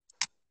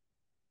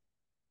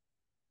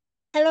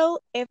Hello,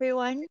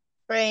 everyone,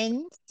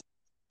 friends,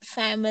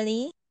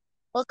 family.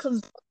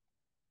 Welcome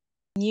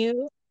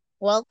new.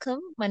 Welcome.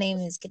 My name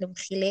is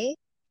Gilumkhile.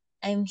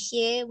 I'm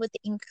here with the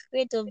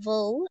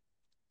incredible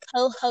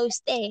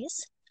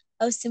co-hostess,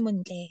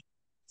 Osimunde.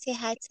 Say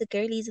hi to the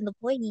girlies and the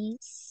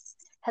boys.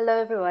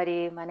 Hello,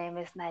 everybody. My name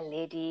is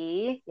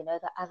Naledi, the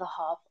other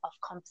half of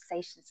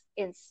Conversations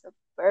in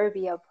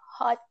Suburbia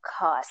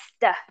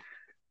podcast.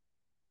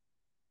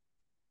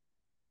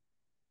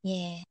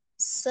 Yeah.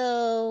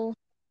 So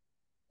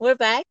we're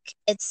back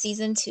at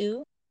season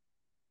 2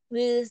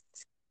 with,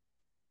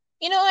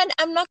 what?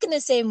 I'm not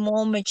gonna say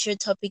more mature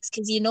topics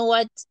because you know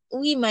what?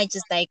 We might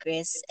just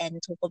digress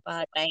and talk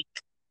about like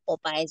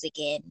Popeyes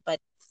again, but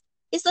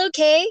it's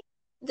okay.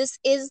 This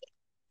is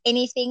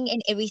anything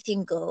and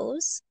everything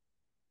goes.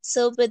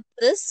 So, but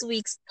this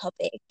week's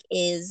topic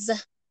is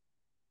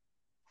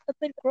a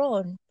bit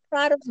grown.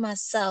 Proud of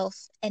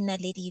myself and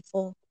Naledi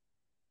for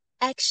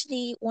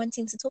actually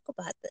wanting to talk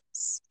about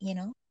this.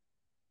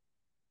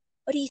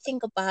 What do you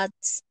think about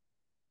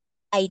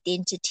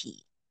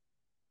identity?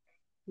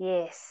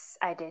 Yes,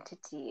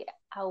 identity,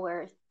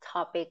 our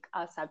topic,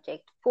 our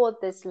subject for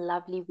this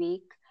lovely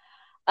week.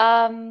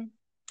 Um,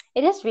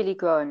 it is really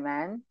grown,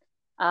 man.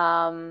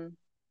 Um,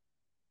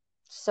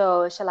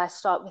 so shall I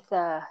start with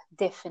a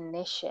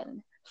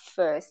definition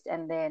first,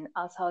 and then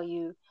I'll tell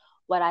you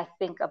what I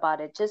think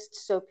about it, just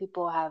so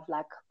people have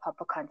like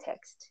proper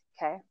context.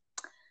 Okay.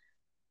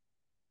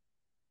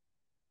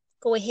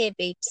 Go ahead,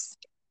 babes.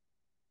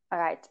 All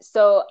right.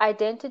 So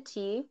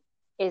identity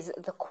is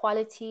the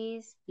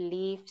qualities,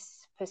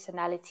 beliefs,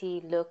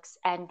 personality, looks,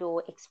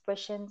 and/or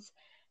expressions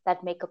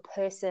that make a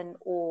person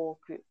or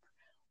group.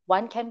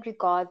 One can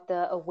regard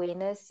the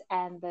awareness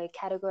and the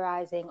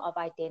categorizing of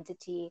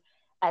identity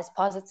as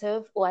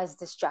positive or as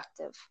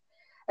destructive.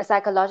 A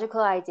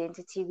psychological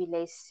identity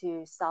relates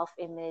to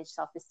self-image,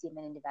 self-esteem,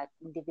 and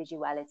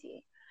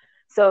individuality.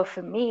 So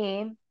for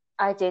me,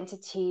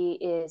 identity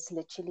is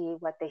literally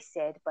what they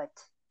said, but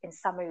in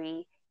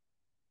summary,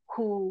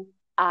 who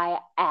I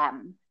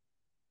am.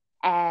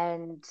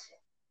 And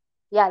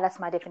yeah, that's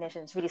my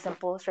definition. It's really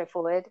simple,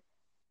 straightforward.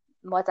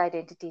 What's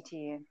identity to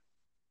you?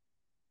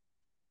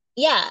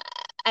 Yeah,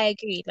 I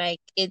agree. Like,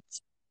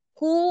 it's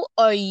who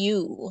are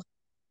you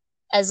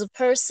as a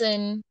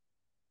person,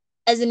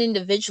 as an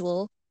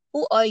individual?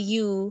 Who are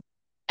you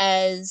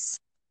as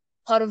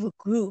part of a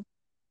group?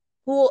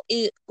 who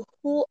is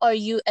who are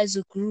you as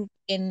a group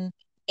in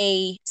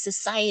a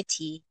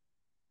society?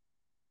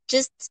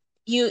 Just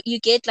you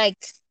get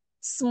like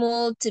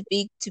small to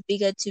big to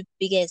bigger to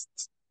biggest.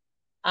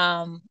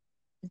 um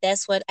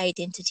that's what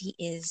identity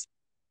is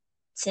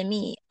to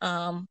me.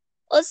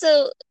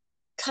 Also,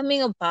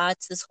 coming about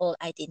this whole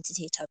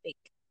identity topic,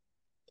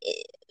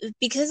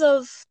 because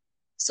of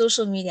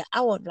social media,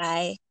 I won't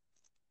lie.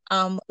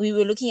 We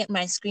were looking at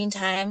my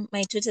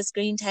Twitter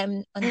screen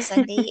time on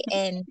Sunday,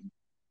 and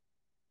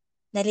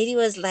that lady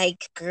was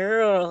like,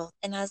 girl.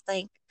 And I was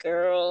like,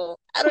 girl,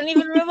 I don't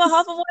even remember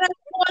half of what I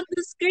saw on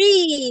the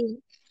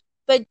screen.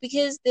 But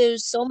because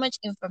there's so much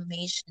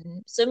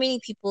information, so many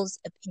people's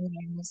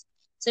opinions,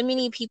 so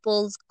many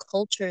people's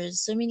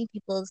cultures, so many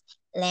people's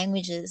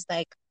languages,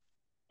 like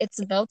it's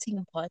a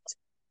melting pot.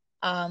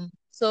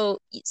 So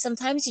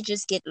sometimes you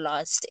just get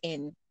lost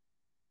in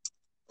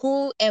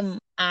who am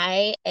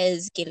I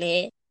as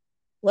Gile?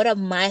 What are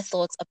my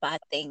thoughts about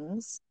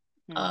things?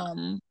 Mm.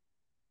 Um,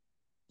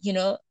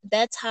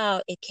 that's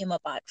how it came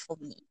about for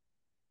me.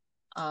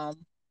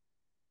 Um,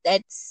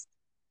 that's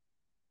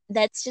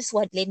that's just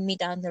what led me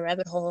down the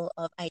rabbit hole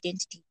of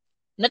identity.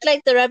 Not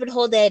like the rabbit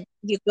hole that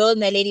your girl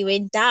my lady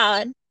went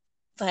down,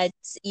 but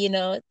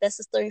that's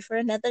a story for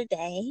another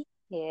day.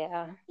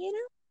 Yeah.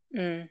 You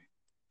Mm.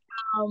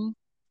 know.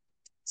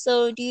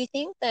 So do you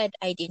think that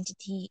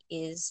identity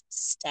is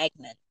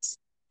stagnant?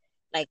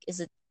 Like, is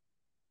it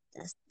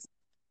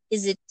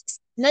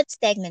not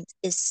stagnant?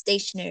 Is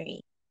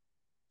stationary?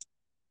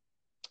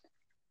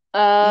 You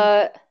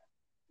Uh,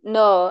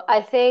 no,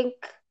 I think,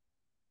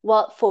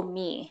 well, for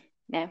me,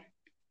 yeah,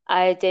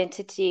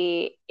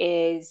 identity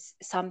is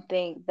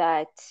something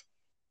that,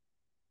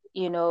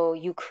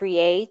 you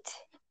create,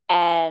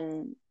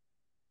 and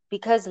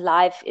because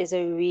life is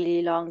a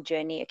really long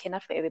journey, okay,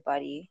 not for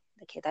everybody.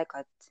 Okay, that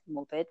got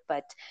morbid,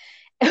 but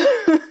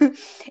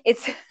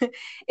it's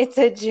it's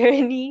a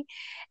journey,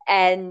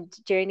 and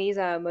journeys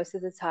are most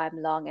of the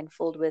time long and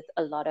filled with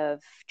a lot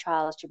of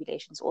trials,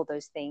 tribulations, all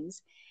those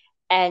things.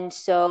 And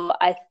so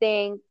I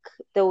think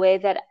the way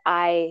that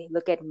I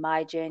look at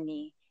my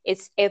journey,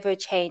 it's ever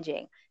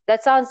changing.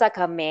 That sounds like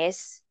a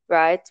mess,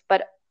 right?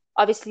 But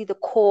obviously the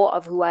core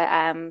of who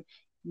I am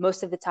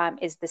most of the time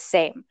is the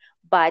same,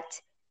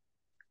 but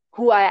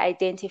who I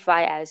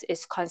identify as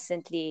is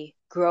constantly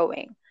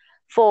growing.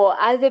 For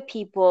other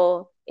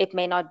people, it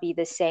may not be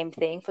the same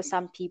thing. For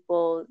some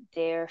people,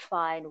 they're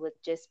fine with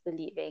just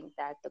believing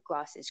that the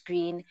grass is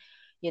green.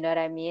 You know what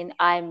I mean?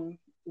 I'm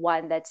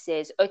one that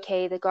says,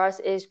 okay, the grass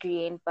is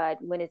green, but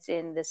when it's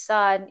in the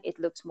sun, it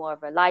looks more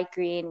of a light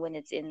green. When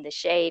it's in the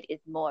shade,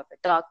 it's more of a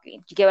dark green.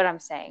 Do you get what I'm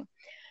saying?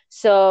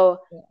 So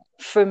know,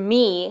 for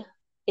me,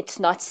 it's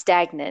not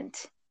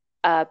stagnant.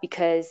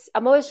 Because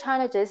I'm always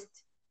trying to just,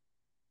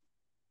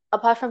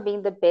 apart from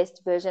being the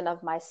best version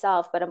of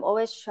myself, but I'm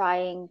always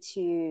trying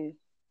to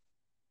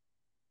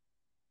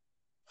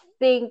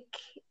think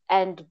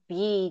and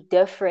be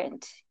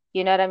different.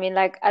 You know what I mean?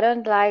 Like, I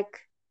don't like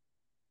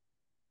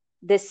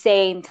the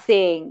same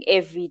thing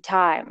every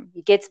time.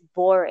 It gets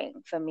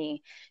boring for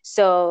me.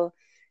 So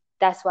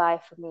that's why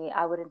for me,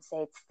 I wouldn't say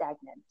it's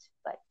stagnant,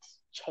 but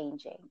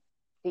changing.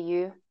 Do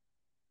you?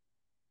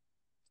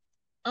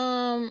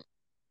 Um,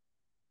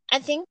 I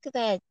think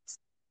that,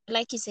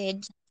 like you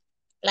said,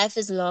 life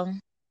is long.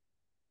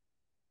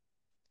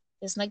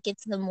 Let's not get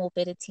to the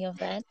morbidity of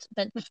that,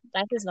 but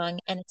life is long,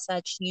 and as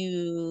such,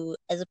 you,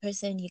 as a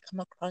person, you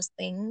come across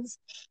things,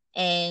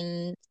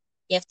 and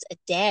you have to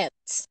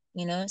adapt.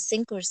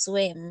 Sink or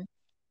swim.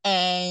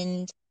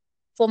 And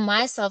for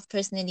myself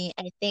personally,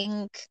 I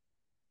think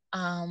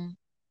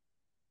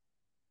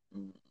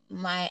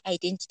my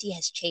identity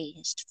has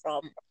changed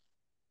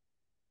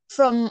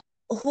from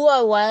who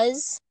I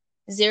was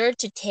 0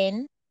 to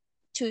 10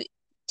 to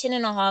 10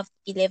 and a half,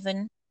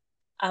 11.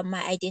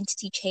 My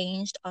identity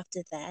changed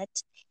after that.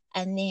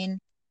 And then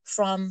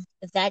from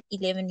that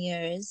 11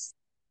 years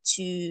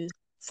to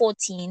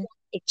 14,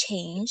 it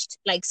changed.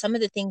 Like some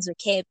of the things were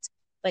kept,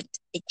 but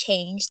it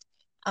changed.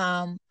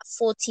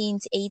 14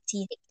 to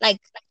 18, like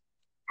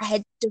I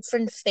had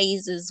different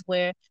phases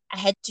where I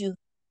had to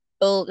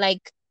build,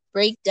 like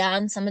break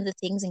down some of the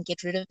things and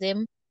get rid of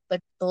them,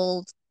 but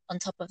build on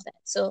top of that.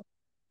 So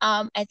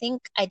I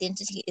think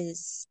identity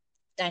is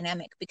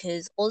dynamic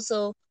because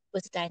also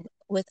with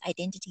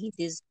identity,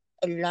 there's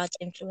a lot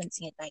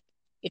influencing it, like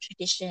your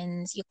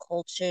traditions, your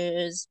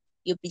cultures,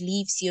 your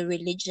beliefs, your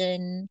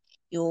religion,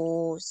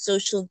 your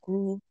social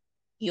group,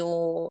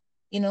 your,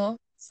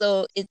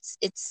 so it's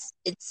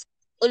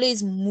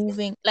always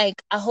moving.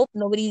 Like I hope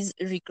nobody's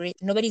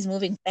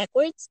moving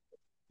backwards,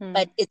 Hmm.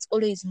 but it's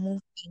always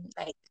moving.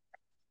 Like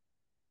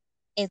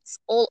it's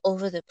all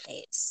over the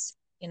place,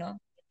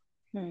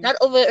 Hmm. not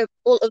all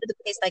over the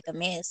place like a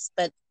mess,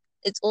 but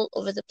it's all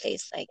over the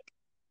place. Like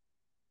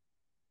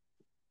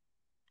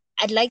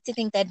I'd like to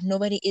think that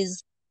nobody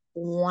is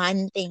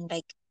one thing.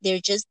 Like they're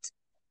just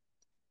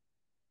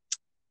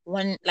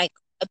one, like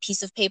a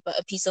piece of paper,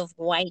 a piece of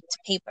white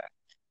paper.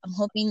 I'm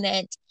hoping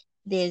that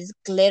there's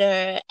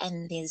glitter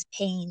and there's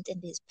paint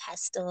and there's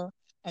pastel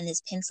and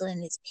there's pencil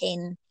and there's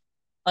pen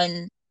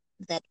on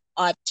that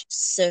art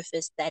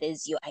surface that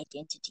is your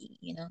identity.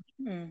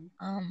 Hmm.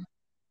 Um,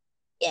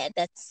 yeah,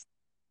 that's,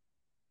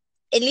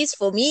 at least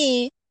for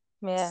me,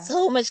 Yeah.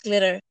 so much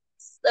glitter,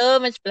 so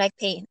much black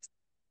paint.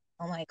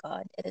 Oh my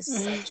God, it is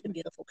such a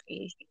beautiful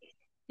creation.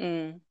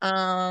 Hmm.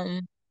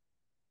 Um,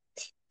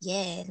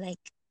 yeah, like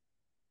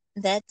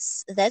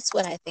that's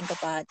what I think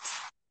about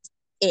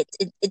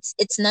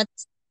it's not,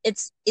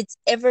 it's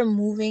ever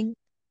moving,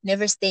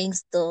 never staying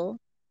still.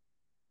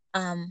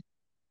 Um,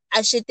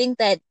 I should think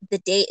that the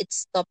day it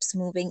stops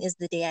moving is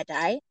the day I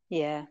die,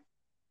 Yeah.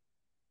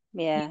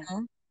 you Yeah.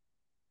 know?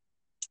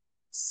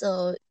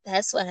 So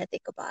that's what I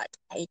think about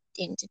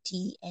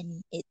identity,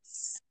 and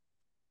it's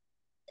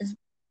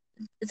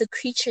the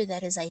creature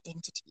that is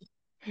identity.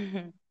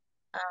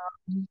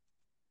 Um,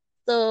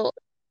 so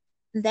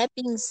that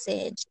being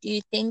said, do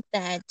you think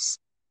that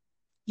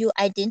your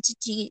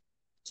identity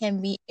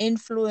can be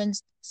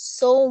influenced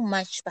so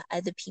much by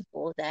other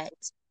people that,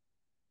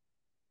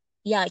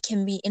 yeah, it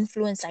can be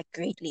influenced like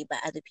greatly by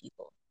other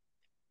people?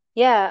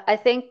 Yeah, I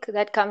think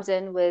that comes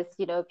in with,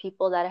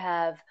 people that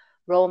have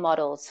role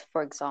models,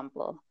 for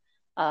example.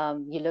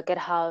 You look at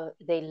how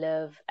they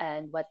live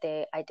and what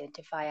they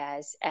identify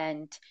as,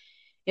 and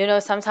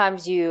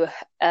sometimes you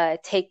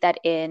take that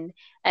in,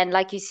 and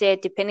like you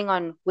said, depending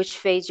on which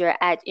phase you're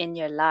at in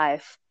your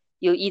life,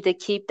 you'll either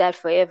keep that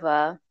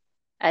forever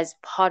as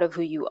part of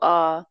who you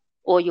are,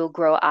 or you'll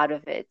grow out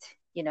of it.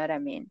 You know what I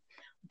mean?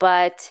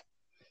 But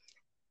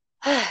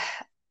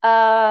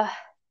uh,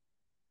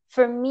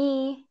 for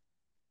me,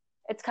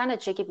 it's kind of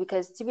tricky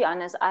because, to be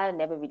honest, I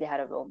never really had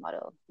a role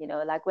model.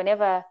 Like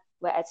whenever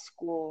we're at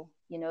school,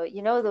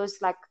 those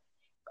like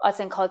arts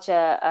and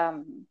culture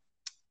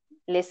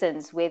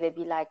lessons where they'd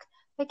be like,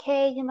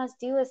 okay, you must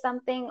do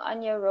something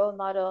on your role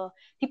model.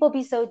 People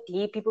be so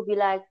deep. People be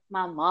like,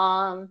 my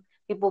mom.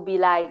 People be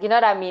like, you know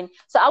what I mean?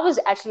 So I was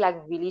actually like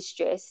really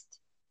stressed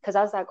because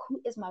I was like,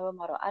 who is my role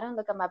model? I don't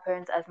look at my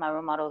parents as my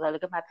role models. I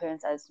look at my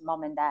parents as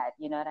mom and dad.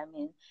 You know what I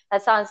mean?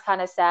 That sounds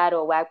kind of sad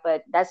or whack,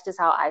 but that's just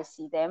how I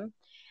see them.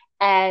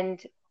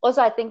 And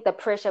also, I think the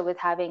pressure with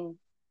having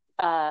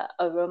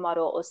a role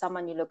model or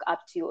someone you look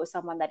up to or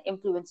someone that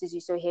influences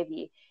you so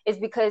heavy is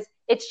because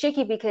it's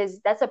tricky, because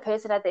that's a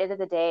person at the end of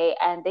the day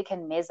and they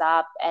can mess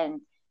up,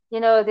 and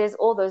there's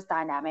all those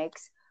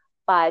dynamics.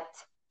 But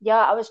yeah,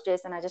 I was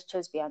stressed and I just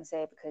chose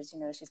Beyonce because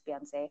she's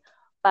Beyonce.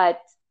 But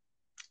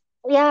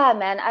yeah,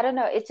 man, I don't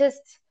know. It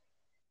just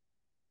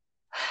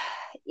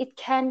it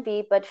can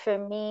be, but for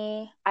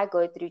me, I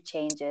go through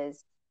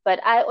changes.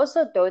 But I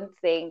also don't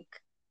think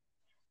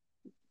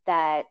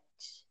that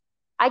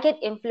I get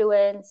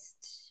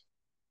influenced.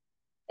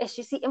 As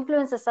you see,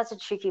 influence is such a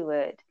tricky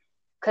word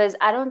because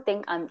I don't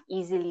think I'm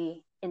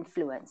easily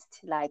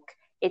influenced. Like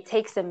it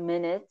takes a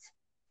minute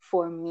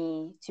for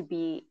me to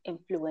be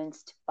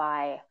influenced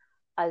by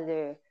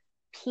other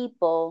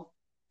people.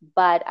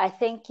 But I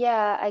think,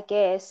 yeah, I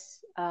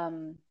guess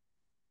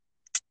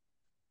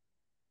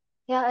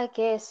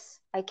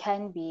I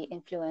can be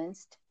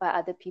influenced by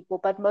other people.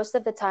 But most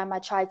of the time, I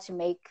try to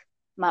make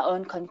my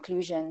own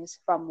conclusions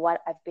from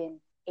what I've been,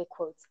 air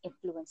quotes,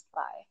 influenced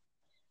by.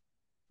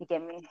 You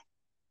get me?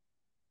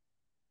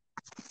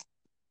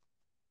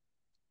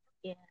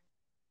 Yeah.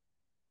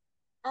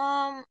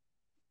 Um,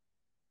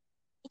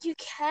 you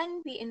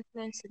can be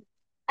influenced.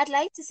 I'd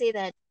like to say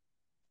that,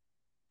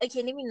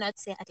 okay, let me not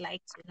say I'd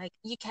like to. Like,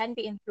 you can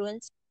be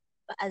influenced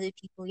by other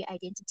people. Your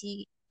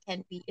identity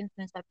can be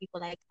influenced by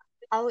people. Like,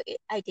 our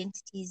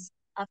identities,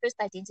 our first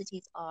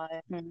identities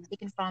are Mm,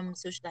 taken from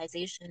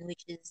socialization,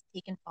 which is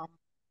taken from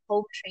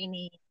home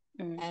training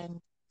mm, and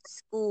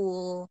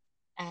school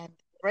and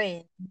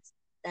friends.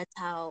 That's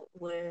how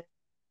we're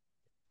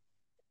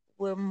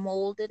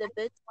molded a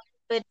bit.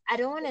 But I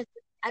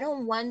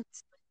don't want,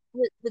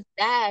 with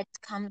that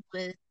comes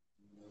with,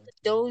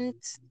 don't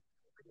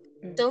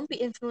mm, don't be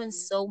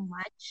influenced so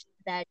much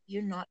that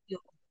you're not your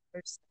own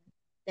person,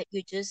 that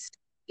you're just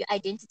your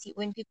identity.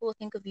 When people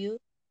think of you,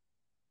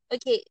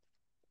 okay,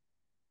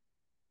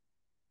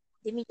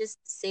 let me just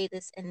say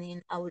this and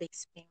then I will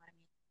explain what I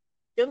mean.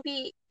 Don't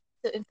be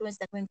so influenced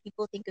that when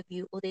people think of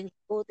you,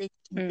 all they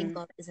can think mm.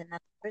 of is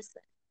another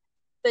person.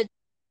 But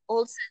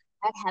also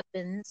that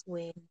happens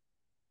when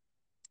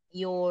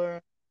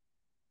you're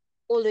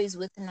always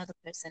with another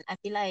person. I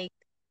feel like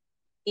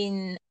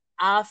in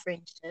our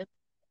friendship,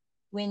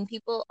 when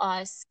people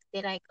ask,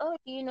 they're like, "Oh,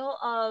 do you know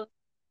of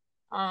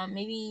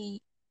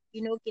maybe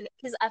you know?"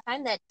 Because I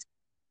find that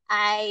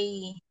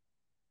I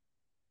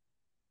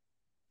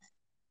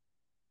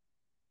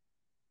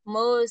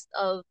most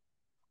of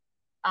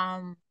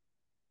um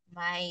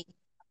my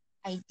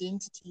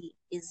identity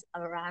is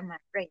around my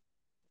friends.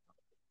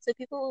 So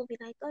people will be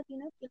like, "Oh, do you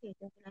know Kile?"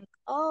 They'll be like,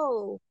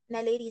 "Oh,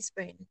 Naledi's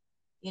friend,"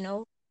 you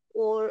know,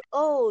 or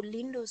 "Oh,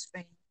 Lindo's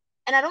friend,"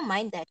 and I don't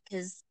mind that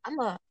because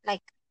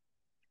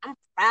I'm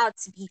proud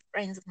to be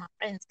friends with my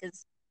friends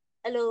because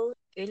hello,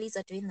 girlies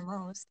are doing the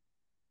most.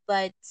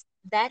 But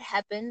that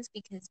happens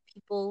because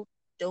people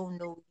don't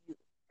know you,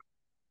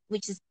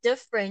 which is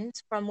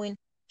different from when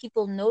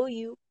people know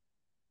you,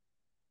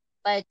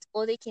 but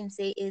all they can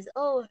say is,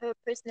 "Oh, her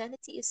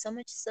personality is so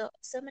much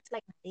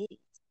like my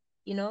lady's."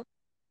 You know,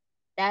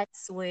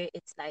 that's where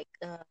it's like,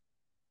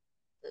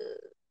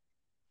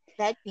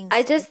 that being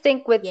I said, just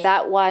think with yeah,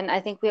 that one, I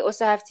think we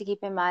also have to keep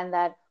in mind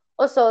that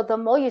also the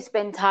more you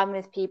spend time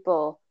with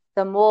people,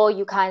 the more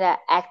you kind of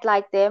act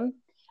like them.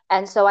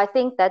 And so I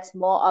think that's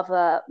more of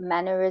a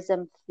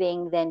mannerism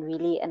thing than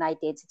really an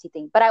identity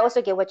thing. But I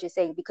also get what you're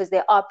saying because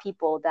there are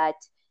people that,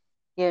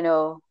 you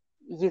know,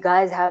 you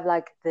guys have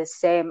like the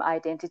same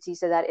identity.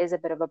 So that is a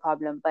bit of a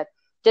problem. But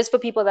just for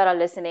people that are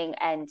listening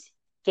and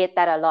get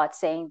that a lot,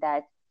 saying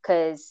that,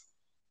 because,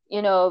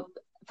 you know,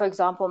 for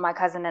example, my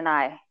cousin and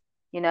I,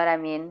 you know what I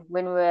mean?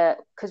 When we're,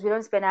 because we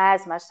don't spend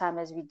as much time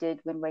as we did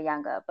when we're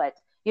younger, but,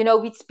 you know,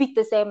 we'd speak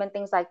the same and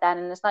things like that.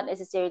 And it's not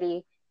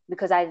necessarily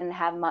because I didn't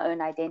have my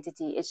own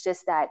identity. It's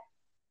just that,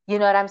 you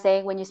know what I'm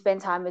saying? When you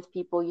spend time with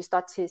people, you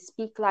start to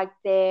speak like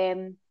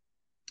them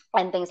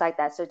and things like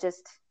that. So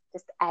just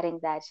adding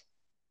that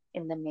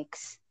in the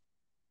mix.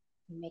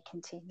 You may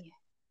continue.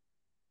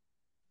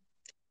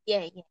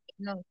 yeah, yeah,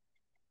 no,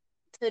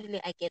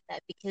 totally, I get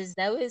that because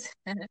that was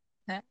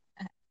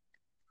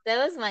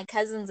that was my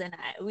cousins and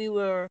I. We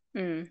were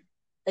Mm.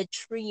 a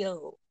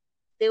trio.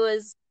 There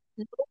was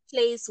no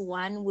place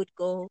one would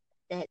go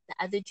that the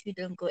other two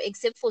don't go,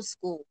 except for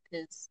school,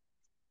 because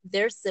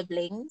they're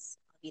siblings,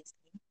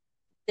 obviously.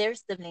 They're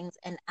siblings,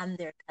 and I'm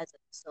their cousin.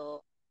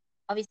 So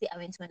obviously, I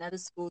went to another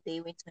school.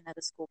 They went to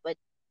another school. But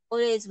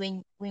always,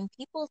 when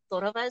people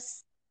thought of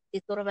us, they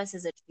thought of us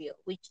as a trio,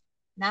 which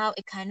now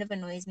it kind of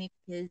annoys me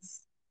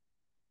because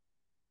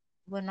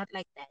we're not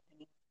like that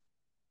anymore.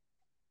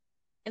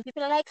 And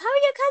people are like, "How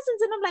are your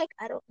cousins?" And I'm like,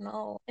 "I don't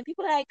know." And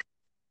people are like,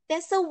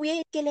 "That's so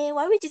weird, Kele.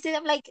 Why would you say that?"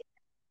 I'm like,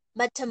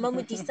 but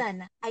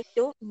Tamamudi-san, I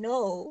don't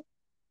know,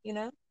 you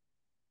know.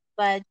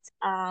 But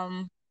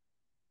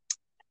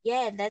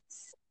yeah,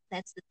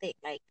 that's the thing.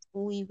 Like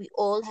we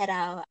all had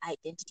our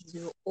identities.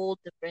 We were all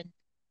different.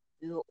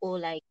 We were all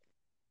like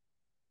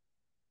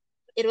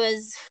it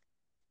was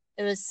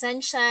it was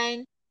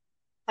sunshine,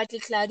 partly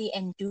cloudy,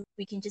 and doom.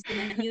 We can just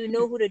you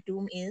know who the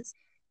doom is.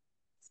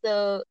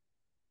 So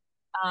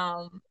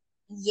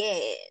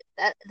yeah,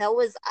 that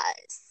was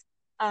us.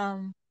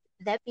 Um,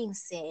 that being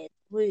said,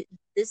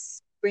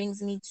 this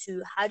brings me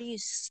to how do you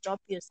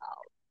stop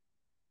yourself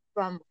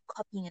from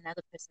copying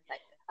another person's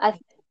I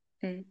identity?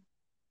 mm,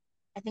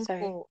 I think sorry.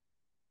 for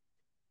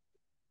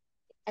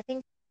I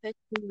think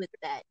personally with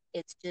that,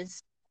 it's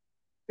just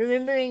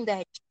remembering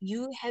that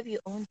you have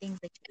your own things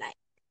that you like,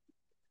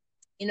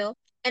 you know.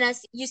 And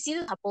as you see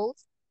the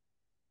couples,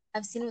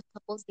 I've seen with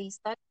couples,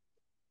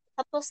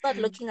 couples start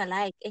Mm. looking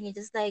alike, and you're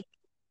just like,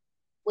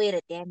 wait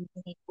a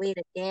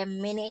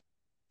damn minute,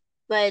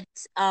 But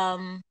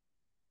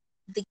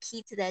the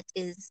key to that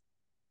is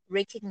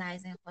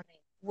recognizing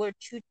we're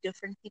two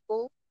different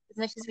people. As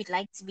much as we'd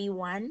like to be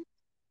one,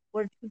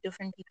 we're two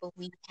different people.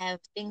 We have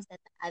things that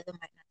the other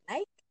might not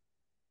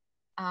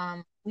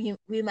like.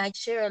 We might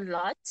share a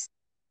lot,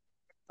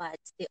 but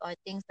there are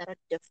things that are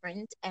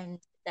different, and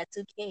that's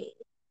okay.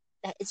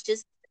 That it's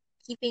just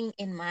keeping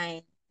in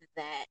mind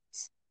that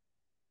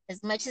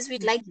as much as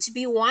we'd like to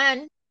be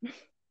one,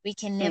 we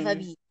can never Mm,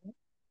 be.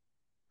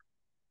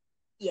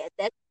 Yeah,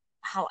 that's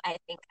how I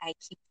think I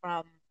keep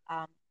from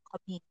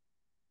copying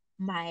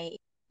my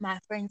my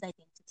friend's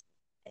identity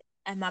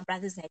and my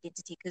brother's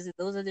identity, because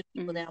those are the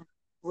people that mm, I'm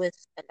with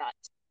a lot.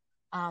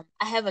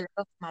 I have a lot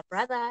of my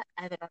brother,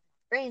 I have a lot of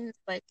friends,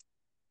 but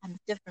I'm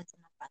different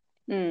from my brother.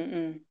 mm,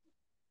 mm.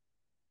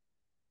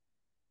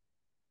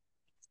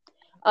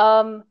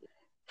 Um,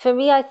 for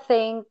me, I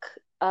think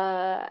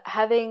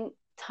having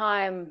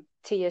time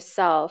to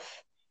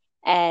yourself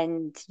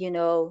and,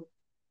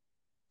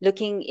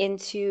 looking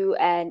into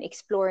and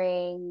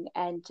exploring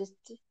and just,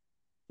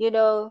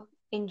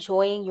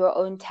 enjoying your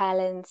own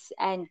talents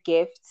and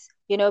gifts,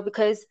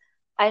 because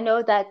I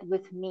know that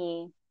with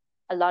me,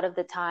 a lot of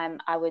the time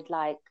I would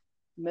like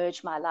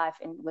merge my life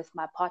in with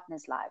my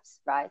partner's lives,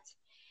 right?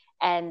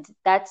 And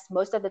that's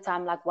most of the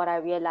time, like what I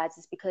realized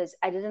is because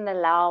I didn't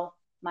allow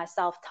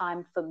myself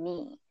time for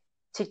me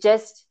to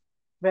just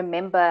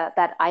remember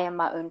that I am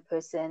my own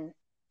person.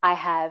 I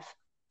have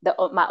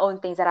my own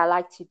things that I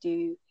like to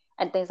do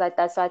and things like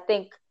that. So I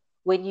think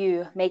when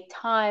you make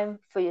time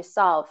for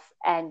yourself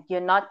and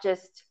you're not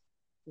just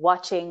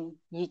watching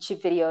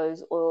YouTube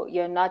videos or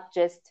you're not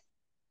just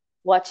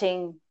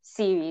watching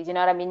series, you know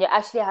what I mean? You're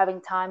actually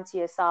having time to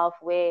yourself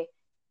where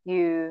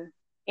you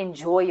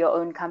enjoy your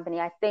own company.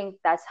 I think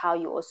that's how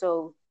you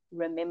also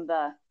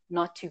remember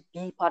not to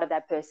be part of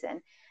that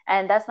person.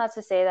 And that's not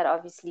to say that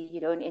obviously you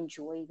don't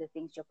enjoy the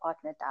things your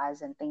partner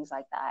does and things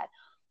like that.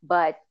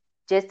 But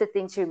just the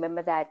thing to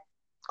remember that,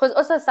 because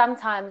also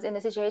sometimes in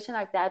a situation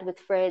like that with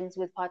friends,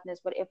 with partners,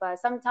 whatever,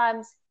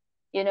 sometimes,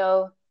 you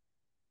know,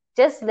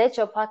 just let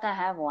your partner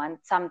have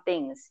some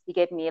things. You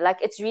get me? Like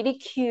it's really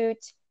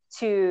cute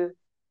to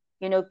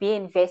be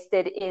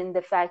invested in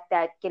the fact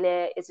that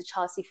Gile is a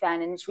Chelsea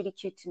fan, and it's really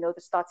cute to know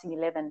the starting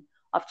 11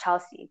 of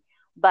Chelsea.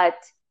 But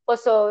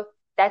also,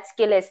 that's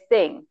Gile's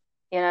thing,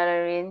 you know what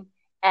I mean?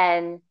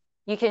 And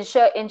you can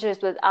show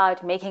interest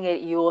without making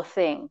it your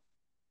thing.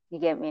 You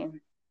get me?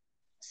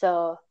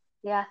 So,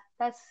 yeah,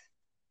 that's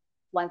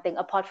one thing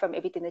apart from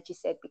everything that you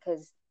said,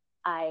 because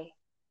I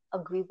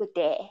agree with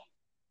that.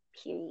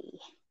 Period.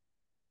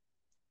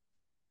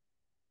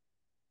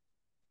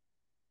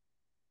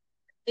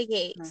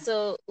 Okay, Mm,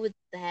 so with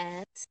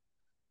that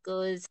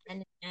goes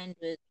hand in hand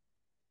with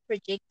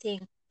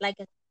projecting, like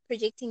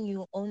projecting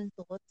your own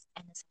thoughts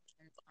and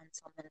assumptions on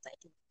someone's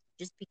identity,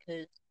 just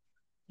because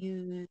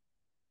you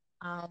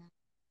um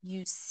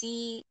you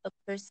see a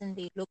person,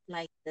 they look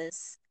like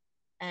this,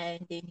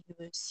 and then you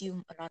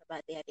assume a lot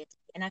about their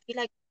identity. And I feel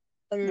like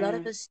a lot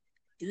of mm, us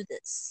do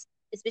this,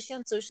 especially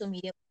on social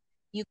media.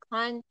 You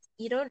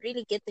don't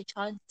really get the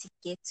chance to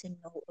get to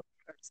know a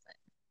person,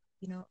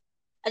 you know,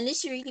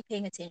 unless you're really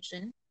paying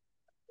attention,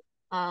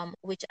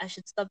 which I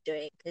should stop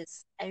doing,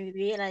 because I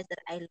realize that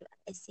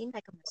I seem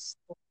like I'm a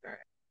stalker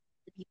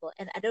to people,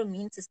 and I don't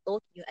mean to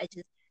stalk you. I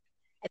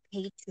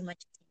pay too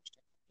much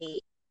attention.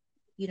 Pay,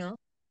 you know,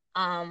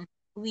 um,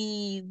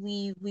 we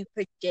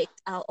project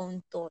our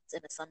own thoughts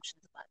and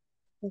assumptions about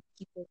who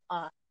people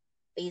are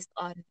based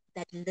on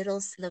that little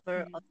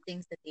sliver of mm.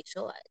 things that they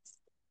show us.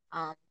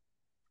 Um,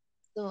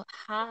 so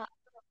how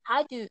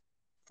do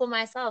for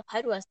myself,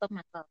 how do I stop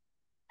myself?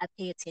 I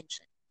pay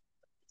attention.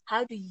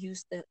 How do you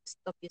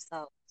stop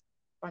yourself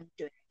from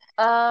doing that?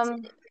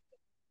 Um,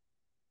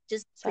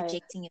 Just Sorry.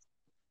 projecting it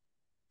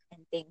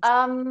and things on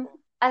Um, people.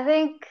 I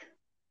think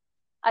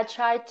I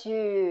try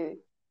to,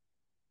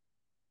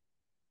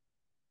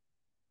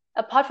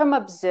 apart from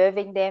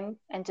observing them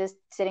and just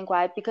sitting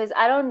quiet, because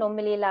I don't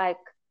normally like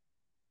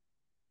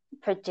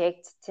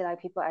project to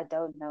like people I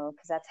don't know,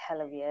 because that's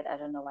hella weird. I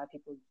don't know why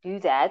people do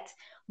that,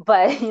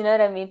 but you know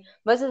what I mean.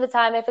 Most of the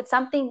time, if it's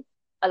something,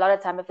 a lot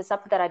of time, if it's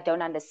something that I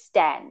don't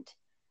understand,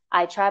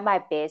 I try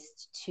my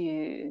best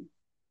to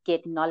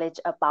get knowledge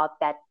about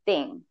that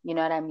thing. You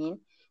know what I mean?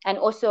 And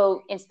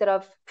also, instead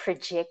of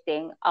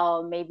projecting,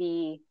 I'll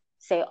maybe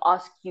say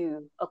ask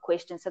you a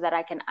question so that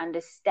I can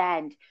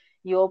understand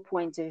your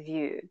point of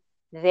view.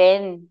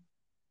 Then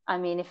I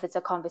mean, if it's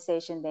a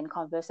conversation, then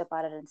converse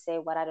about it and say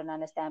what I don't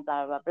understand,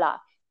 blah, blah, blah, blah.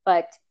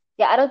 But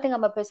yeah, I don't think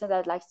I'm a person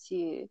that likes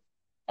to,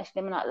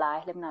 actually, let me not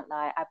lie, let me not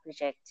lie. I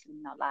project, let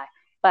me not lie.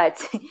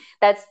 But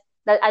that's,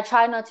 that I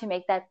try not to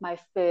make that my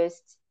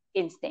first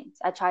instinct.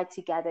 I try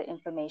to gather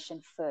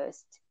information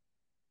first,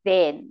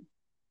 then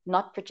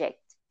not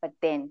project, but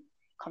then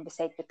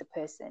conversate with the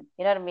person.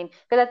 You know what I mean?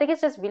 Because I think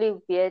it's just really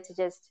weird to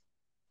just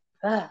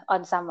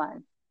on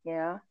someone, you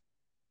know?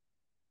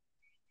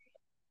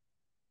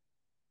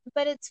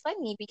 But it's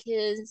funny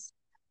because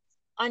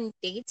on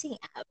dating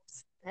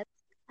apps, that's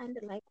kind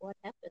of like what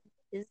happens.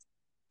 Is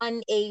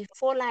on a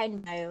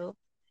 4-line bio,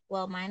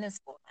 well, mine is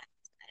 4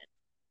 lines.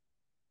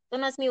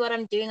 Don't ask me what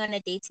I'm doing on a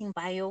dating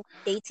bio.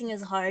 Dating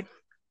is hard.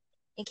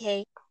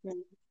 Okay.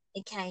 Mm.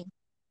 Okay.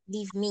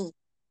 Leave me.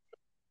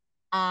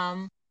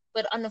 Um,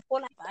 but on a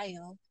full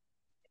bio,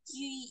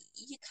 you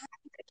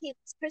can't. Okay,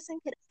 this person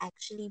could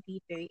actually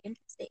be very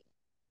interesting.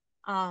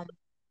 Um,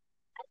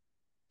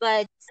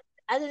 but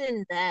other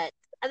than that,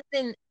 other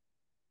than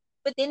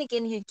but then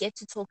again, you get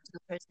to talk to the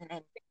person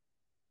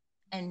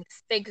and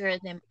figure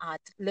them out,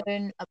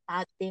 learn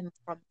about them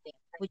from them,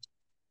 which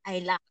I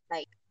love.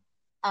 Like,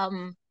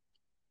 um,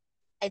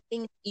 I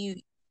think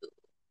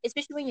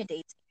especially when you're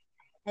dating,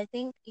 I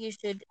think you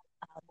should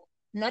um,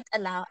 not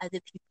allow other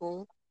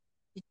people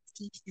to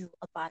teach you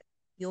about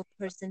your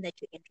person that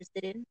you're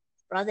interested in.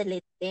 Rather,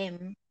 let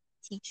them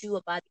teach you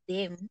about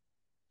them.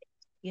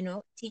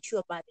 Teach you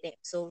about them.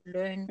 So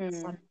learn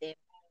Mm. from them.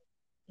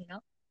 You know,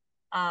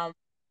 um,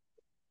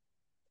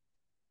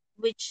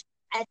 which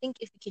I think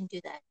if you can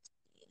do that,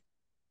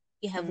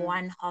 you have Mm.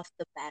 won half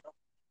the battle.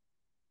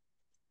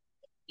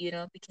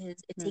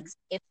 Because it Mm. takes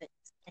effort.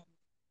 And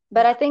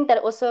But I yeah, think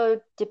that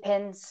also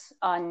depends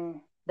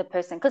on the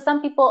person because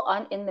some people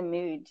aren't in the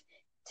mood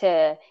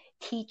to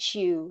teach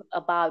you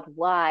about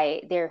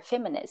why they're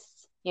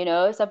feminists.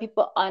 Some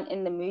people aren't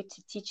in the mood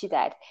to teach you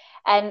that.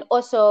 And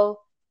also,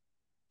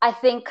 I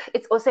think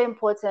it's also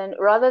important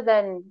rather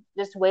than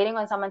just waiting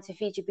on someone to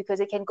feed you because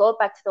it can go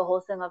back to the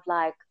whole thing of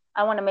like,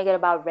 I want to make it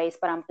about race,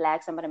 but I'm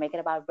black, so I'm going to make it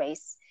about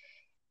race.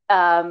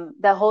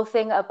 The whole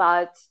thing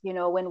about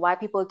when white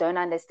people don't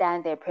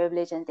understand their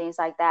privilege and things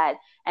like that,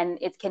 and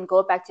it can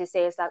go back to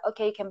say it's like,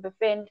 okay, you can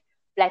befriend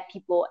black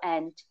people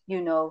and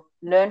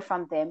learn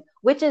from them,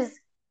 which is,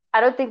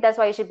 I don't think that's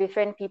why you should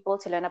befriend people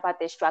to learn about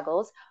their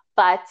struggles,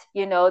 but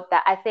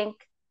that I think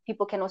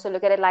people can also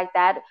look at it like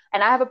that,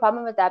 and I have a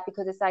problem with that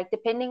because it's like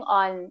depending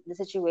on the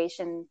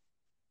situation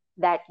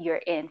that you're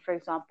in. For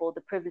example,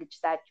 the privilege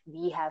that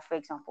we have, for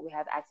example, we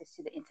have access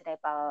to the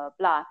internet, blah blah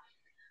blah.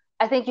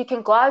 I think you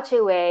can go out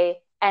your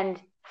way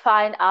and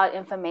find out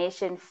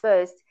information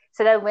first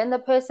so that when the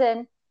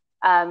person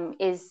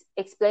is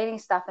explaining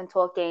stuff and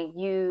talking,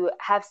 you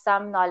have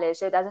some knowledge.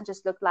 So it doesn't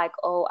just look like,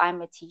 oh,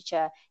 I'm a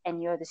teacher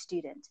and you're the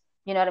student.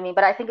 You know what I mean?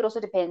 But I think it also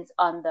depends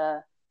on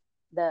the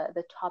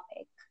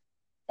topic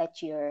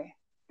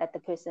that the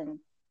person,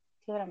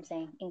 see what I'm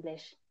saying?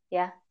 English.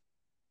 Yeah.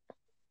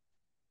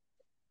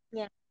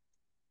 yeah.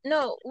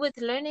 No, with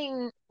the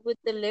learning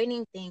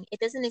thing, it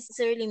doesn't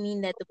necessarily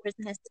mean that the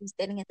person has to be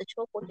standing at the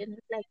chalkboard and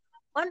it's like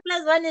 1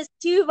 plus 1 is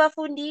 2,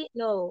 Bafundi.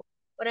 No,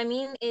 what I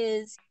mean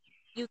is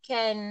you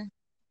can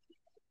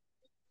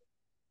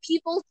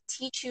people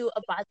teach you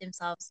about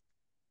themselves.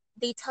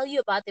 They tell you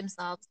about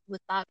themselves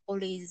without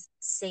always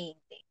saying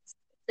things.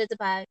 So it's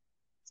about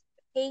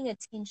paying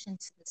attention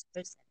to this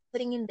person,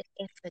 putting in the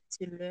effort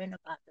to learn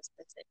about this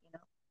person.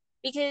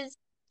 Because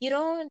you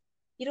don't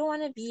you don't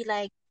want to be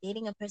like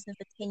dating a person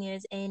for 10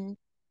 years and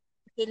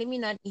okay, let me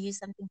not use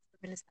something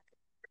frivolous.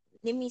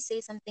 Let me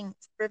say something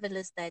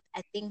frivolous that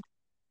I think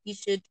you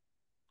should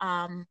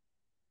um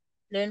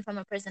learn from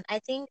a person. I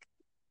think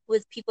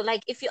with people,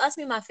 like if you ask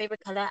me my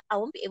favorite color, I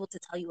won't be able to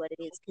tell you what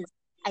it is because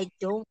I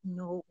don't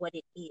know what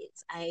it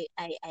is. I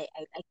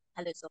like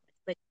color so much.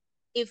 But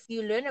if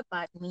you learn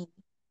about me,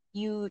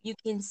 you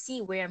can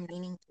see where I'm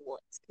leaning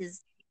towards.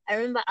 Because I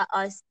remember I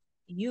asked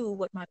you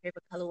what my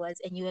favorite color was,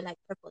 and you were like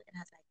purple, and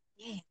I was like,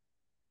 yeah,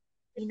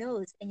 he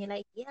knows. And you're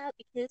like, yeah,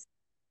 because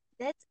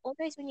that's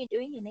always when you're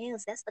doing your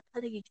nails, that's the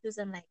color you choose.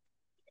 I'm like,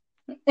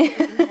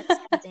 you didn't have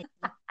to be that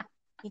deep.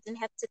 You didn't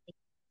have to like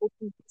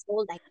open the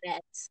soul like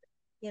that,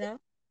 you know?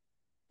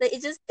 Like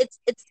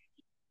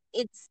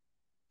it's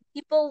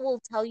people will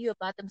tell you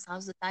about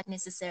themselves without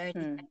necessarily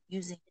Hmm.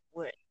 using the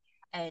word.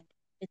 And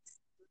it's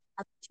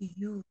up to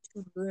you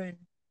to learn,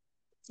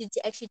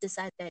 to actually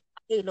decide that,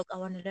 hey, look, I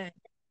want to learn.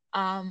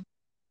 Um,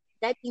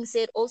 that being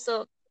said,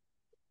 also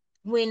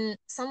when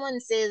someone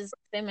says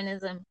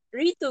feminism,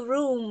 read the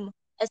room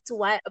as to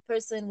why a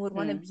person would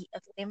want to Hmm. be a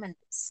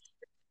feminist.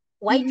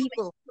 White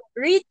people,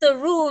 read the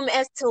room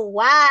as to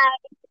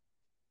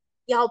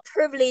your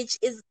privilege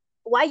is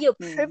why you're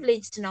Hmm.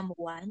 privileged, number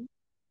one.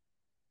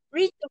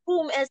 Read the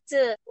room as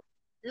to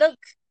look,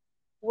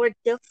 we're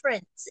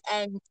different,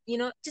 and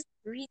just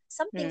read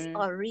some things Hmm.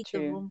 are read the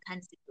True. room kind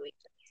of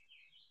situation.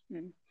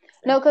 Mm.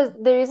 No, because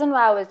Simple. the reason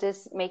why I was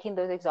just making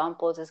those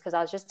examples is because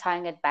I was just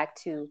tying it back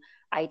to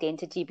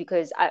identity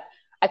because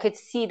I could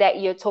see that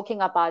you're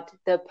talking about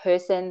the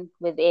person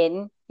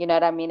within, you know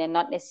what I mean, and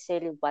not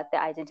necessarily what they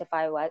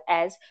identify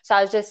as. So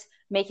I was just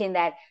making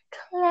that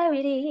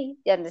clarity.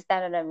 You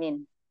understand what I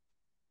mean?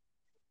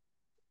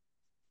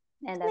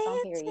 And that's on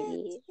period.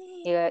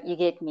 Clarity. You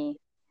get me.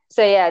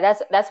 So yeah,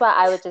 that's why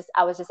I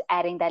was just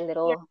adding that Yeah.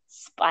 little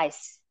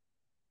spice.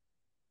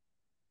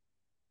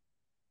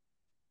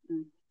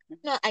 Mm.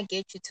 No, I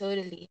get you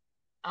totally.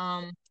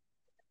 Um,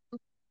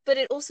 but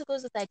it also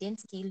goes with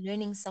identity,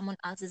 learning someone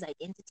else's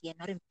identity and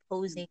not Mm.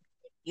 imposing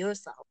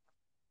yourself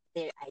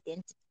their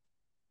identity.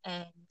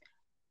 And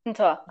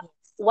So yes,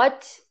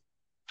 what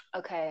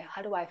okay,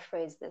 how do I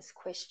phrase this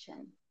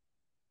question?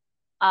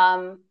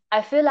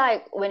 I feel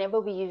like whenever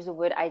we use the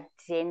word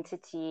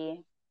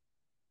identity,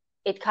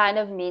 it kind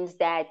of means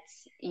that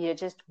you're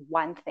just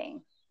one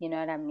thing. You know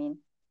what I mean?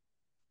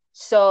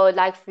 So,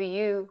 like for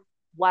you,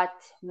 what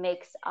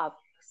makes up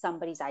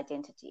somebody's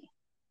identity?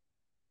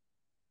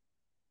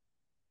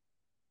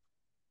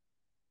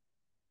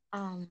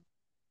 Um,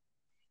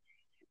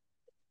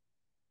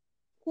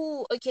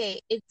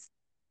 okay, it's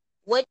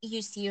what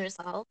you see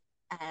yourself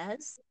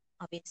as,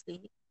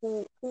 obviously.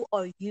 Who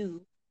are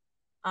you?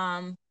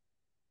 Um,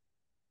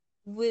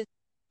 with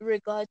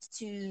regards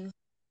to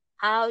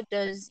how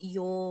does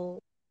your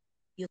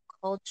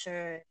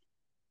culture,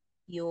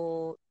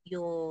 your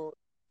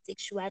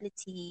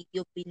sexuality,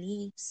 your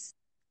beliefs,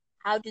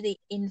 how do they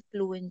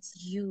influence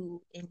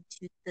you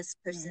into this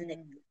person that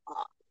Mm-hmm. you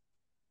are?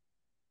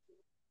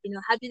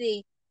 How do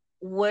they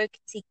work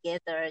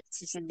together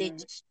to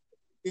Mm-hmm. stitch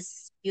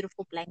this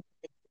beautiful blanket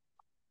that you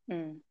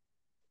know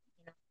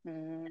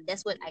Mm-hmm.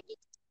 that's what I get.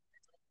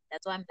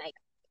 That's why I'm like,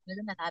 it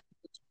doesn't allow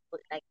people to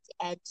like to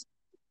add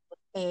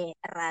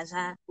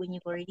raja when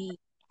you've already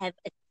have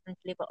a different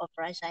flavor of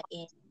raja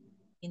in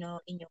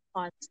your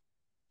pot.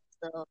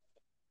 So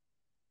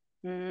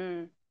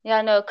Mm-hmm.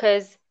 Yeah, no,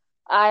 because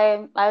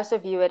I also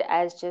view it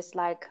as just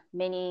like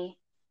many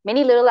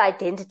little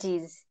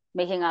identities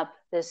making up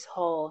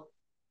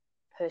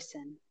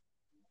person,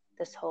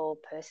 this whole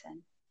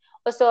person.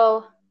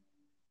 Also,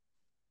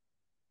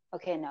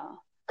 okay, no,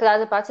 because I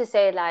was about to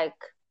say like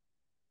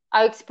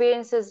our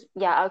experiences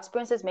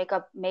make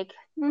our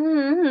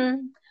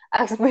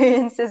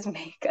experiences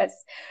make us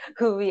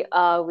who we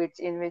are, which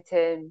in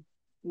return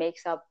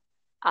makes up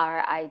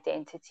our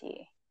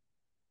identity.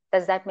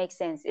 Does that make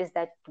sense? Is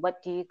that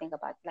what do you think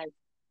about like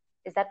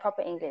is that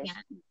proper English?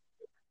 yeah,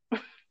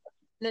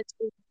 no,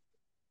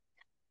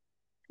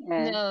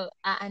 Yeah. no,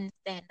 I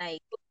understand.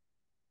 Like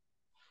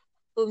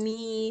for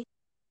me,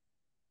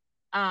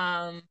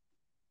 um,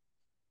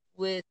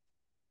 with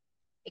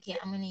okay,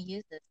 I'm gonna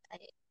use this.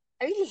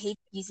 I really hate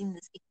using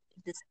this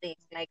thing.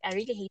 Like I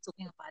really hate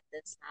talking about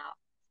this now,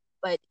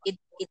 but it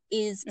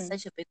is Mm,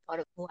 such a big part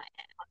of who I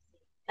am.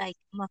 Like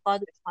my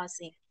father's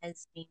passing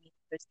has made me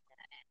the person that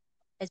I am.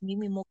 Has made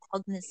me more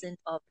cognizant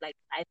of like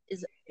life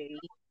is very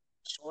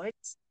short.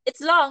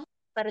 It's long,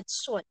 but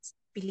it's short.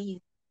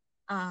 Believe.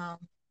 Um,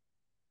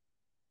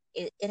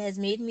 it has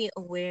made me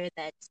aware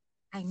that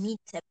I need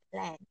to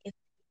plan.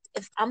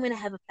 If I'm gonna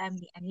have a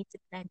family, I need to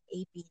plan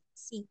A, B, and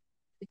C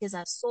because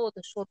I saw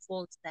the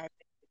shortfalls that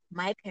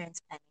my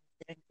parents' planning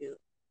didn't do.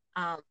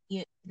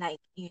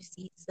 You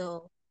see,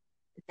 so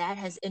that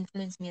has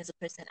influenced me as a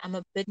person. I'm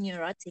a bit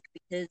neurotic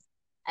because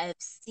I've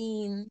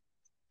seen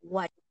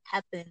what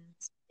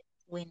happens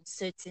when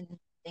certain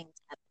things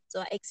happen. So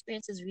our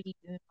experiences really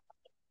do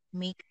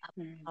make up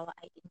mm. our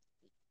identity.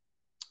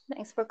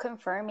 Thanks for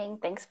confirming.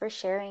 Thanks for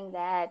sharing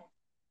that.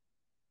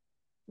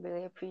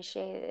 Really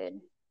appreciate it.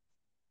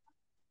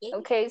 Yay.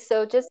 Okay,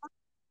 so just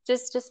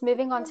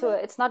moving on to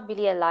it's not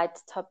really a light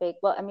topic.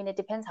 Well, I mean, it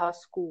depends how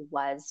school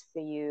was for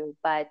you,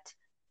 but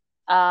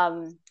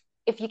um,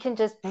 if you can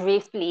just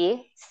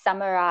briefly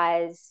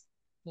summarize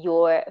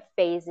your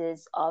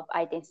phases of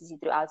identity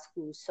throughout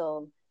school.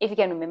 So if you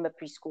can remember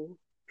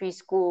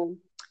preschool,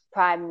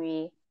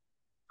 primary,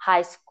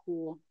 high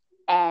school,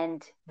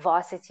 and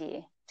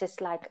varsity,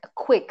 just like a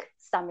quick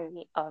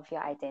summary of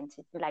your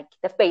identity, like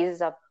the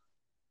phases of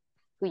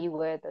who you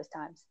were at those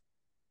times.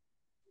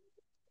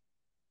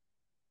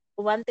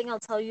 One thing I'll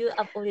tell you,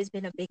 I've always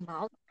been a big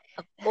mouth.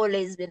 I've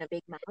always been a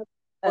big mouth.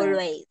 Uh,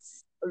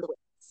 Always.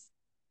 Always.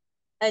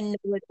 A know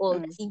it all,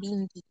 mm,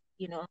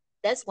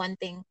 That's one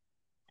thing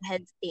that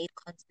has stayed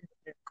constant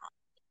throughout.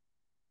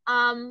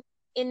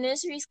 In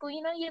nursery school,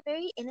 you're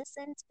very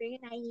innocent, very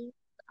naive.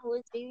 I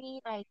was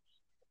very like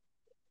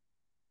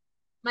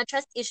my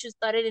trust issues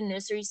started in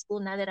nursery school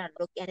now that I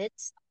look at it.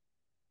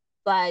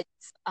 But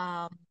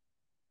um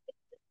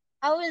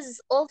I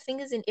was all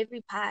fingers in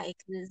every pie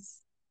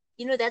because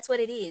that's what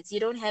it is. You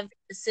don't have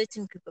a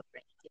certain group of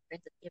friends. You're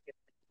friends with everybody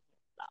in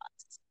your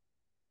class.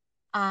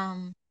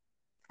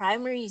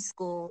 Primary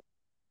school,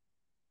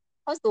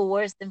 I was the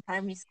worst in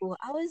primary school.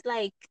 I was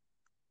like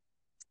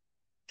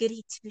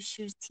goody two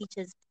shoes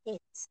teacher's pet.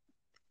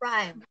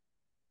 Prime,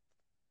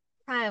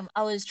 prime.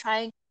 I was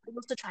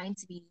also trying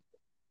to be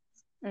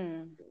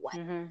what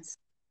mm-hmm,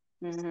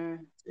 mm-hmm,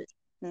 was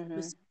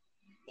mm-hmm. was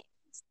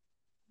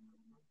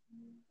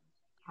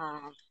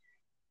um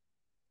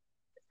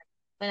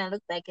when I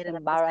look back at it,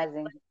 I was like,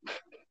 Embarrassing.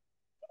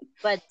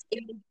 but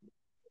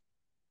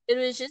it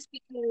was just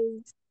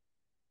because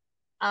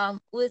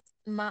with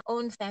my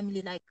own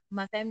family, like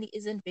my family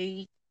isn't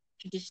very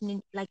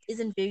traditional, like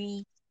isn't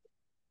very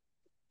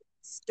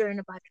stern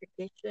about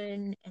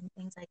tradition and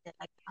things like that.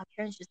 Like our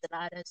parents just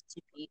allowed us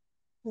to be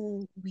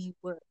who we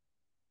were.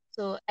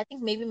 So I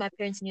think maybe my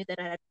parents knew that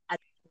I'd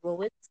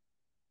grow it,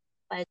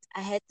 but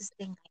I had this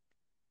thing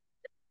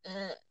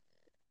like,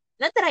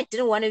 not that I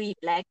didn't want to be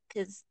black,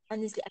 because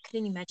honestly, I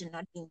couldn't imagine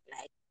not being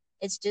black.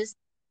 It's just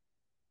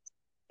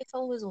if I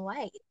was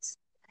white,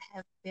 I'd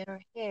have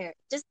better hair.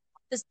 Just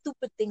the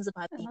stupid things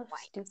about being Enough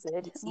white,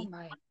 stupid. you Oh see.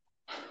 my.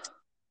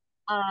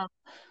 Um,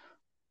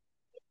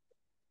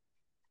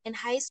 in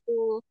high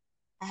school,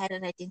 I had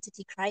an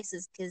identity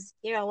crisis because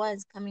here I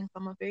was coming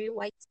from a very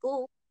white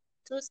school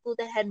to a school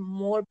that had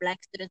more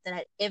black students than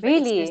I'd ever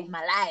experienced in Really?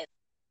 my life.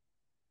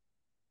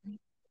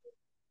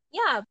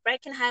 Yeah,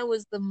 Brighton High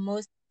was the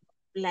most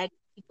black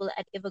people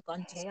I'd ever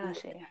gone to Okay, school I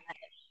with in see. my life,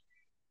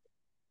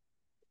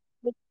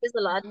 which says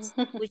a lot,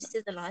 which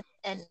says a lot,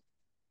 and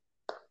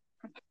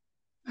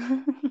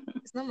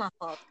it's not my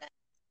fault, guys.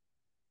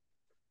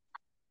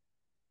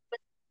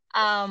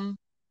 Um,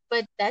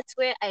 but that's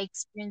where I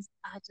experienced,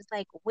 I was just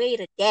like, wait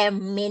a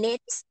damn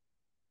minute,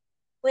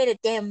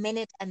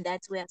 and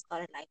that's where I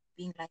started like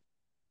being like,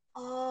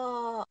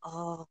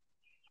 oh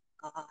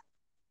God.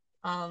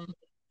 Um,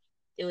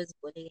 there was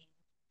bullying,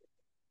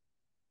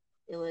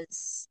 there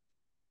was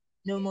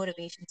no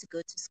motivation to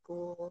go to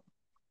school.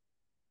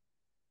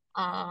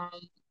 Um,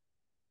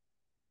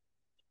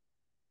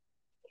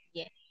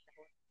 yeah, that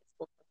was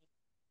school for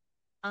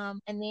me.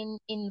 And then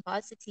in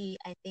varsity,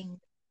 I think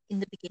in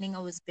the beginning I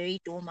was very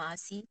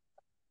dormousy,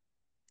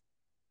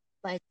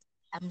 but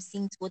I'm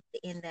seeing towards the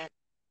end that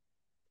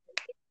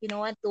you know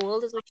what, the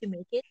world is what you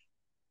make it.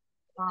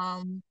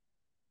 Um,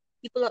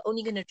 People are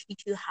only gonna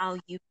treat you how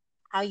you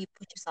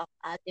put yourself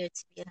out there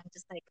to be, and I'm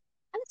just like,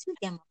 I'm too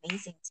damn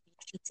amazing to be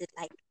treated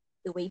like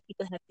the way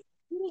people have been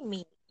treating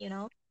me, you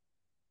know.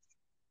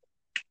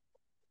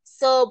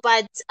 So,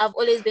 but I've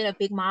always been a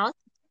big mouth,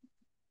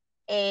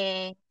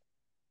 and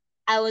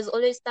I was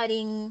always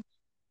studying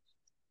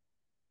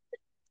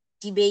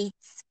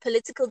debates,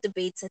 political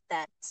debates at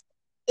that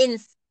in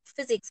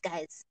physics,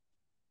 guys.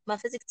 My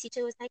physics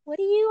teacher was like, "What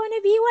do you want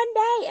to be one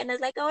day?" And I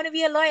was like, "I want to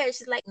be a lawyer."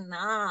 She's like,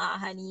 "Nah,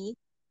 honey,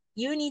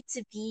 you need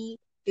to be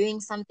doing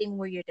something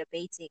where you're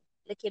debating.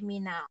 Look at me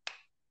now."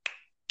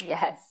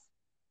 Yes.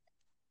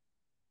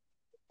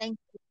 Thank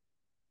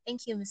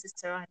Thank you, Mrs.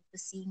 Taran, for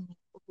seeing me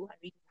for who I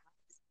really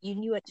was. You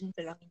knew I didn't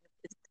belong in your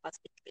physics class,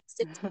 but you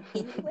accepted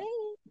me anyway.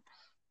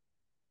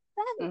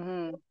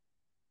 Hmm.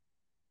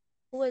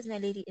 Who was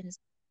Naledi in?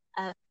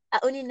 I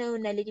only know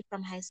Naledi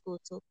from high school.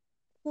 So,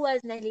 who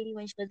was Naledi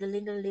when she was a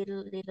little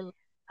Naledi?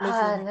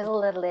 Little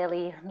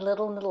Lily,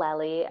 little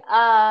Ellie.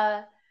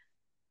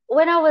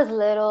 When I was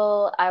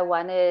little, I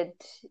wanted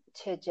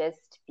to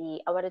just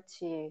be, I wanted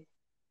to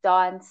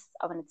dance,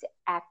 I wanted to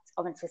act,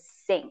 I wanted to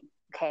sing.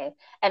 Okay.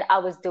 And I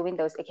was doing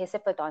those, okay,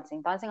 except for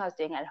dancing. Dancing I was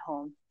doing at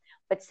home.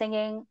 But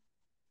singing,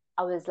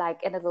 I was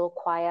like in a little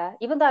choir,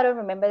 even though I don't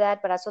remember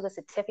that, but I saw the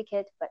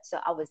certificate, but so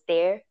I was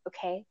there,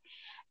 okay.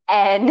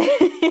 And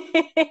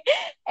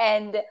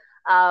and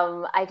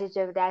I did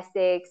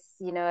gymnastics,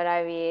 you know what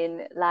I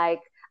mean?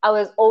 Like I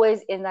was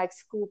always in like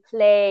school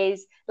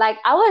plays. Like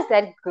I was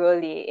that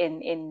girly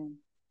in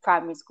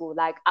primary school.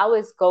 Like I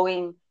was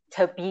going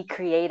to be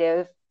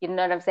creative. You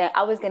know what I'm saying?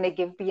 I was gonna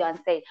give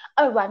Beyonce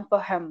a run for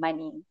her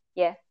money.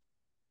 Yeah.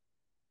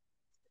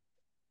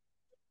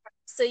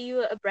 So you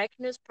were a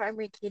Bracknell's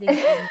primary kid in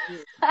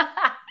Glenview.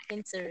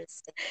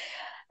 Interesting.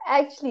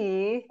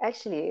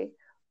 Actually.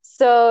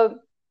 So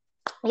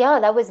yeah,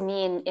 that was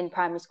me in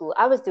primary school.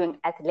 I was doing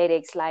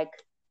athletics like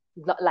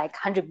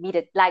 100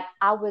 meter. Like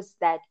I was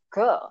that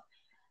girl.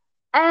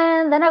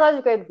 And then I got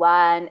to grade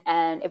one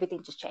and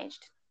everything just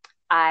changed.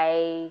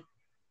 I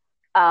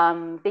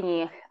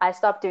thingy I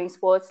stopped doing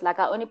sports. Like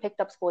I only picked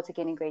up sports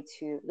again in grade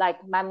two. Like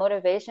my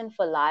motivation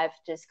for life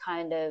just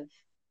kind of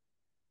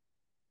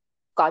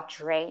got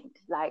drained.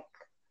 Like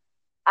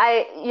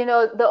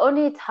the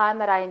only time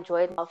that I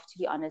enjoyed myself, to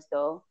be honest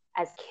though,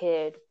 as a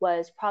kid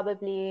was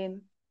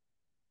probably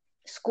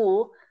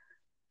school.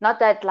 Not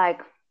that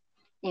like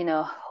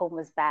home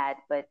was bad,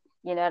 but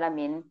you know what I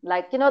mean?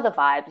 Like, the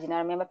vibes, you know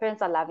what I mean? My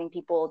parents are loving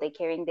people,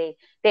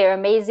 they're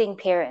amazing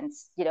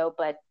parents,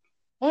 but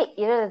hey,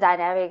 the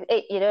dynamic,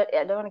 hey,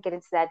 I don't want to get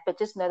into that, but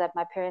just know that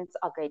my parents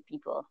are great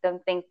people.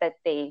 Don't think that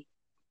they're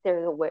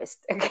the worst,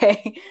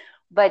 okay?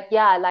 But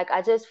yeah, like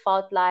I just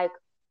felt like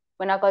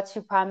when I got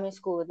to primary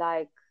school,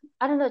 like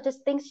I don't know,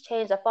 just things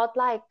changed. I felt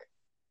like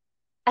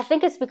I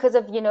think it's because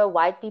of,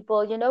 white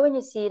people. When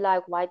you see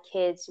like white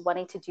kids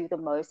wanting to do the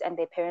most and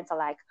their parents are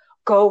like,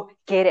 go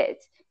get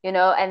it,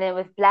 and then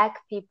with black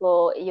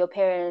people, your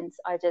parents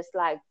are just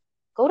like,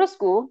 go to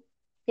school.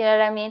 You know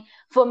what I mean?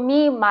 For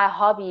me, my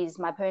hobbies,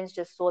 my parents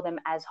just saw them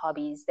as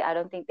hobbies. I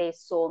don't think they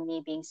saw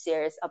me being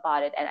serious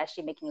about it and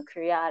actually making a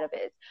career out of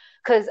it.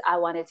 Because I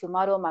wanted to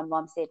model, my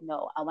mom said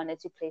no. I wanted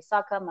to play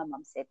soccer, my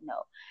mom said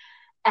no.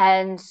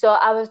 And so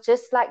I was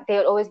just like, they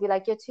would always be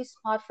like, you're too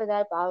smart for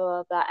that, blah,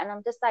 blah, blah. And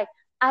I'm just like,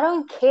 I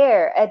don't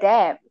care a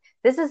damn.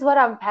 This is what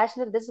I'm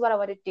passionate. This is what I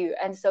want to do.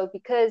 And so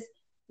because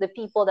the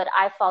people that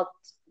I felt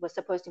were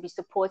supposed to be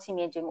supporting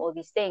me and doing all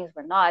these things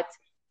were not,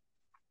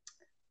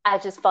 I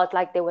just felt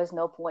like there was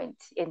no point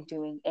in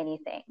doing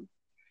anything.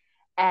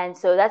 And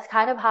so that's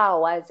kind of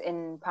how I was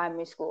in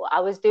primary school.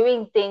 I was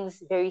doing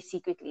things very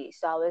secretly.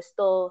 So I was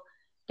still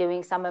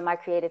doing some of my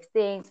creative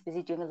things,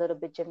 busy doing a little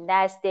bit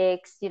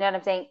gymnastics, you know what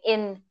I'm saying,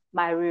 in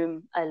my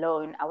room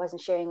alone. I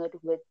wasn't sharing it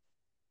with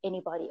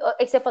anybody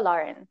except for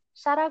Lauren.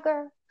 Shout out,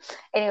 girl.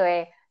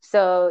 Anyway,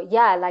 so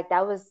yeah, like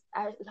that was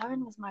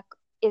Lauren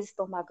is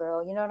still my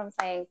girl. You know what I'm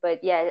saying?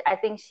 But yeah, I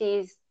think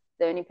she's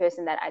the only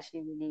person that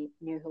actually really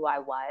knew who I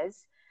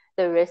was.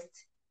 the rest,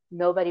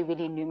 nobody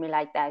really knew me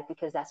like that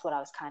because that's what I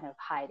was kind of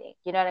hiding.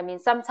 You know what I mean?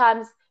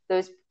 Sometimes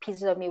those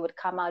pieces of me would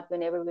come out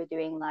whenever we're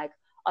doing like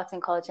arts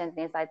and culture and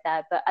things like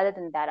that. But other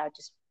than that, I'll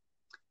just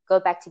go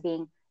back to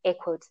being, air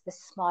quotes, the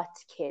smart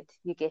kid.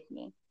 You get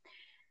me?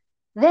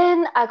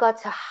 Then I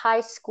got to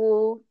high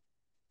school.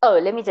 Oh,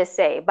 let me just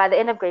say, by the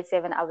end of grade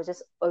seven, I was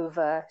just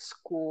over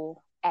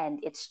school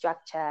and its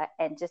structure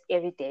and just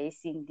every day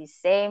seeing the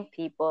same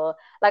people.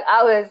 Like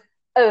I was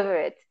over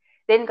it.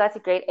 Then got to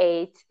grade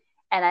eight.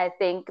 And I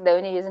think the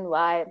only reason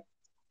why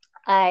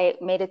I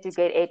made it through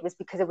grade eight was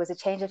because it was a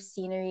change of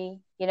scenery.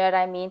 You know what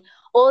I mean?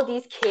 All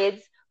these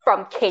kids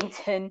from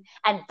Kenton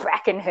and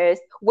Brackenhurst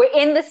were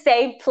in the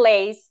same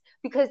place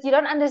because you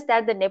don't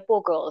understand the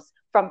netball girls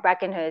from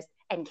Brackenhurst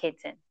and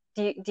Kenton.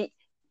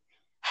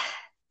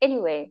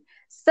 Anyway,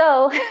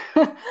 so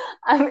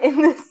I'm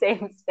in the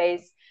same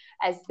space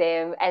as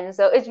them. And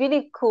so it's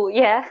really cool.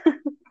 Yeah.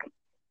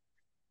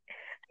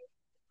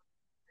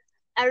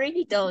 I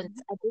really don't.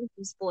 I don't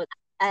do sports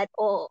at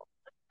all.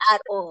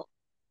 At all.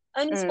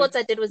 Only Mm. sports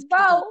I did was PE.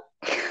 Wow.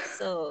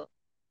 So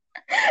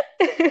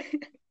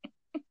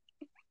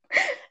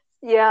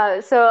Yeah,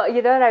 so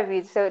you know what I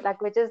mean? So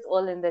like we're just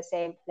all in the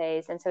same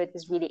place, and so it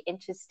was really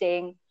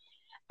interesting.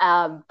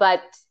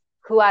 But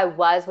who I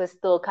was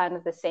still kind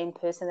of the same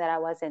person that I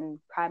was in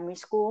primary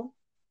school,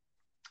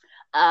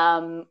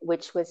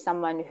 which was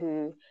someone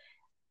who,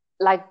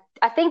 like,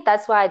 I think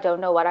that's why I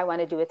don't know what I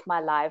want to do with my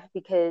life,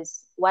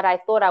 because what I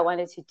thought I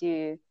wanted to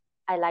do,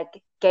 I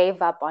like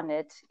gave up on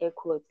it, air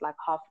quotes, like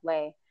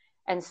halfway.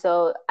 And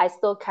so I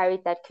still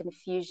carried that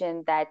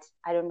confusion that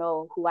I don't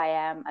know who I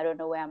am, I don't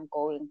know where I'm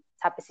going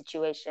type of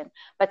situation.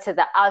 But to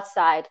the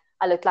outside,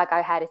 I looked like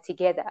I had it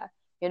together,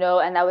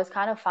 and that was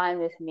kind of fine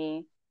with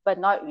me, but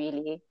not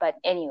really. But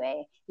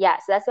anyway, yeah,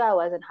 so that's where I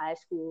was in high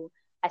school.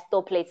 I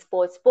still played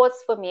sports.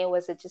 Sports for me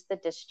was just a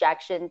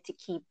distraction to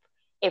keep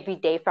every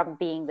day from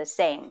being the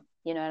same.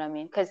 You know what I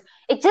mean? Because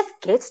it just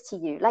gets to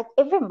you. Like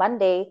every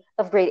Monday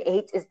of grade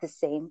eight is the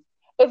same.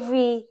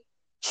 Every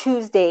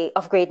Tuesday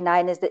of grade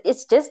nine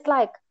it's just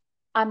like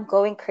I'm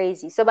going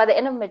crazy. So by the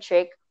end of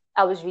matric,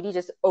 I was really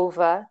just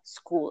over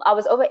school. I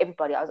was over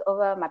everybody. I was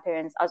over my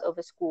parents. I was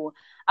over school.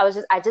 I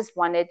just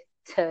wanted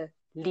to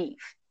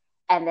leave.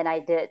 And then I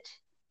did.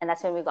 And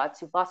that's when we got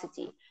to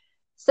varsity.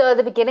 So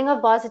the beginning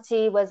of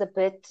varsity was a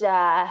bit,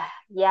 yeah,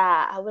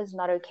 I was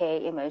not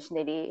okay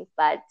emotionally,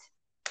 but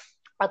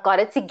I got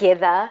it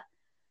together.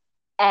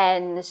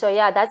 And so,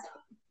 yeah,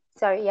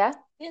 sorry, yeah.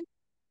 yeah,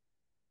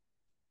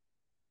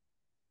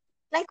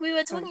 like we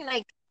were Mm. talking,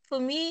 like for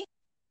me,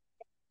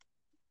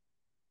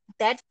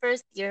 that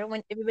first year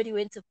when everybody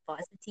went to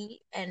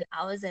varsity and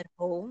I was at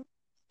home,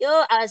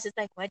 yo, I was just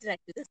like, why did I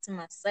do this to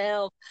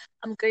myself?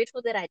 I'm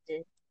grateful that I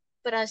did.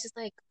 But I was just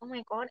like, oh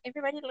my God,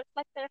 everybody looks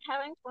like they're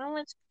having so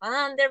much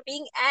fun. They're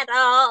being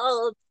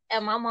adults.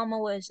 And my mama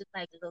was just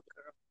like, look,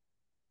 girl,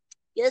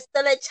 you're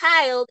still a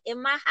child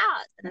in my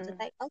house. And I was just Mm.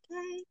 like,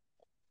 okay.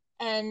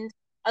 And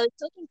I was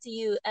talking to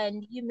you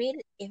and you made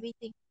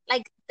everything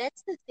like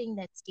that's the thing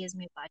that scares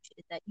me about you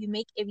is that you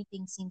make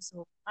everything seem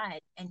so fun.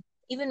 And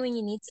even when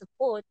you need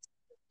support,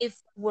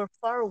 if we're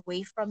far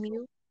away from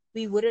you,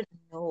 we wouldn't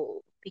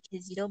know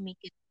because you don't make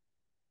it,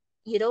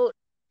 you don't,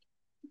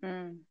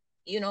 Mm.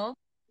 you know,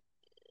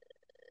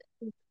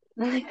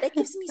 that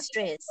gives me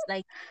stress.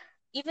 Like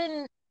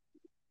even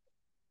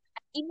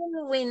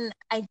even when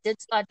I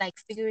did start like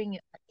figuring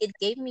it, it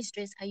gave me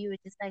stress how you were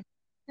just like,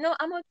 no,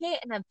 I'm okay,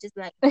 and I'm just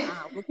like,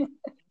 nah, we're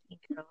drinking,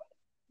 girl.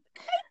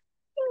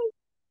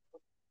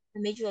 I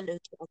made you a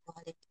low-key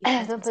alcoholic. It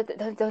makes don't me put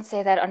sad. don't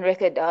say that on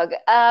record, dog.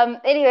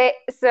 Anyway,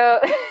 so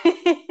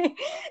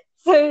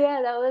so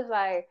yeah, that was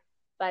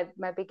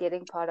my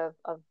beginning part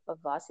of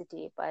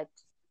varsity. But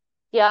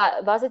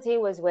yeah, varsity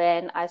was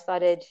when I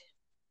started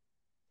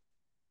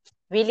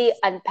really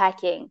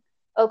unpacking.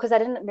 Oh, because I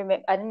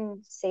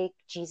didn't say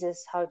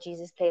Jesus, how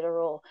Jesus played a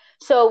role.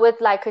 So with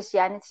like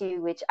Christianity,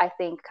 which I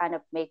think kind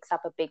of makes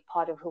up a big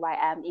part of who I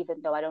am,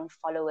 even though I don't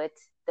follow it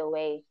the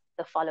way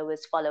the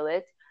followers follow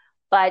it,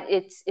 but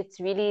it's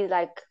really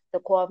like the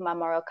core of my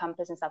moral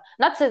compass and stuff.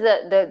 Not to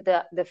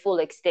the full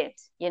extent,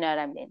 you know what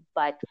I mean,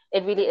 but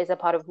it really is a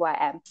part of who I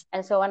am.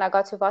 And so when I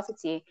got to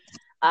varsity,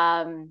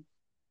 um,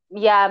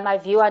 yeah, my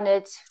view on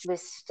it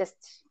was just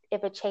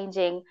ever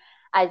changing.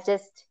 I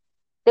just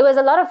There was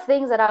a lot of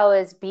things that I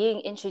was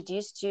being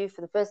introduced to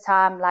for the first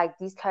time, like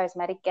these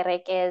charismatic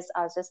kerekes.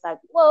 I was just like,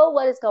 whoa,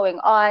 what is going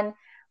on?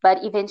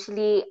 But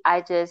eventually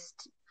I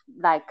just,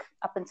 like,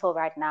 up until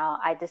right now,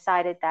 I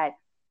decided that,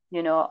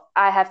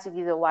 I have to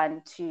be the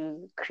one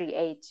to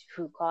create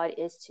who God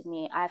is to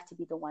me. I have to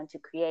be the one to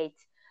create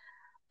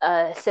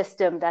a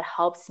system that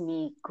helps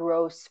me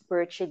grow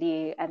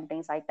spiritually and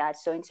things like that.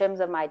 So in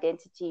terms of my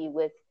identity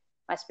with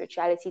my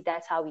spirituality,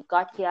 that's how we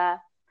got here.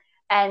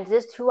 And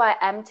just who I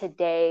am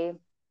today,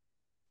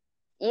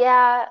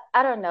 yeah,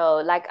 I don't know.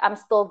 Like I'm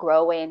still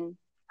growing,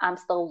 I'm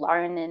still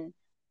learning,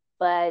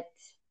 but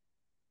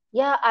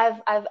yeah,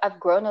 I've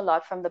grown a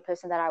lot from the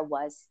person that I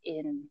was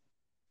in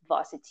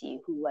varsity,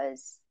 who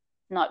was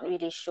not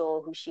really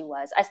sure who she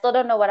was. I still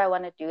don't know what I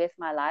want to do with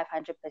my life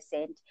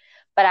 100%,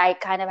 but I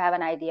kind of have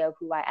an idea of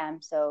who I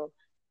am. So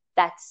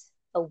that's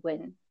a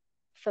win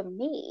for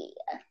me.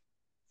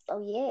 So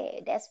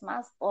yeah, that's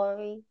my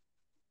story.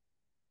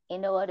 You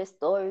know what a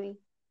story?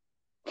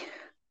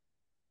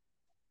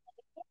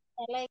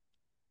 like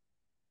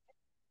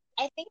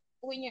I think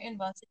when you're in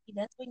varsity,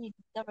 that's when you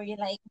discover you're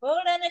like,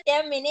 hold on a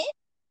damn minute,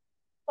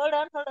 hold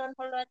on.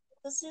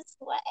 This is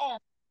who I am.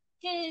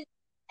 Because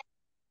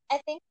I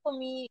think for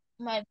me,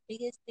 my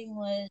biggest thing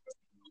was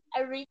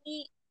I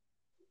really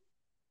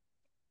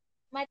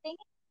my thing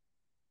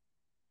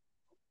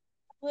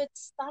with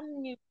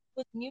some new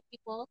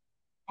people,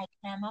 I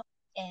climb up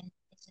and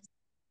it's just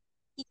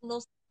people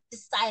knows the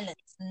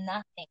silence,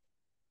 nothing.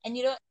 And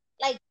you don't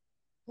like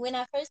when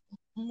I first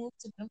moved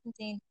to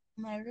Bloemfontein,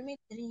 my roommate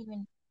didn't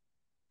even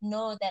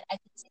know that I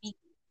could speak.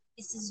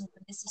 This is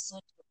so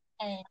true.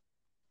 And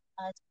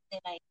they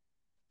like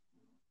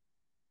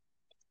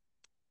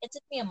it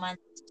took me a month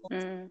to talk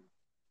to Mm,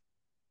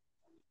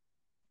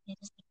 them.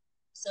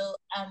 So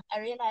I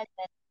realized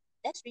that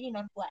that's really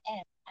not who I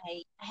am.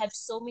 I have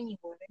so many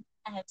words.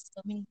 I have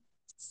so many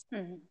things.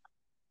 mm,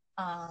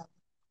 Um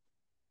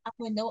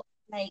I'm a know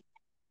like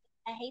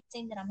I hate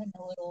saying that I'm a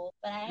know it all,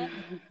 but I am.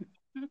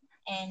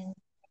 And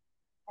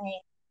I,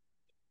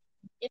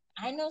 if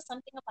I know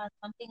something about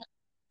something,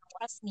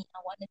 trust me, I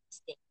want it to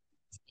stay.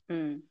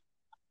 mm,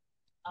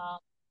 Um,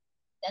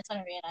 that's what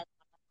I realized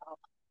about myself.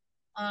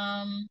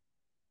 Um,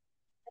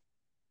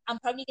 I'm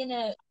probably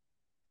gonna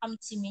come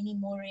to many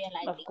more of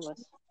realizations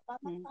course. about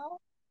Mm,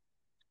 myself,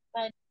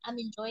 but I'm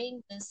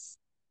enjoying this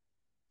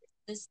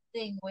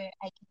thing where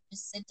I can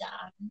just sit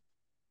down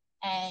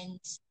and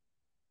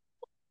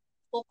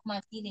talk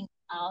my feelings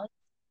out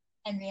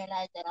and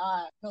realize that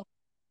no,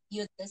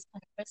 you're this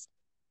kind of person,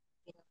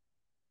 you know.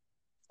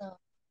 So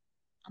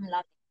I'm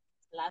loving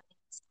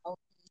this healthy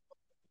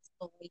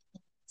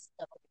exploration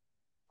stuff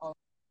of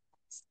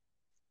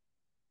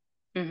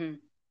mm-hmm.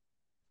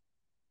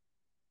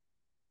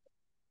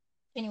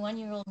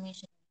 21-year-old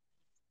mission.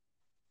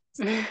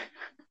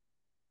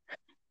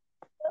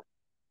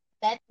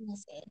 That being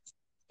said,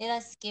 let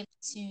us skip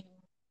to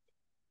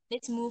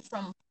let's move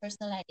from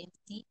personal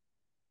identity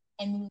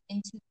and move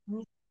into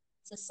group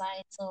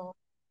societal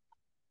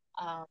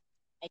um,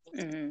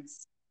 Mm-hmm.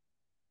 identities.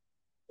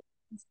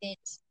 Instead,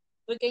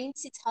 we're going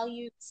to tell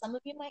you, some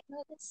of you might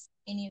know this,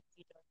 many of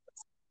you don't.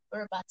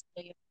 We're about to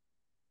tell you,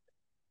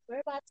 we're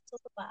about to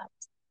talk about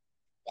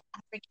the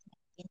African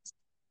identity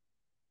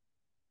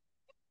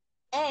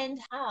and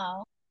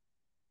how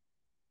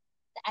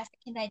the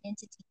African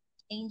identity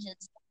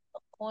changes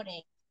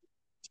according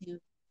to,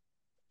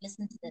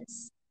 listen to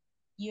this,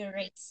 your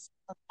race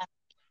of African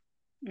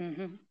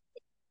Mm-hmm.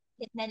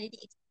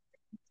 nationality,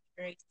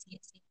 race, you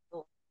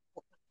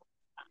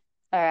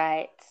All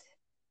right.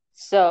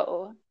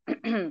 So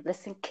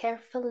listen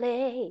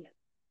carefully.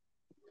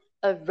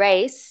 A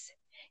race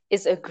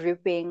is a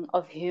grouping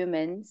of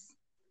humans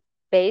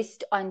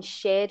based on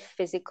shared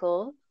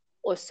physical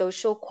or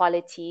social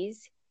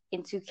qualities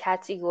into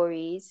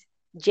categories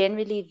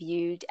generally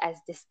viewed as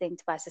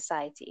distinct by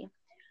society.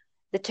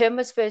 The term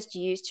was first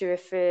used to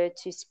refer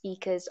to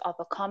speakers of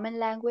a common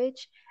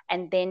language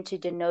and then to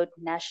denote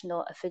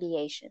national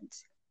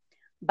affiliations.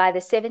 By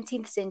the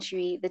 17th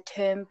century, the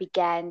term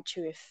began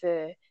to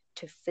refer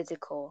to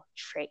physical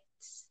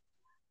traits.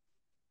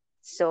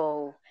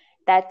 So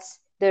that's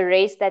the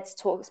race that's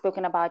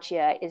spoken about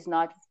here is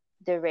not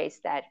the race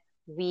that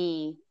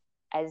we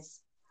as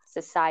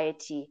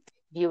society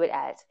view it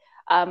as.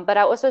 But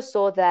I also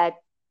saw that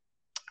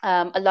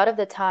a lot of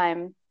the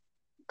time,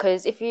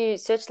 because if you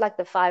search like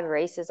the 5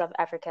 races of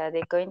Africa,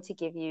 they're going to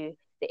give you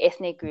the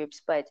ethnic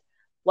groups. But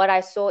what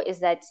I saw is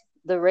that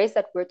the race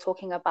that we're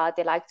talking about,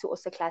 they like to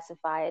also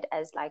classify it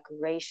as like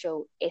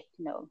racial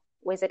ethno.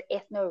 Or is it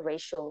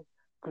ethno-racial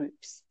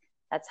groups?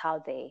 That's how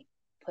they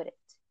put it.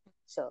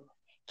 So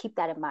keep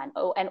that in mind.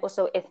 Oh, and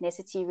also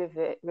ethnicity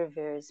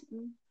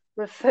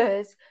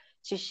refers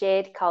to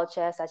shared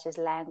culture such as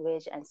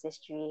language,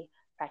 ancestry,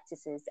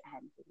 practices,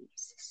 and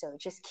beliefs. So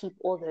just keep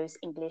all those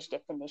English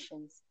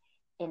definitions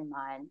in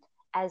mind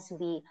as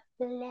we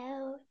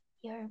blow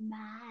your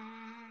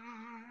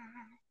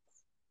mind.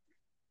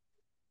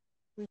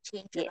 we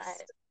change your Yes.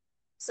 life.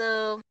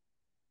 So,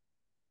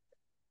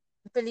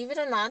 believe it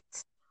or not,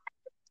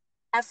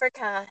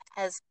 Africa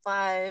has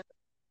 5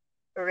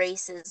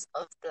 races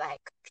of black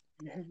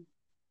people. Mm-hmm.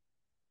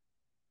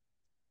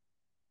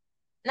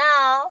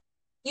 Now,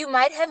 you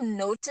might have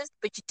noticed,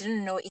 but you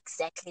didn't know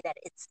exactly that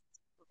it's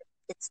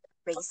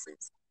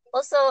races.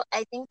 Also,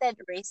 I think that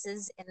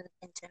races in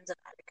terms of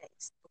Africa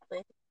is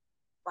stupid,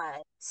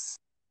 but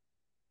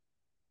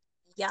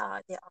yeah,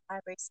 there are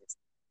 5 races.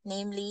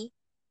 Namely,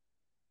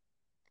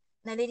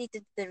 Naledi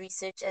did the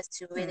research as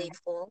to where they Mm.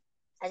 fall.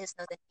 I just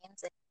know the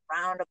names like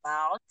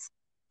roundabout.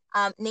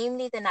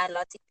 Namely the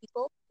Nilotic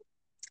people,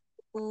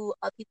 who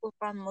are people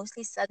from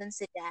mostly southern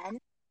Sudan.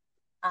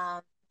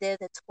 They're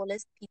the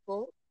tallest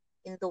people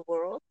in the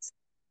world,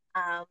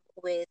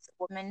 with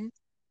women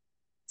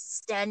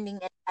standing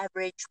at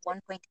average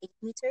 1.8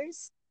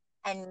 meters.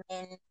 and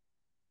men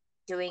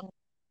doing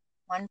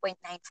 1.95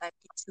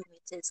 to 2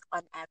 meters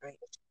on average,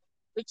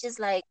 which is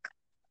like,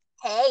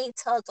 hey,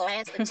 tall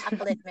glass with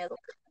chocolate milk.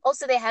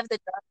 Also, they have the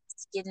dark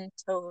skin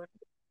tone.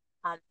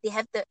 They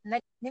have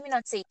let me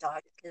not say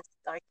dark because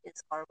dark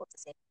is horrible to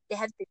say. They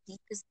have the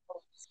deepest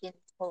skin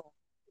tone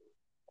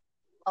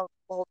of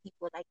all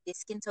people. Like their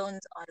skin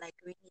tones are like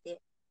really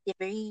they're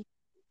very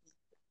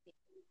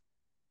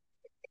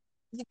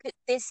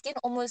their skin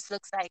almost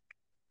looks like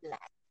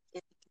black,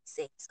 if you could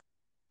say so.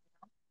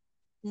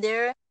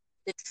 They're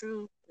the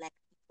true black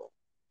people,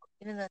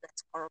 even though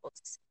that's horrible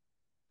to say,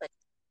 but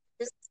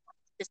just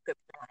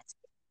description-wise.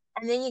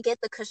 And then you get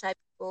the Kushite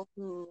people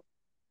who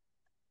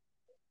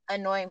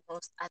annoy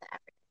most other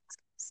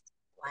Africans.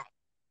 Why?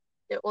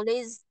 They're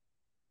always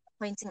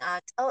pointing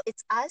out, oh,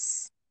 it's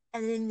us,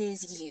 and then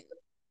there's you.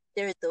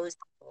 There are those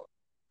people.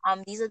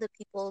 These are the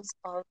peoples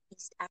of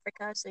East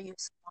Africa. So you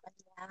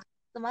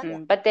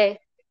But they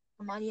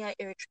Somalia,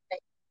 Eritrea,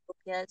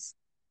 Ethiopia's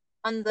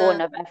on Horn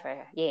the of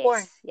Africa.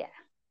 horn. Yes, yeah.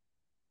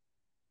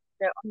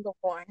 They're on the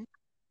horn.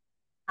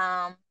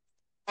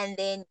 And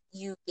then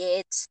you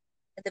get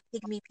the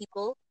pygmy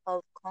people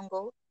of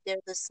Congo.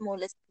 They're the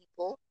smallest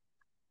people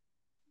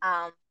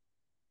of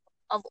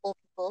all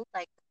people,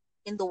 like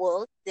in the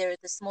world. They're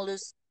the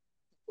smallest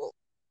people,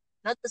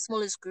 not the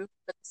smallest group,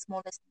 but the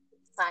smallest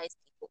size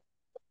people.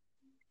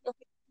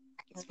 Okay,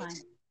 I It's can fine.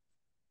 mention.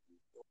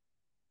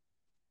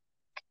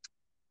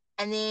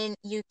 And then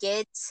you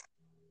get,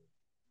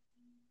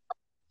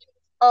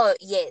 oh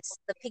yes,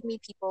 the pygmy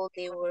people.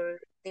 They were.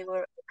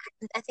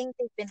 I think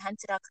they've been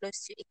hunted out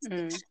close to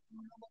extinction,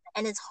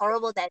 and it's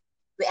horrible that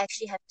we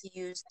actually have to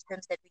use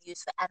terms that we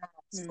use for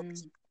animals for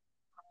people.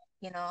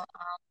 You know,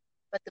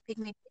 but the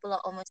pygmy people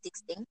are almost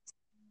extinct.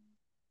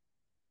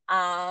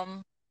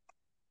 Um,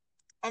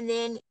 and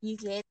then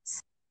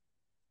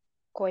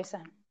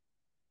Khoisan.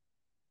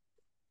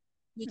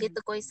 you get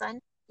the Khoisan.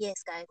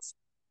 Yes, guys,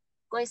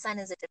 Khoisan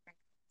is a different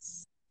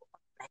race of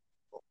black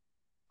people.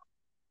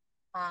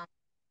 Um,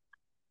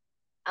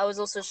 I was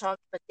also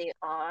shocked, but they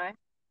are.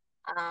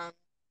 Um,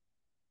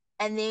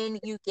 and then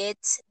you get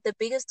the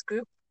biggest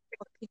group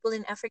of people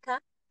in Africa,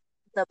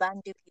 the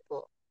Bantu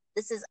people.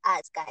 This is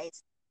us,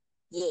 guys.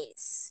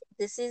 Yes,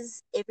 this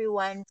is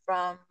everyone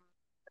from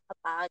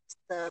about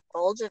the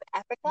bulge of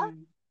Africa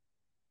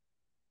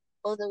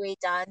all the way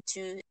down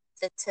to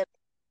the tip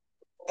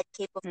at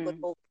Cape of Good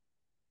Hope.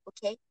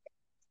 Okay,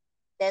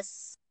 that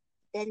is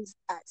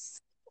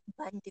us,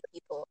 Bantu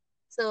people.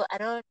 So I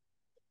don't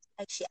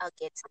actually. I'll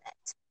get to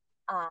that.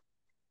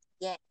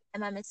 Yeah.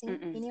 Am I missing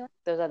anyone?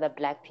 Those are the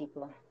black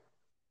people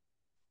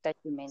that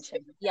you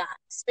mentioned. Yeah.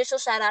 Special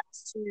shout out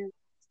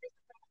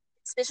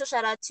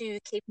to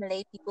Cape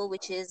Malay people,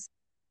 which is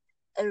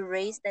a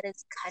race that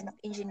is kind of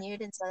engineered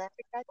in South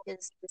Africa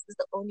because this is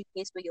the only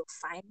place where you'll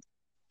find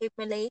Cape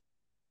Malay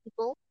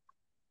people.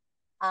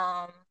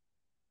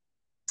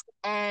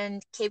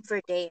 And Cape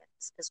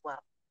Verdeans as well.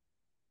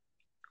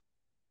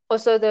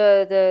 Also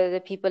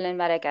the people in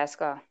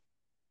Madagascar.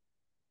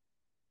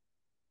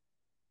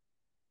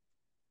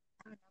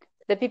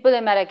 The people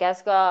in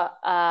Madagascar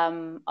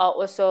are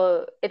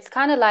also, it's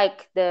kind of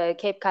like the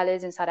Cape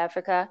Colors in South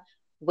Africa,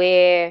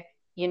 where,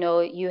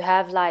 you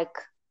have like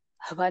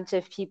a bunch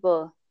of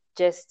people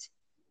just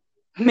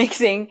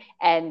mixing,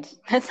 and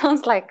that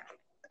sounds like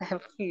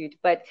food,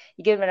 but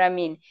you get what I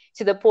mean,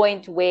 to the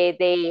point where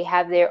they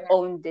have their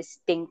own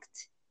distinct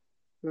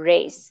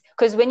race.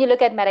 Because when you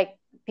look at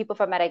people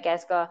from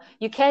Madagascar,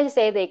 you can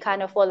say they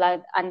kind of fall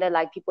under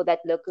like people that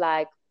look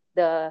like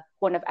the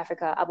Horn of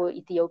Africa, Abu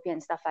Ethiopia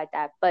and stuff like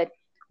that. But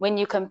when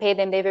you compare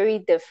them, they're very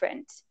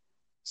different.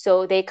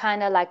 So they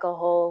kind of like a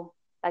whole,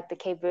 like the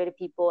Cape Verde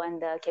people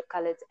and the Cape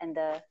Colours and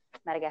the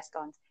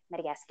Madagascans.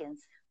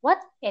 What?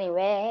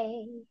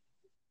 Anyway,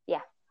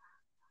 yeah.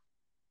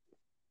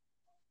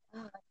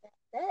 Oh,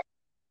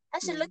 I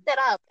should look that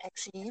up,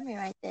 actually. Let me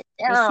write that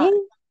You down.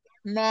 see?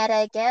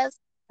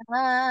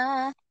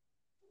 Madagascar.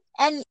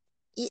 And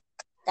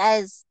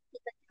guys,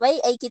 why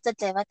I get a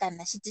clever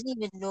kana? She didn't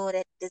even know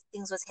that this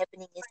things was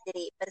happening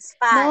yesterday, but it's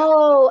fine.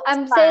 No,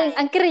 I'm saying,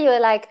 Ankara, you're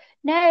like,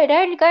 no,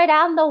 don't go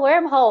down the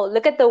wormhole.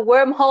 Look at the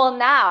wormhole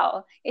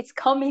now. It's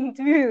coming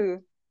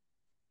through.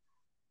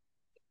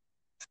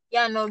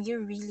 Yeah, no, you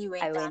really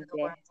went I down went the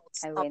there. wormhole.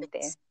 I Stop went it.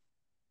 there.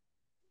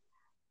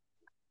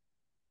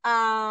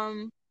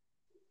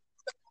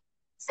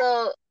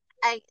 So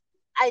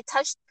I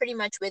touched pretty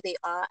much where they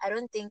are. I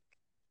don't think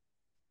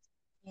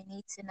you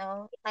need to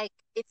know. Like,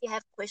 if you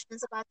have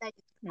questions about that,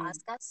 you can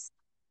ask us.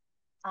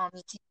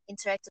 You can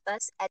interact with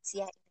us at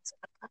CINX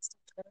Podcast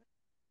on Twitter.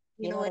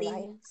 You know what it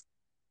is.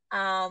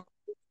 Tell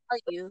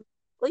you,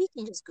 or you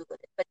can just Google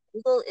it. But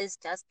Google is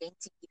just going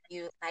to give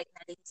you, like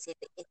Nalini said,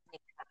 the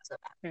ethnic tribes of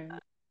Africa,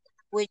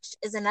 which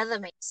is another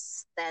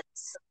mix that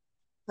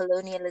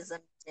colonialism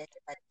did.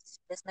 But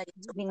let's not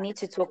even talk We about need it.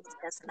 to talk.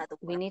 That's another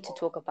We need to wormhole.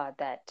 talk about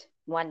that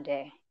one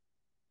day.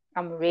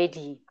 I'm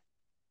ready.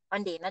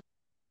 One day, not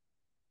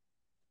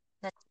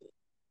today,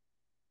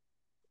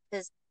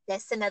 because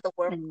that's another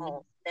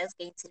wormhole that's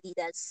going to lead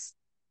us.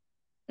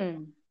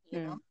 You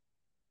know.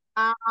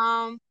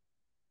 Um,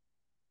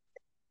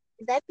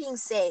 that being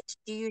said,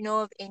 do you know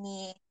of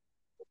any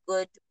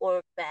good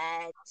or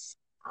bad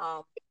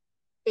um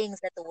things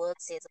that the world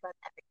says about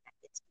African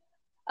identity?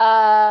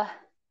 Uh,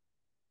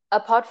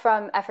 Apart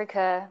from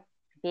Africa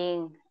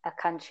being a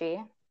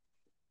country,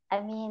 I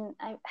mean,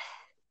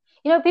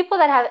 people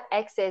that have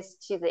access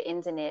to the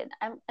internet,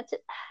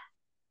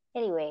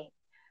 anyway,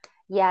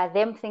 yeah,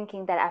 them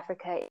thinking that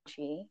Africa is a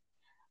country.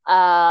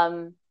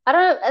 I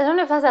don't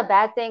know if that's a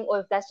bad thing or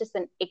if that's just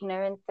an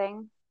ignorant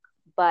thing,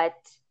 but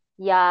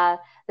yeah,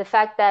 the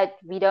fact that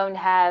we don't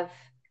have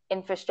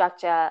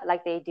infrastructure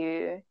like they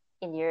do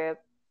in Europe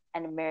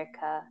and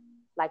America,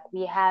 like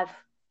we have,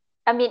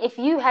 I mean, if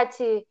you had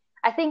to,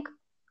 I think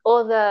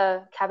all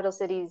the capital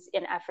cities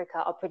in Africa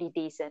are pretty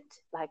decent.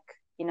 Like,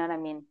 you know what I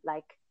mean?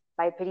 Like,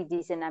 by pretty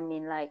decent, I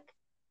mean, like,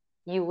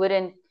 you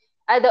wouldn't,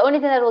 the only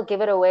thing that will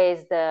give it away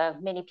is the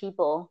many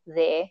people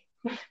there.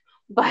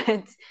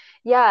 But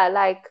yeah,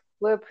 like,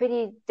 we're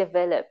pretty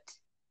developed,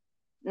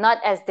 not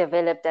as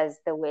developed as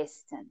the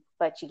Western,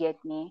 but you get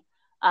me.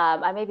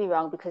 I may be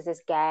wrong because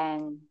there's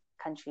gang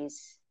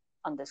countries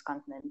on this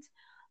continent.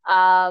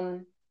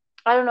 Um,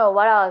 I don't know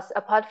what else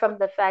apart from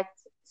the fact.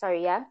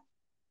 Sorry, yeah.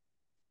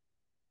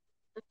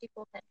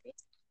 54 countries.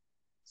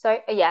 Sorry,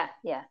 yeah,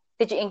 yeah.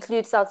 Did you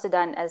include South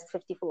Sudan as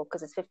 54?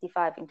 Because it's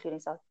 55 including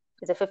South.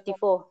 Is it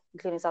 54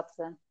 including South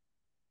Sudan?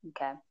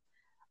 Okay.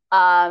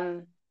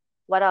 Um,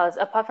 what else?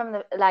 Apart from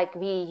the like,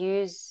 we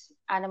use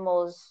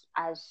animals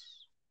as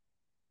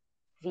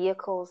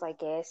vehicles, I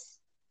guess.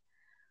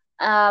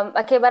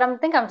 Okay, but I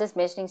think I'm just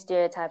mentioning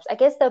stereotypes. I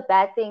guess the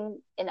bad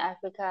thing in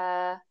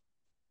Africa,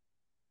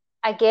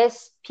 I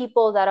guess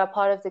people that are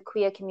part of the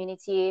queer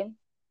community,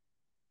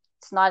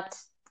 it's not,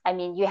 I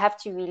mean, you have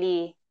to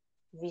really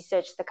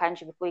research the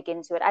country before you get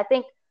into it.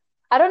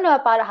 I don't know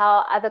about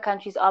how other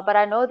countries are, but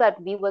I know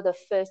that we were the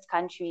first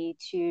country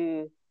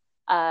to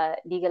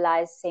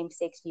legalize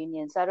same-sex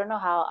unions. So I don't know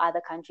how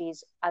other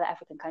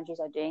African countries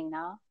are doing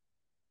now.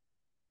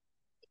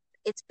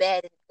 It's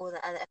bad in all the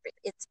other Africa.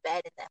 It's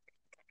bad in the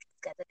African countries,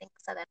 guys. I think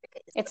South Africa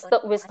is the It's only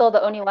still, we're one. still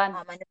the only one.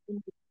 And I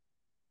think,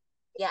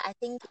 yeah, I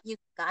think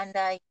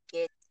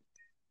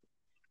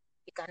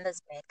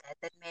Uganda's bad, guys.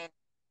 That man.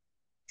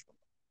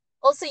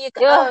 Also, you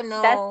got. Yeah, Oh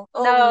that's no!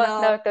 Oh no,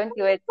 no! no, don't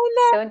do it. Oh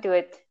no! Don't do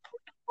it.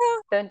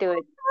 No! Don't do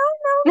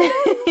Oh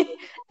no! it.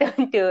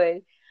 Don't do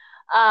it.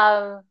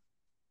 Um,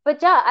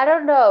 but yeah, I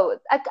don't know.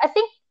 I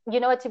think, you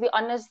know what, to be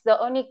honest, the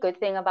only good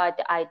thing about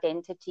the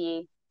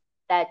identity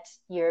that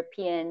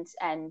Europeans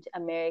and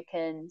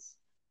Americans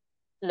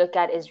look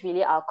at is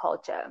really our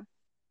culture.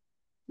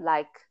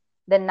 Like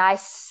the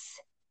nice,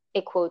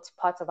 it quotes,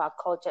 parts of our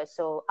culture.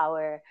 So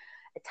our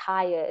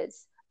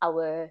attires,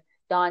 our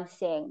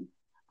dancing,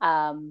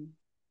 um,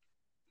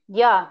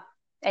 yeah.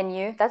 And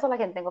you? That's all I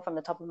can think of from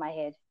the top of my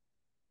head.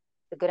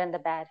 The good and the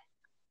bad.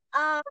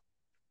 Um,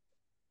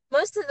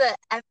 most of the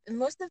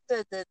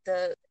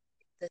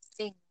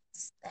things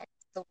that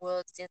the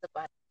world says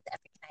about the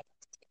African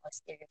identity are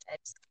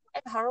stereotypes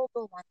and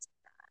horrible ones.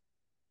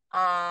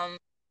 Um,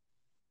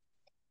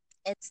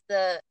 it's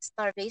the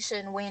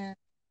starvation when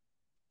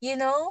you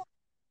know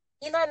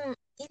Elon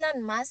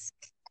Musk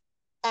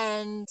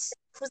and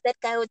who's that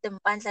guy with the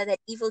mpandla, that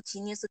evil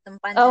genius with the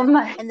Oh mpandla,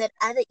 my. and that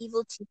other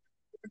evil genius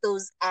with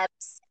those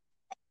apps.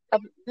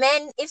 Um,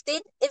 Man, if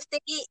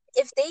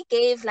they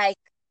gave like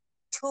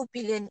 2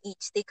 billion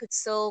each, they could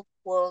solve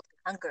world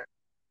hunger.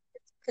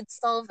 Could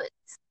solve it,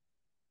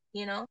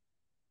 you know.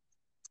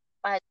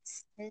 But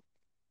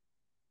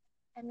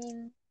I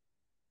mean,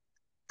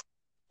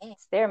 eh.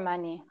 it's their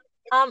money.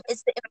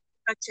 It's the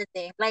infrastructure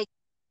thing. Like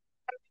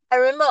I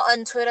remember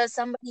on Twitter,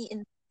 somebody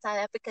in South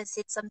Africa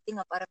said something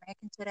about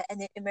American Twitter, and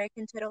then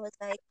American Twitter was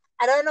like,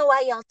 "I don't know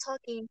why y'all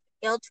talking.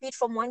 Y'all tweet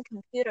from one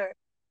computer."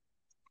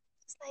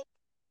 It's like,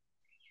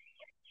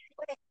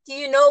 do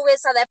you know where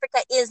South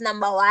Africa is?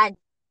 Number one.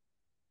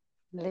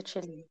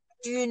 Literally.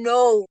 Do you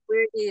know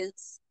where it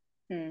is?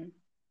 Hmm.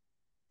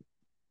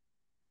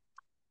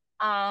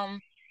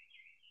 Um,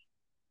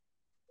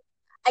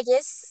 I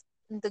guess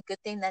the good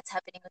thing that's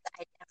happening with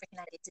the African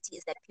identity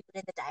is that people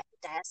in the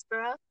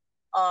diaspora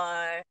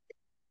are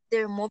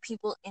there are more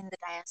people in the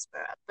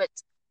diaspora, but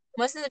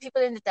most of the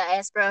people in the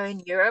diaspora are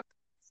in Europe.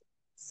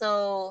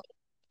 So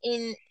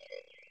in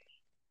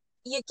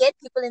you get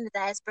people in the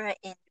diaspora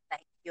in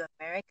like your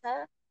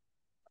America,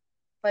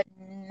 but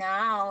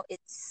now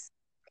it's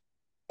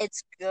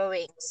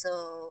growing.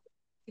 So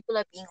people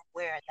are being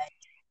aware that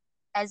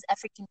as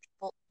African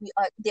people,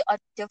 there are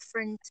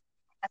different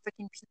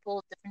African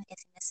people, different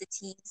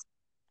ethnicities,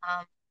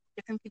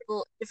 different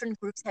people, different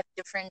groups have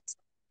different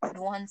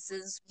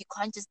nuances. You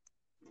can't just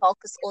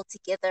focus all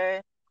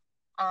together.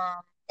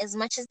 As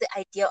much as the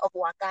idea of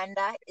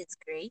Wakanda is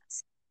great,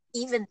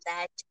 even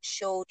that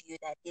showed you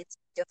that it's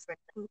different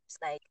groups.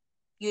 Like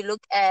you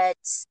look at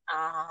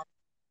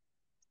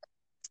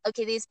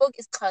okay, they spoke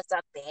his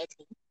Xhosa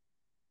badly,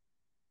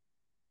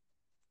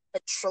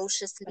 But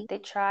atrociously. they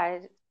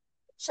tried.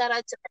 Shout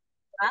out to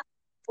Anita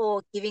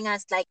for giving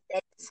us like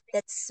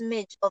that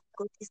smidge of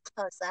good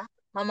Xhosa.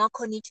 Mama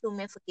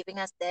Konichume for giving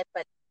us that,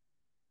 but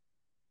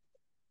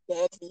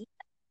badly,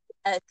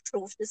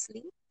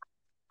 atrociously.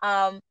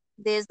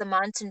 There's the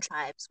mountain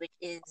tribes, which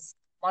is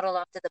modeled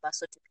after the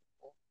Basotho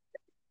people.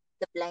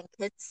 The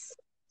blankets,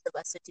 the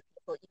Basotho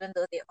people, even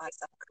though there are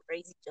some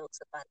crazy jokes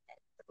about that.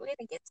 But we're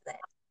gonna get to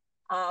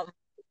that.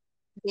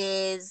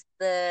 There's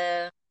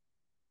the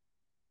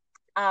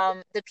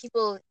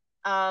people,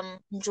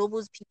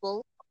 Njobu's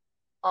people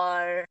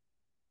are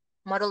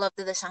modeled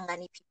after the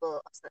Shangani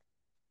people of the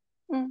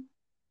Mm.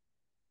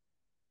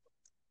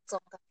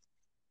 Tsonga.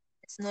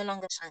 It's no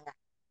longer Shangan.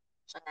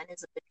 Shangan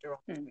is a bit Mm.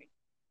 derogatory.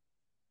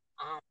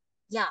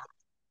 Yeah,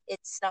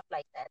 it's stuff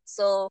like that.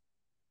 So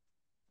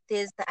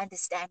there's the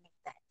understanding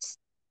that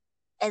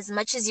as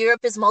much as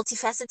Europe is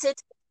multifaceted,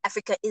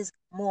 Africa is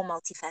more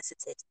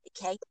multifaceted.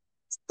 Okay,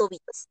 still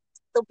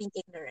being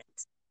ignorant.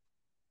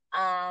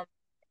 Um,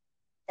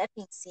 that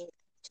being said,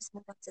 just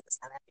move on to the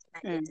South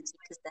African Mm. identity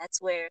because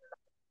that's where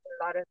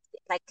a lot of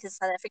because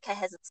South Africa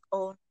has its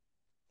own.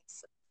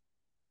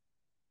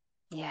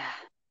 Yeah.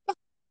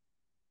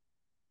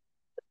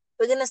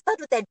 We're gonna start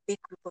with that big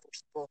group of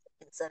people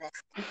in South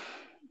Africa.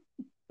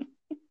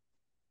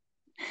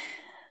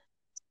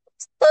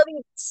 Stop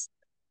it.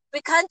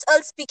 We can't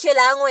all speak your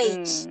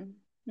language. Mm.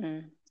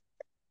 Mm.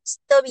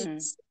 Stop it.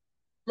 Mm.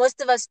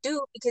 Most of us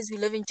do because we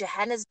live in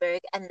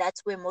Johannesburg and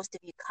that's where most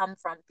of you come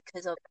from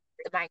because of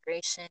the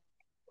migration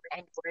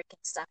and work and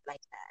stuff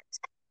like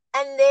that.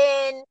 And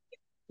then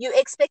you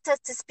expect us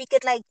to speak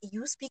it like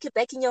you speak it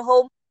back in your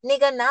home.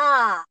 Nigga,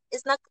 nah.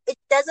 It's not it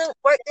doesn't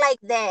work like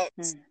that.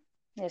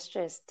 It's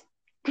just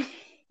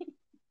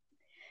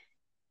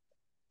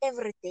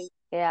Every day.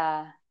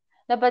 yeah.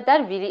 No, but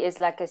that really is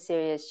like a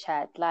serious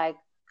chat. Like,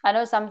 I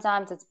know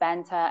sometimes it's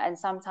banter and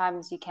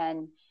sometimes you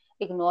can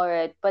ignore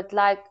it, but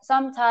like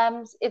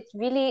sometimes it's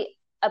really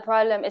a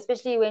problem,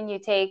 especially when you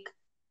take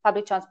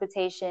public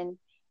transportation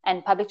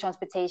and public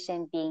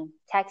transportation being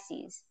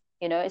taxis,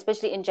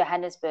 especially in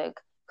Johannesburg.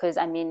 Because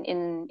I mean,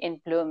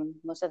 in Bloem,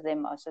 most of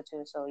them are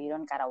Sotho, so you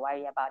don't gotta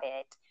worry about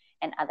it.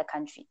 And other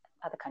countries,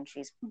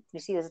 you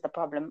see, this is the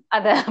problem.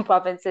 Other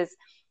provinces,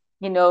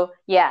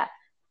 yeah,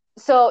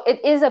 so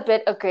it is a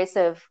bit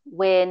aggressive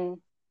when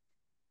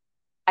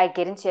I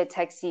get into a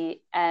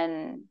taxi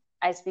and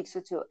I speak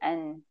Sotho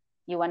and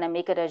you want to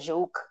make it a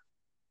joke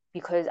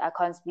because I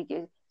can't speak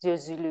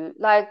Zulu.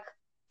 Like,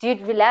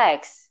 dude,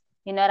 relax.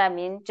 You know what I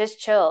mean? Just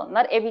chill.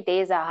 Not every day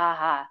is a ha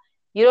ha.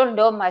 You don't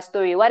know my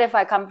story. What if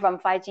I come from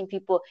fighting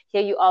people?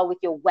 Here you are with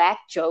your whack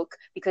joke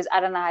because I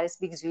don't know how to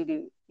speak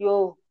Zulu.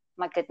 Yo,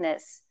 my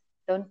goodness.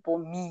 Don't bore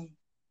me.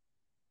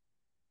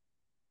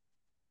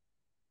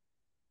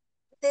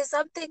 There's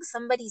something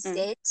somebody Mm.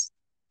 said.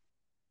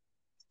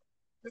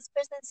 This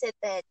person said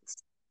that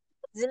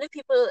Zulu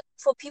people,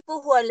 for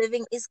people who are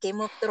living is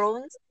Game of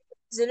Thrones,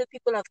 Zulu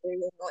people are very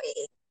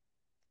annoying.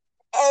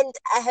 And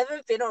I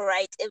haven't been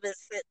alright ever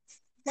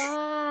since.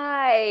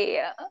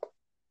 Why?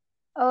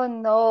 Oh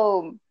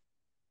no.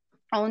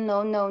 Oh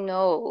no, no,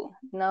 no.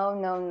 No,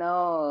 no,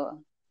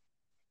 no.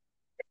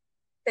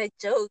 The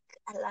joke,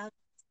 I love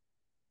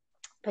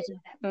But it,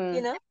 you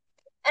mm, know?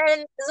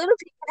 And Zulu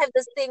people have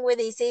this thing where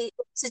they say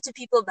to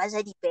people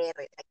baja di pere,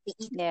 like they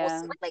eat yeah,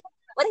 horses. Like,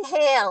 what the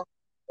hell?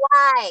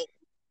 Why?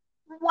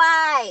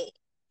 Why?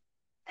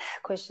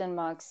 question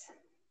marks.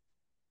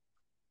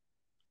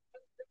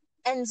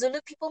 And Zulu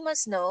people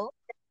must know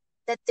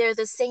that they're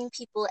the same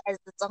people as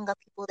the Tsonga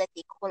people that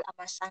they call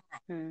Amashanga.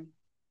 Mm,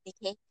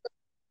 Okay?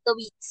 So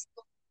it's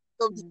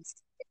so mm. it's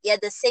yeah,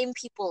 the same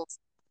people.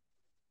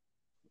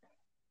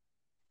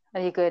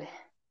 Are you good?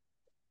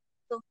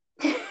 So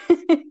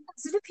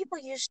Zulu people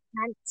use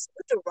slang so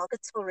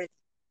derogatory,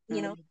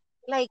 you know? Mm,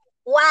 Like,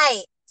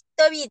 why?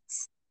 Stop it.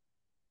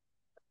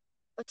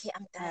 Okay,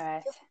 I'm all done.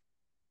 right.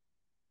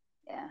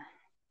 Yeah.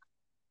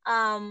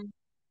 Um,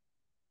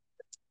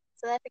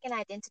 South African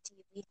identity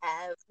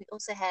we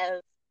also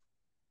have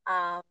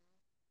um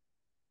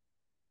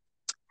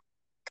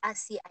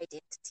Kasi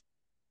identity.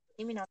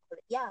 Let me not call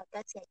it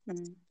Kasi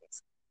identity, Mm,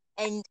 yes.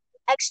 And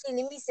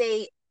actually let me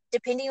say,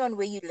 depending on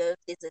where you live,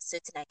 there's a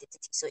certain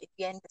identity. So if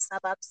you're in the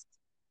suburbs,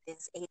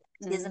 there's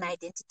an mm,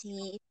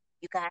 identity.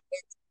 You guys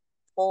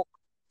talk,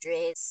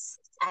 dress,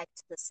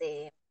 act the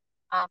same.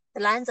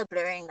 The lines are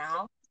blurring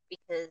now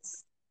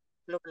because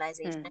mm.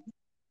 globalization.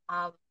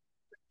 Um,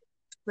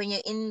 when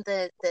you're in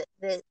the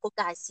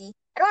Kokasi,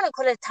 I don't want to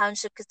call it a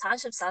township because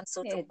township sounds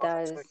so It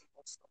derogatory does.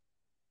 also.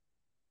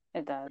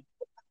 It does.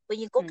 When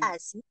you Mm,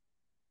 Kokasi,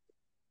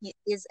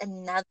 is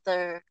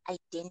another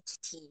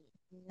identity,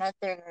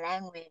 another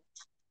language,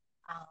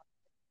 um,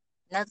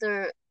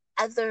 another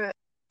other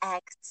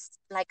acts,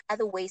 like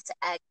other ways to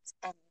act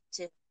and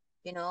to,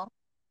 you know.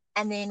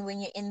 And then when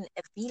you're in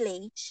a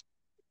village,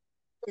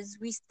 because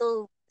we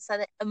still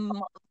the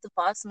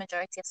vast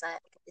majority of South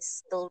Africa is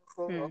still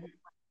rural.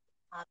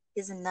 mm,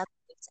 Is another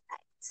way to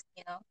act,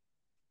 you know.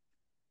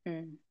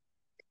 mm.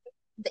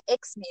 The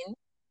X-Men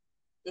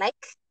like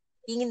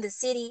being in the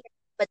city,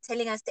 but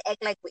telling us to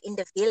act like we're in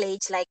the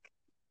village. Like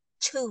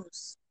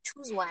choose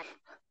one.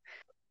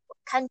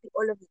 Can't be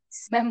all of it.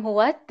 Ma'am,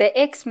 what? The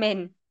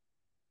X-Men.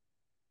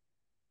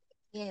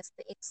 Yes,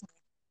 the X-Men.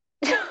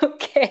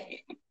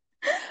 Okay.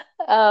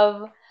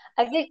 Um,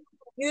 I think.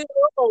 You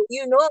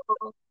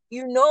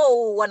you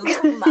know what I'm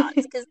talking about.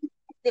 Because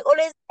they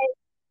always say,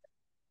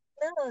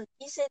 no,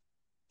 you should,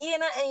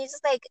 and you're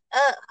just like,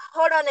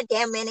 hold on a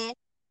damn minute.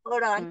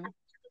 Hold on. Mm,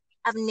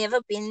 I've never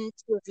been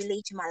to a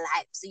village in my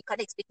life, so you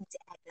can't expect me to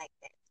act like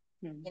that,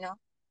 mm, you know?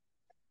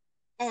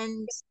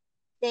 And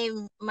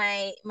then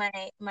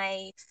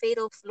my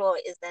fatal flaw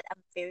is that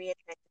I'm very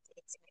attracted to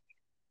intimacy.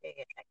 Very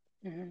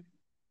attracted. mhm,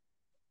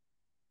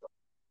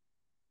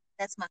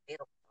 That's my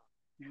fatal flaw.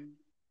 mhm.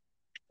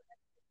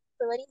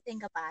 So what do you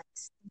think about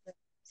the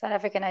South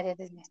African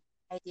identity.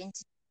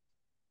 identity?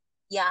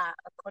 Yeah,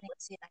 according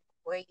to like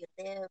where you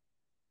live.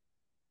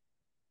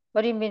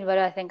 What do you mean? What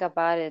do I think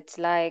about it?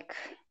 Like,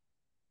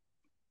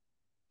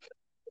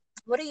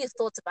 What are your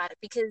thoughts about it?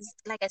 Because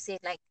like I said,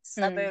 like mm,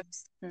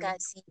 suburbs, mm.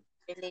 Kasi,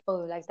 village, Oh,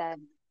 like that.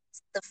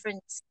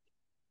 different.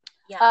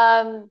 Yeah.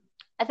 Um,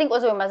 I think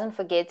also we mustn't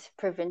forget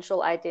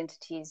provincial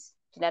identities.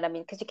 Do you know what I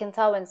mean? Because you can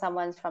tell when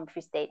someone's from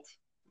Free State.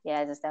 Yeah,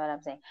 I understand what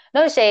I'm saying.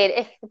 No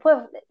shade. The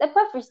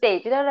poor Free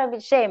State. You know what I mean?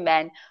 Shame,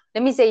 man.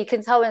 Let me say, you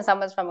can tell when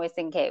someone's from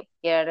Western Cape.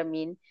 You know what I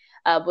mean?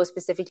 More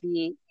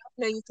specifically,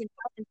 No, you can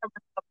tell when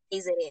someone's from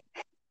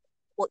KZN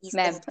or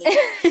Eastern ma'am.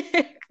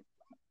 Cape.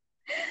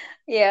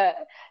 Yeah.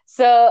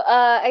 So,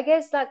 I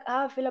guess like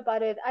how I feel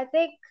about it.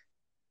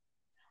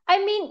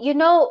 I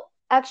mean,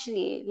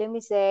 actually, let me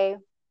say,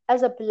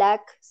 as a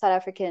Black South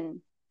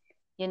African,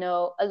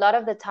 a lot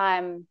of the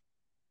time,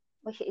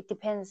 okay, it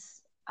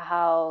depends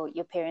how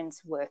your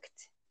parents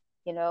worked,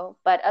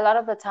 but a lot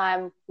of the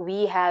time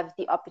we have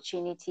the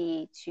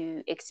opportunity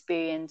to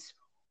experience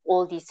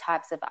all these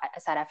types of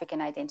South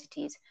African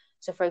identities.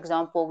 So, for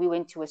example, we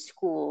went to a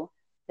school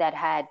that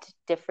had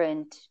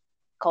different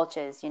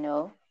cultures,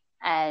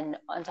 and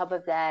on top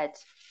of that,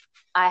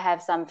 I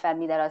have some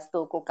family that are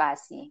still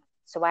Kokasi.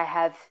 So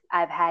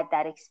I've had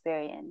that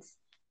experience.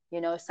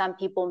 Some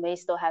people may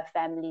still have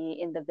family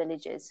in the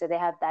villages, so they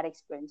have that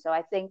experience. So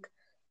I think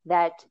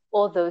that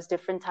all those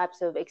different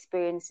types of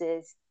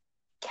experiences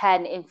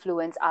can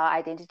influence our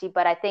identity.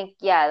 But I think,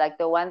 yeah, like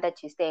the one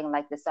that you're saying,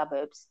 like the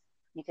suburbs,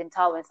 you can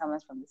tell when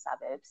someone's from the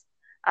suburbs.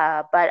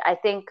 But I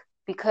think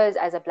because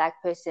as a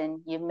Black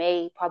person, you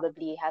may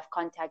probably have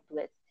contact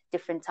with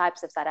different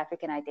types of South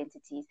African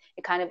identities,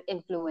 it kind of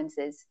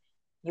influences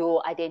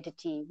your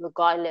identity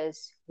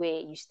regardless where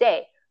you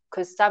stay.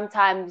 Because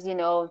sometimes,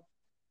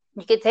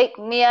 you can take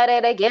me out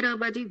of the ghetto,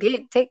 but you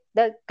can't take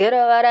the ghetto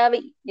out of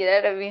me. You know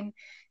what I mean?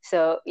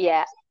 So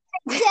yeah,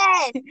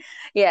 Yes.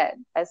 yeah,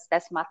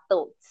 that's my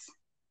thoughts.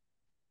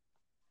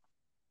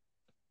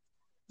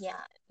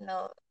 Yeah,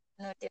 no,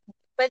 no, definitely.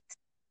 But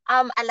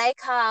I like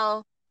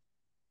how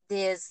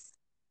there's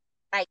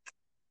like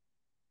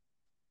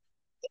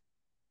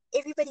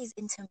everybody's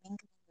intermingling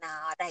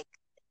now. Like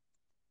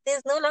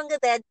there's no longer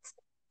that,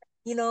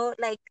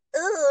 like,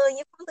 oh,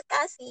 you're from the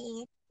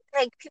Kasi.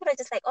 Like people are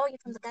just like, oh, you're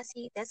from the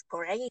Kasi. That's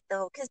great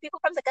though, because people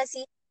from the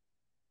Kasi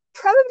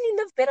probably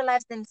live better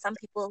lives than some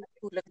people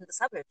who live in the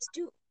suburbs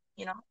too.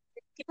 You know,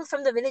 people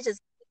from the villages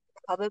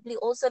probably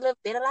also live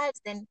better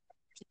lives than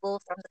people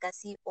from the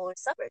Kasi or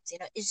suburbs.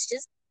 It's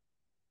just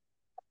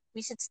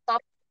we should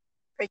stop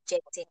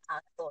projecting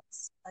our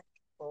thoughts on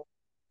people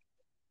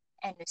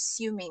and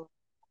assuming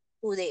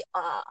who they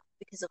are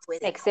because of where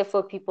they come Except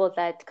for from. people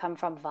that come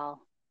from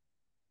Val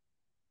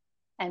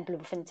and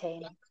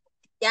Bloemfontein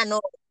Yeah,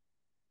 no,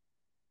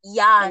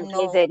 yeah, and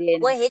no.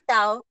 Go KZN. ahead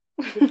now.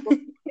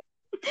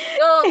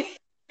 Yo,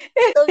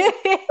 stop it,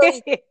 stop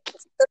it,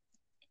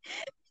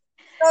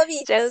 stop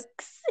it.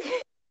 Jokes.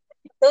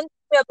 Don't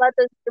tell me about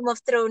the Game of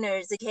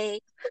Throners, okay?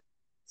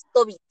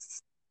 Stop it.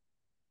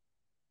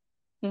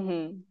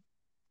 Mm-hmm.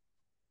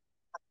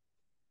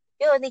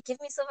 Yo, they give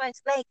me so much.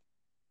 Like,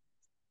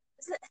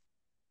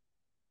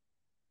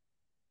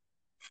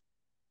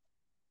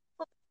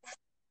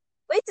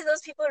 where do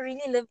those people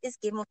really live? Is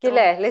Game of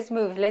Killer, Thrones. let's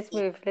move, let's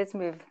move, let's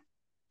move.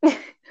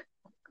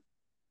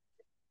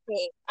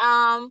 Okay.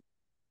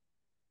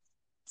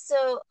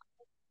 So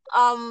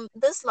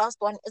this last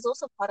one is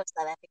also part of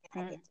South African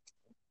Mm, identity,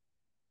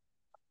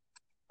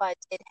 but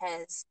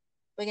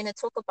we're gonna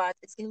talk about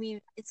it's gonna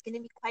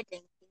be quite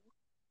lengthy.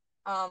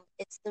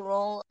 It's the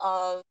role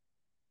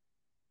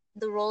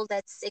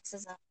that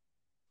sexism,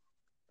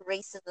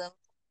 racism,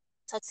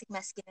 toxic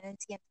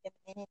masculinity and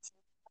femininity,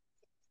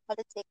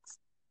 politics,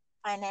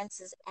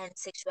 finances, and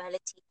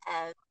sexuality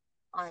have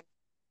on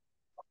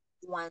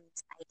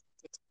one's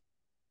identity.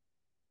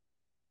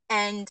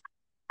 And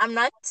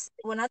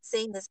we're not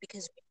saying this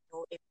because we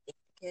know everything,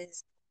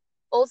 because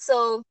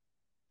also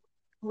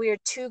we're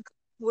two,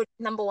 we're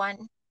number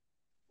one,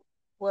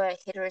 we're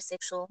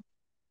heterosexual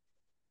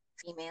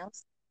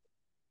females,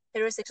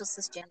 heterosexual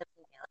cisgender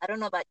female. I don't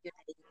know about you,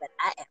 Nalini, but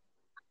I am.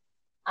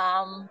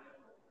 Um,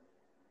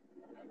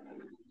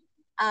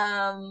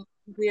 um,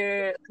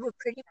 we're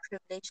pretty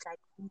privileged. Like,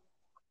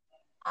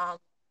 um,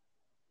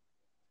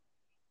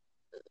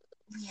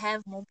 we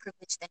have more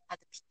privilege than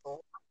other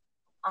people.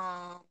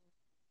 Um,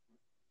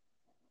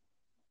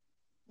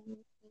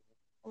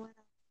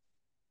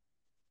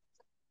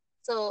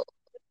 so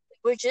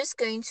we're just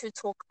going to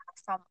talk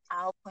from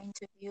our point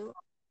of view.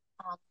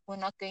 We're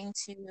not going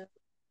to,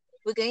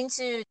 we're going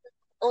to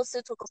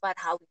also talk about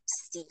how we've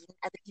seen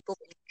other people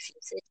being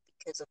treated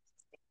because of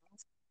these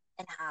things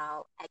and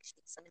how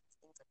actually some of these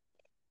things are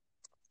very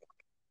toxic,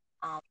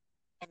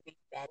 and very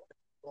bad for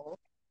people.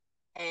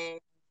 And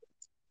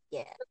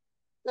yeah,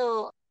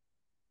 so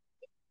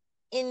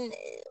in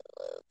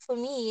for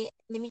me,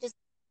 let me just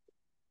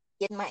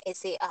get my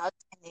essay out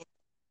and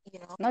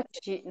then, Not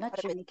talk you, not about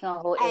a you bit. making a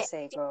whole I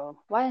essay,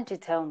 girl. Why didn't you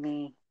tell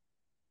me?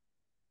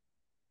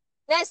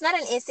 No, it's not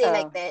an essay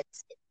like Oh, that.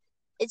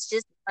 It's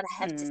just what I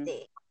have to mm,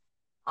 say.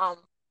 Um,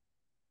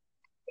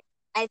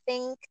 I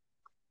think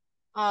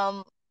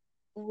um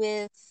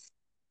with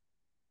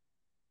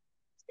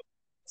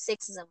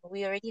sexism,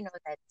 we already know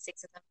that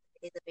sexism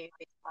is a very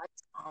big part.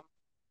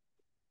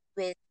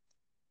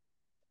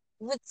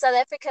 With South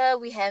Africa,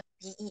 we have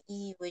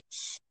BEE,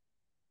 which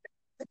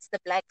puts the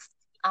black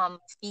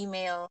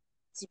female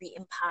to be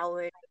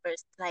empowered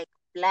first, like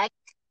black.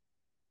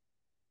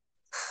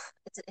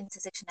 It's an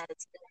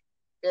intersectionality.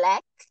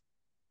 Black,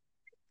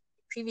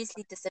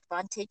 previously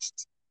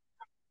disadvantaged,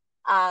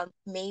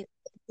 may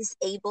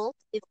disabled,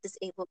 if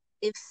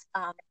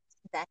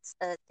that's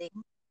a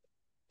thing,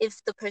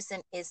 if the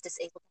person is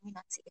disabled. Let me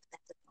not say if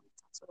that's a thing, it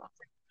sounds so wrong.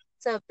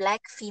 So a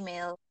black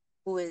female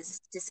who is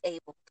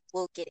disabled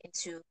will get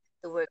into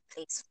the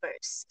workplace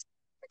first.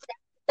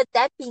 But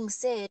that being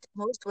said,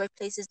 most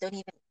workplaces don't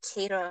even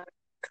cater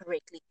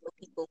correctly for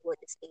people who are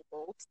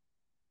disabled.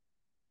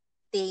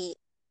 They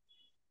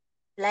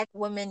Black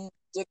women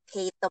get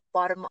paid the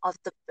bottom of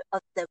the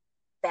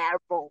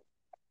barrel.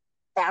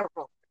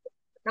 Barrel.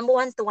 Number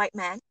one is the white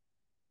man.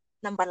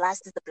 Number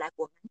last is the black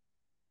woman.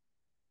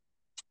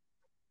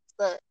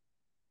 So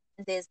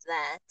there's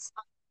that.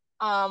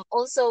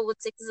 Also with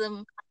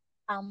sexism,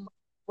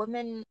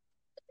 women,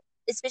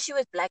 especially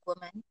with black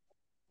women,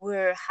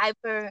 we're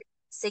hyper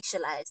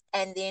sexualized.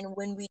 And then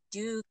when we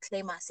do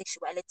claim our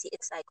sexuality,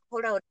 it's like,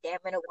 hold on, damn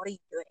it, what are you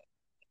doing?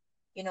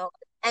 You know?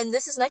 And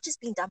this is not just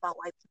being done by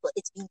white people,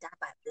 it's being done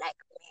by black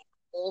men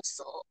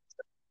also.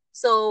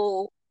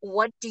 So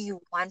what do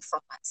you want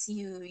from us?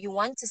 You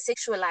want to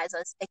sexualize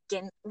us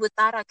again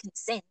without our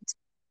consent.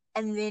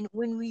 And then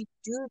when we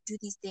do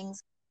these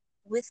things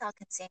with our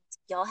consent,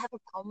 y'all have a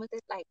problem with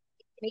it? Like,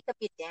 make up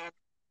your damn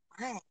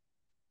mind.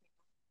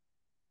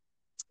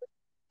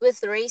 With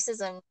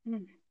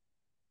mm,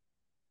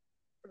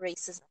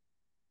 racism,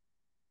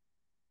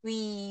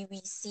 we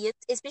see it,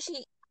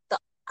 especially the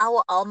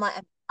our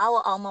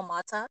alma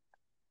mater.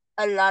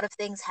 A lot of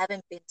things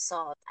haven't been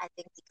solved, I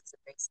think, because of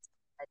racism.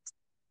 But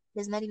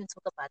let's not even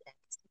talk about that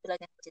because people are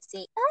going to just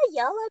say, "Oh,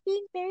 y'all are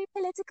being very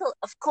political."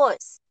 Of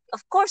course,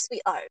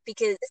 we are,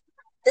 because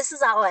this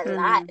is our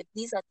life. mm,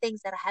 These are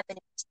things that are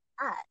happening to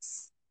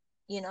us.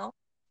 You know,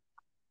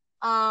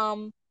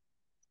 um,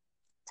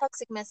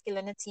 toxic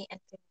masculinity and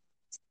femininity.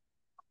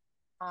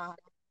 Um,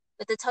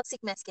 with the toxic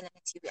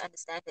masculinity, we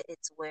understand that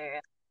it's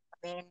where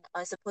men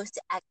are supposed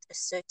to act a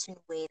certain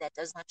way that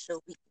does not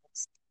show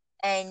weakness.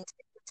 And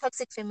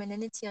toxic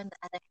femininity, on the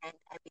other hand,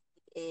 I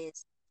believe,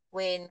 is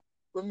when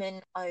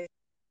women are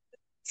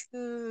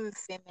too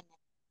feminine,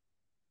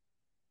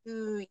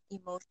 too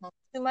emotional,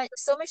 too much,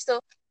 so much so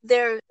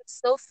they're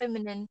so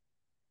feminine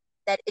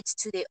that it's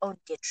to their own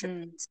mm.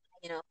 detriment.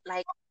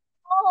 Like,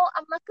 oh,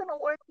 I'm not gonna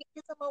work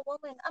because I'm a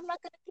woman. I'm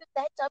not gonna do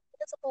that job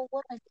because I'm a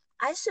woman.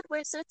 I should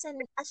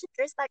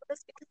dress like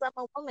this because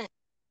I'm a woman.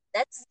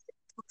 That's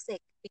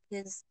toxic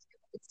because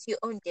it's to your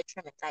own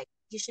detriment. Like,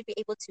 you should be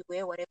able to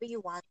wear whatever you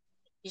want.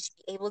 You should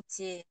be able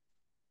to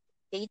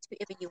date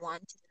whoever you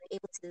want. You should be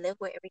able to live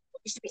wherever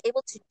you should be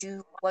able to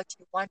do what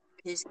you want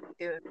because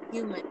you're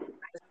human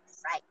with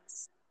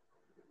rights.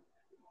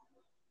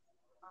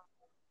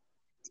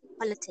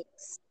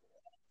 Politics,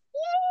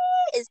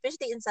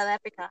 especially in South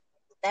Africa,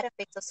 that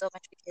affects us so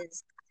much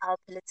because our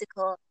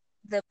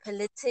the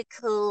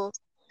political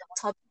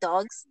top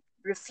dogs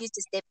refuse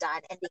to step down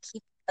and they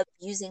keep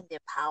abusing their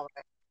power.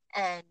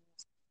 And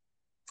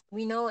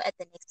we know at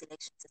the next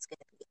elections it's going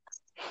to be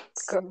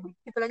us. Girl.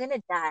 People are going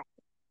to die.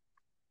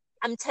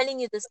 I'm telling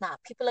you this now.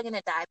 People are going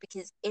to die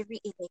because every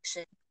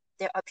election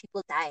there are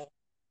people dying.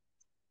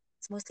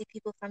 It's mostly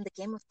people from the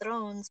Game of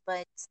Thrones,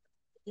 but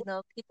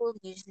people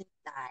usually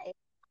die.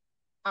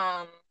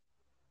 Um,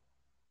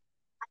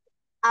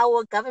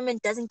 our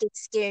government doesn't get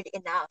scared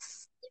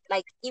enough.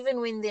 Like, even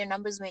when their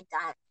numbers went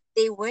down,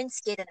 they weren't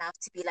scared enough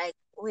to be like,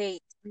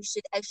 wait, we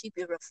should actually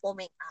be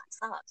reforming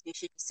ourselves. We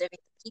should be serving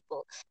the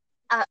people.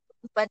 Uh,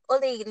 but all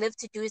they live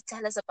to do is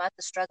tell us about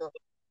the struggle.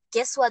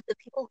 Guess what? The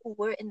people who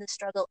were in the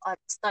struggle are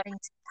starting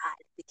to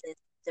die because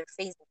they're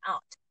phasing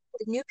out.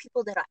 The new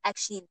people that are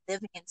actually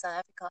living in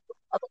South Africa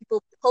are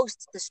people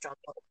post the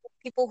struggle.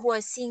 People who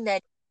are seeing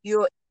that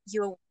you're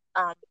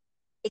um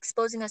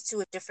exposing us to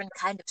a different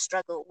kind of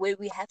struggle where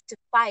we have to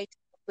fight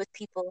with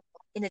people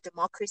in a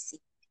democracy.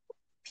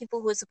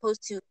 People who are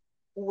supposed to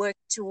work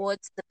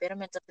towards the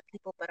betterment of the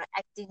people but are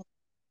acting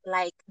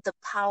like the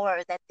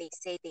power that they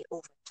say they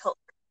overtook,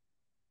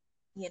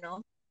 you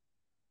know?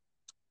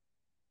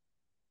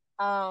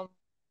 Um,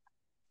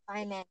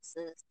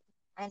 finances,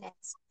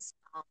 finances.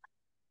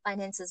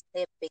 finances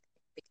play a big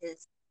thing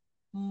because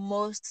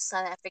most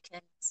South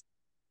Africans,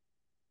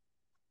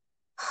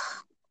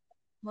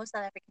 most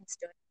South Africans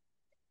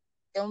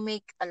don't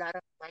make a lot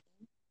of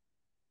money,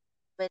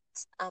 but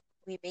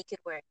we make it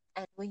work.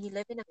 And when you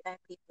live in a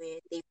family where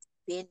they've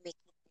been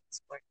making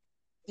things work,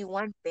 you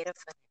want better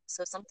for them.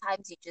 So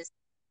sometimes you just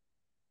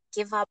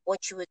give up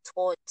what you were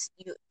taught,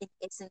 you in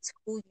essence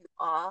who you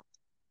are,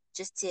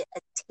 just to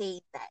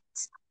attain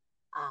that.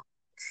 Um,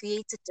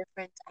 create a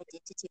different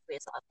identity for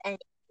yourself. And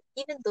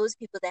even those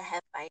people that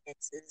have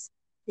finances,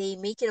 they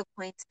make it a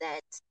point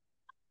that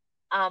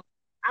um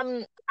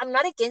I'm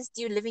not against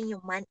you living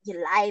your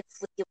life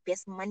with your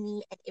best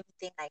money and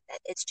everything like that.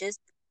 It's just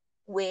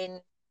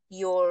when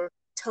you're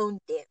tone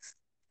deaf,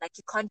 like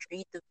you can't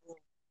read the room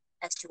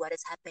as to what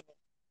is happening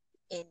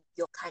in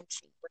your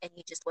country and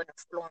you just want to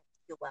flaunt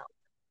your wealth.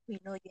 We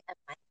know you have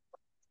money,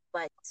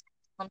 but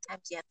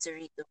sometimes you have to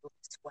read the room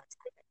as to what's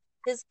happening.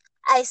 Because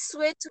I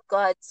swear to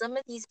God, some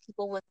of these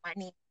people with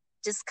money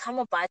just come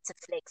about to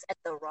flex at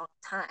the wrong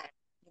time,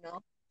 you know?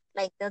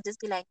 Like they'll just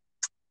be like,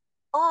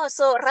 oh,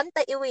 so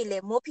ranta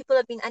iwile, more people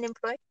are being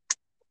unemployed.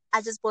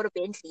 I just bought a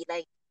Bentley.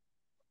 Like,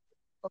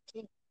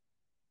 okay,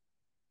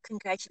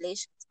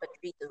 congratulations, but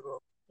read the room.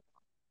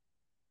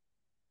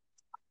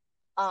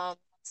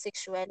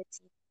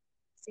 Sexuality.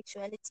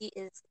 Sexuality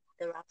is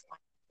the rough one.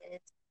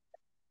 It's,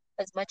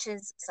 as much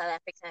as South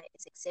Africa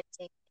is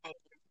accepting and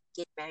you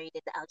get married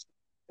in the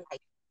LGBT,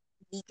 like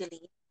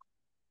legally,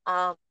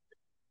 um,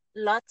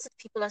 lots of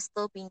people are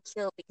still being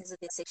killed because of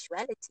their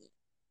sexuality.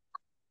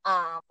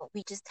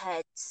 We just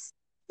had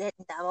that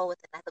Ndawa with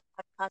another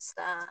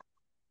podcaster.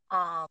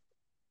 Um,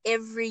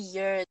 every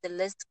year the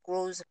list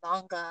grows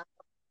longer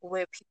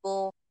where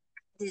people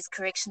there's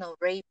correctional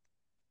rape,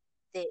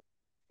 the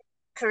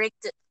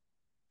corrective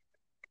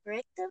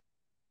corrective,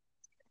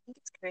 I think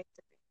it's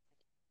corrective,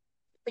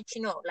 but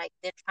like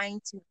they're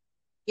trying to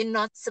you're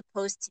not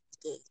supposed to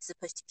be gay, you're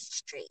supposed to be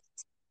straight.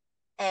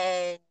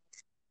 And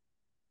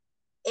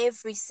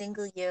every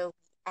single year we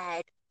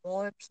add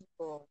more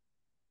people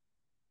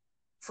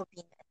for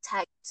being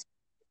attacked,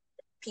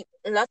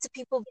 lots of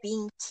people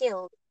being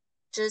killed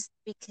just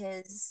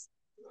because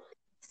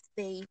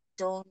they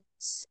don't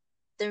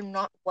they're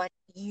not what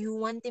you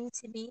want them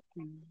to be.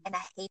 And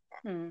I hate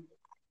that. Mm.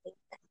 I hate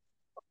that.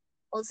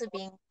 Also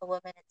being a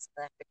woman in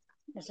South Africa.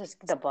 It's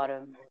just the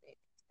bottom.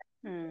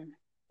 Mm.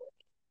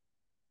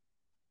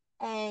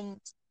 And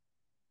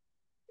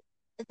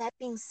that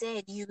being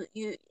said, you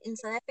in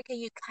South Africa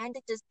you kind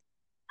of just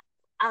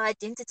our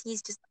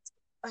identities just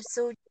are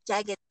so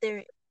jagged.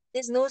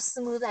 There's no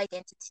smooth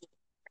identity.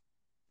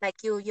 Like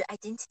your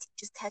identity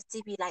just has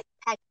to be like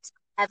packed,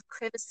 have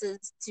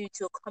crevices to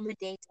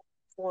accommodate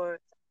for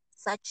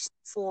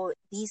for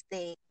these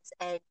things.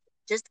 And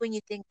just when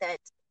you think that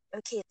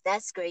okay,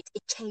 that's great,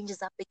 it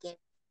changes up again,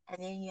 and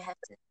then you have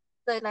to.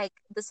 So like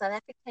the South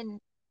African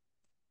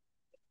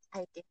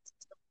identity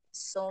is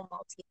so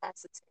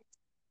multifaceted.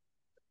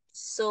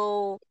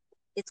 So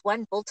it's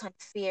one built on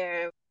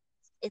fear.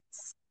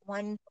 It's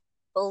one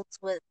built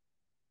with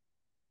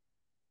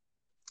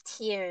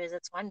tears.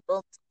 It's one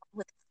built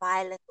with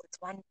violence. It's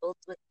one built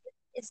with.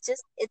 It's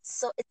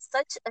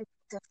such a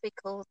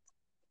difficult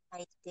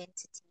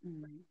identity.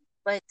 Mm.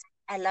 But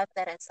I love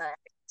that as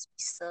Africans we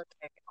still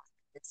carry on.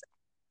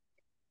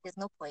 There's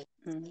no point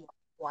Mm. in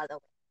wallowing.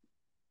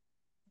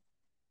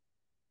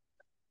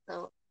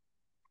 So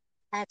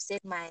I've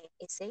said my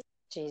essay.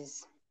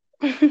 Jeez.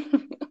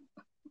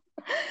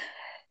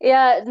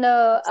 Yeah,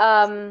 no,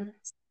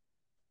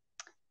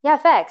 yeah,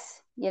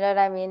 facts. You know what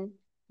I mean?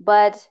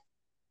 But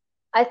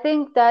I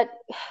think that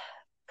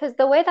because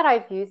the way that I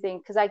view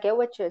things, because I get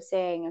what you're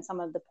saying and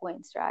some of the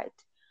points, right?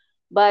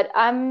 But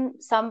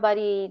I'm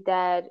somebody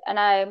that, and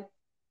I,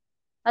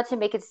 not to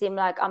make it seem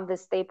like I'm the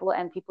staple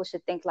and people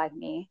should think like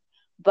me,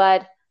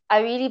 but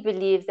I really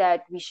believe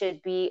that we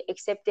should be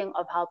accepting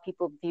of how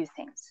people view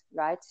things,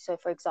 right? So,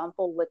 for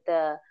example, with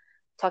the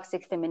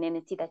toxic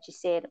femininity that you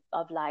said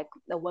of like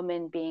the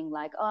woman being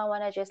like, oh, I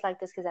want to dress like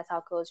this because that's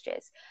how girls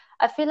dress.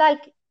 I feel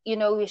like,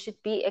 we should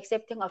be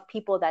accepting of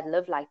people that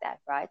live like that,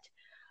 right?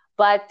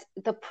 But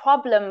the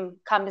problem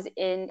comes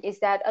in is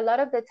that a lot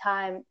of the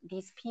time,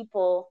 these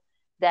people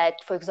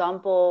that, for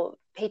example,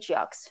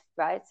 patriarchs,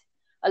 right?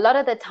 A lot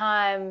of the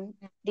time,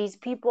 these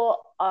people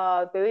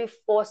are very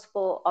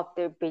forceful of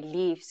their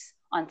beliefs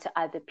onto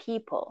other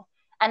people.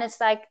 And it's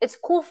like, it's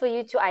cool for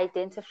you to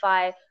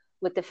identify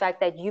with the fact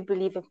that you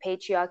believe in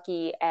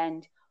patriarchy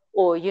and,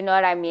 or you know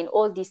what I mean,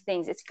 all these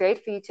things. It's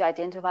great for you to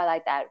identify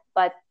like that.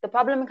 But the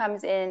problem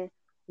comes in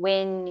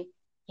when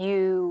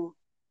you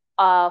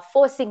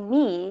forcing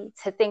me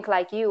to think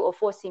like you or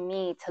forcing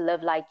me to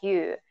live like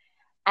you.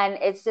 And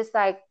it's just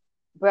like,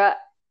 bruh,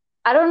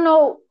 I don't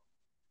know.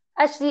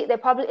 Actually, there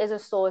probably is a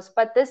source,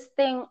 but this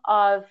thing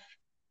of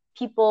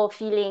people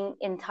feeling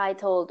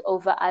entitled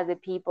over other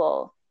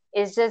people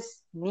is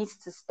just needs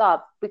to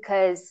stop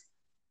because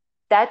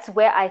that's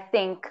where I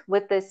think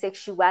with the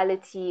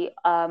sexuality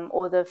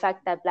or the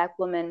fact that Black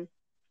women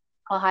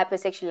are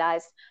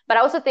hypersexualized. But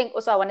I also think,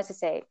 also, I wanted to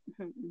say,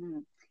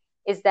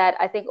 is that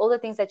I think all the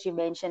things that you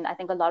mentioned, I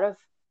think a lot of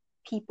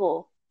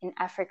people in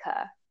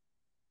Africa,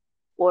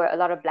 or a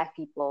lot of Black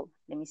people,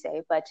 let me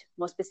say, but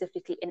more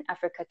specifically in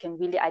Africa, can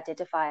really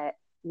identify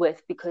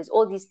with, because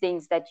all these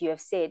things that you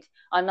have said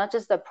are not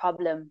just a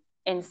problem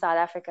in South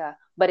Africa,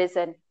 but it's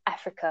an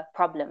Africa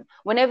problem.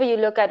 Whenever you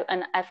look at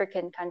an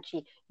African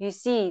country, you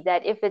see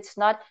that if it's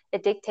not a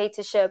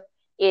dictatorship,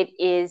 it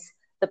is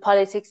the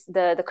politics,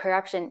 the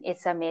corruption,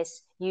 it's a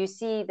mess. You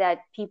see that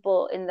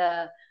people in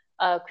the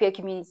queer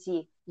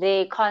community,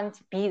 they can't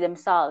be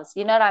themselves.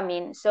 You know what I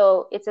mean?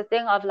 So it's a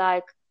thing of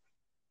like,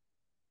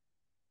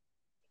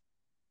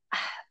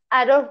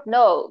 I don't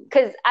know,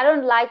 because I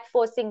don't like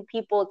forcing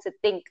people to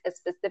think a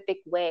specific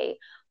way,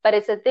 but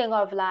it's a thing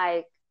of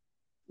like,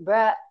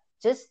 bruh,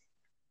 just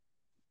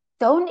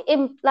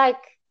like,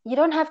 you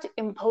don't have to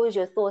impose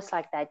your thoughts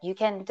like that. You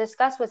can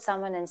discuss with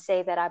someone and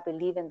say that I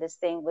believe in this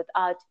thing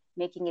without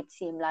making it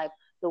seem like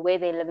the way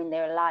they live in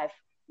their life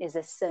is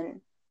a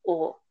sin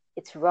or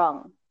it's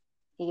wrong.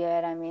 You get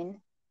what I mean?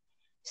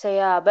 So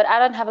yeah, but I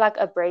don't have like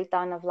a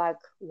breakdown of like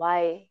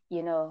why,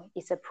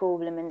 it's a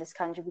problem in this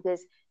country,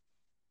 because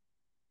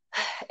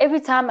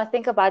every time I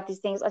think about these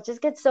things, I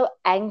just get so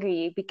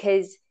angry,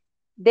 because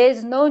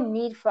there's no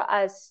need for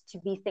us to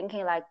be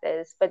thinking like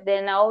this. But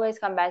then I always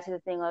come back to the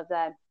thing of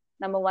that,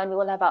 number one, we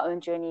all have our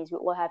own journeys, we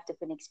all have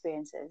different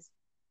experiences.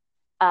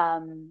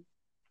 Um,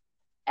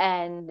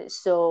 and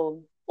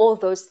so all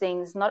those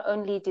things, not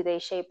only do they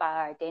shape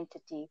our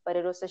identity, but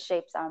it also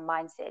shapes our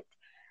mindset.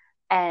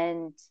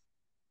 And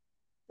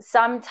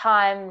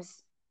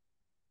sometimes,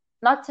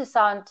 not to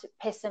sound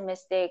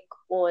pessimistic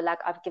or like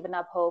I've given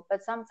up hope,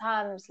 but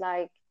sometimes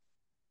like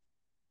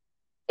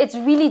it's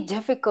really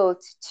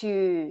difficult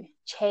to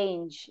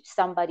change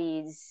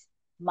somebody's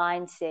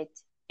mindset,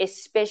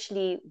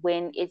 especially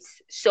when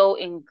it's so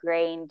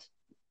ingrained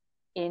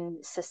in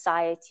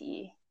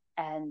society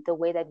and the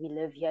way that we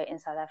live here in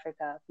South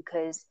Africa.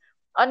 Because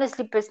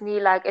honestly,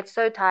 personally, like, it's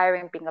so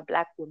tiring being a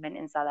Black woman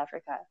in South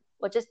Africa,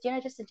 or just,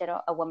 just in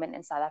general, a woman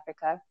in South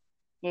Africa.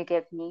 You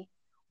get me?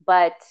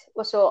 But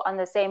also on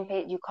the same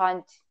page, you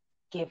can't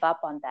give up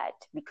on that,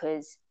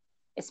 because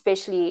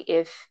especially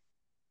if,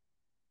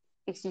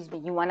 excuse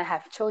me, you want to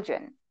have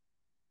children.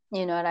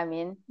 You know what I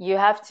mean? You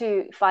have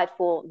to fight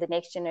for the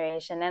next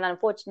generation. And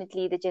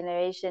unfortunately, the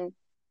generation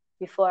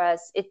before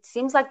us, it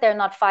seems like they're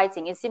not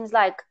fighting. It seems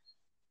like,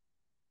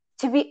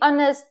 to be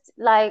honest,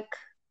 like,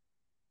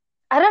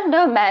 I don't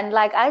know, man.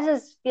 Like, I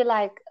just feel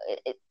like,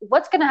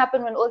 what's going to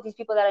happen when all these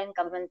people that are in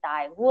government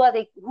die? Who are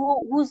they?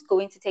 Who's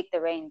going to take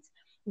the reins?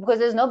 Because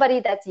there's nobody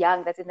that's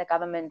young that's in the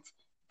government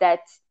that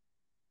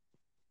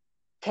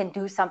can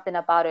do something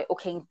about it or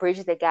can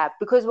bridge the gap,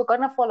 because we're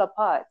going to fall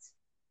apart.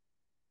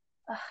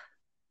 Ugh,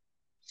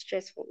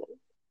 stressful.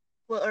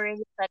 We're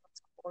already starting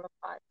to fall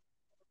apart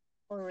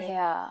already.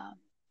 Yeah.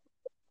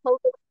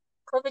 COVID,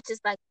 COVID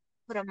just like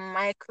put a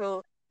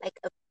like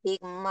a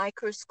big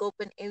microscope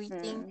in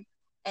everything,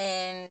 Hmm.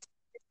 and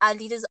our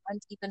leaders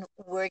aren't even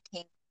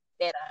working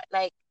better.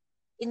 Like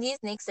in these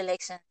next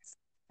elections,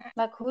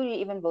 Like, who do you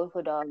even vote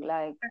for, dog?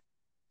 Like,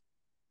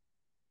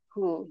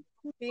 who?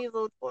 who do you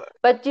vote for?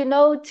 But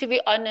to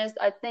be honest,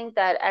 I think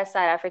that as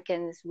South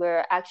Africans,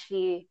 we're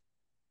actually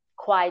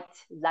quite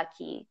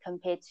lucky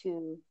compared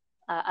to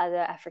other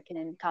African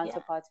Yeah.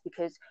 counterparts,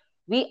 because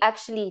we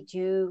actually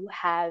do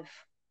have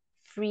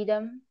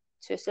freedom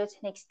to a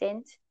certain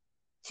extent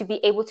to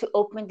be able to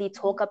openly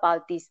talk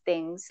about these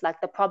things,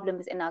 like the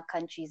problems in our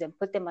countries, and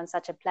put them on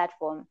such a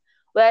platform.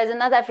 Whereas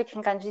in other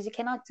African countries, you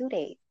cannot do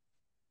that.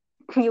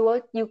 You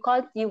won't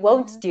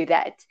Mm-hmm. do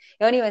that.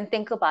 You don't even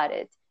think about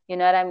it. You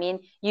know what I mean?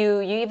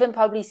 You even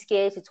probably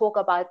scared to talk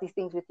about these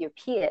things with your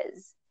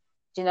peers.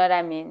 Do you know what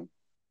I mean?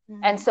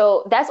 And Mm-hmm.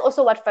 so that's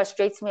also what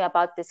frustrates me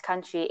about this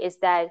country, is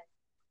that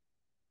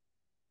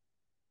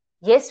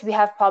yes, we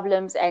have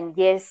problems, and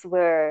yes,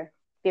 we're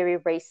very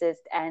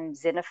racist and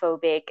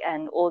xenophobic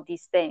and all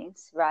these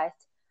things, right?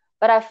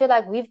 But I feel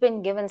like we've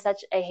been given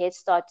such a head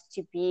start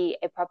to be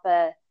a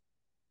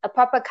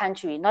proper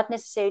country, not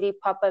necessarily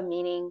proper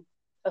meaning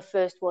a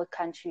first world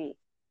country.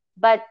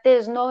 But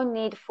there's no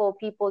need for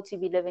people to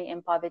be living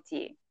in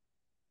poverty.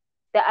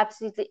 There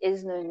absolutely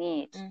is no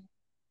need.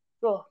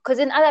 Because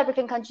in other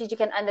African countries, you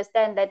can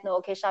understand that, no,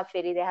 okay, Sharp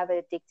Ferry, they have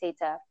a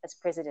dictator as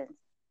president.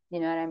 You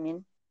know what I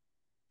mean?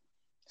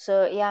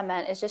 So, yeah,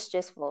 man, it's just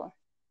stressful.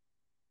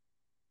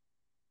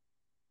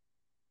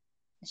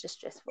 It's just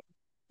stressful.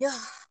 Yeah.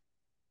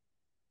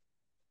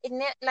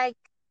 Like,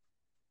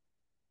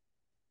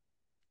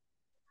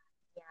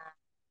 yeah,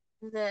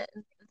 the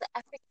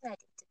African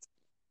identity,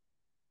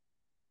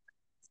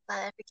 South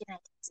African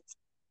identity.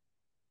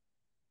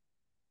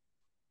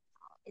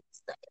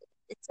 It's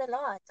it's a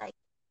lot. Like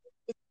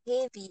it's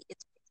heavy.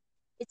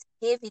 It's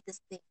heavy.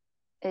 This thing,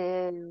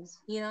 Is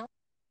you know.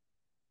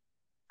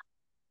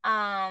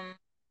 Um.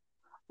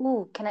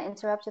 Ooh, can I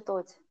interrupt your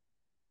thoughts?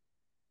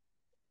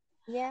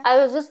 Yeah. I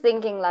was just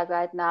thinking, like,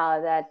 right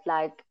now, that,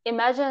 like,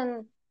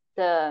 imagine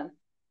the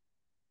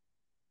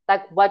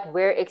like what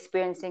we're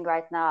experiencing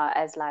right now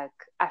as like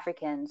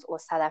Africans or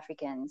South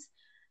Africans.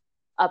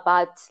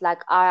 about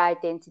like our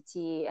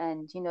identity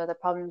and the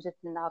problems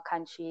within our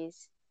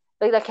countries.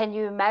 But like, can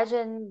you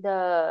imagine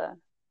the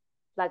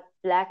like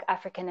Black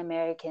African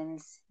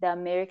Americans, the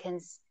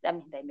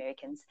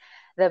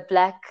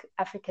Black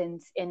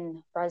Africans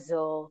in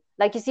Brazil?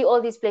 Like, you see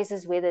all these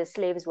places where the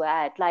slaves were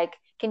at. Like,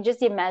 can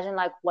just imagine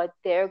like what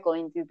they're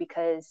going through,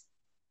 because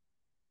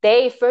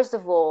they, first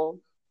of all,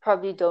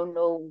 probably don't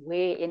know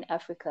where in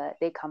Africa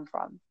they come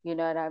from. You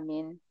know what I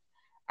mean?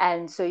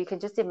 And so you can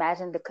just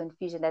imagine the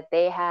confusion that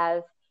they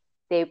have.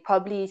 They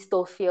probably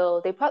still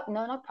feel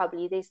no, not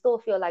probably, they still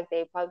feel like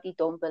they probably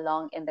don't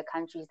belong in the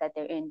countries that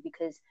they're in,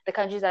 because the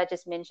countries I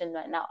just mentioned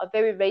right now are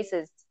very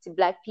racist to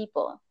Black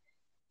people,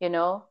 you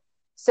know.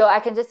 So I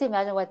can just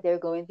imagine what they're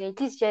going through. At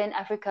least here in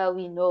Africa,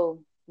 we know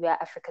we are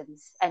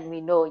Africans, and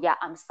we know, yeah,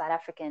 I'm South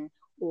African,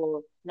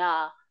 or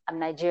nah, I'm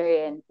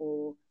Nigerian,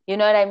 or you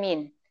know what I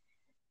mean.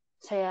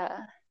 So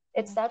yeah,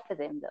 it's sad for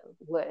them though,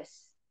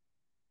 worse,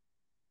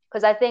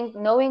 because I think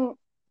knowing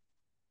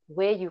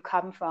where you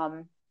come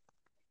from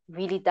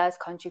really does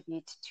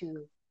contribute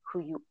to who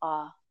you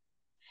are.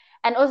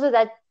 And also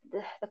that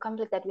the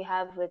conflict that we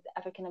have with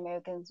African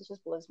Americans, it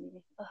just bores me.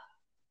 Ugh,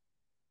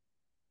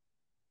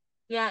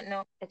 Yeah,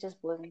 no, it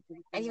just bores me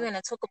I too even much.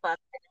 want to talk about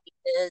that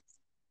because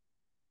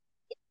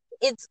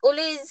it's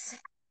always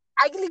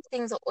ugly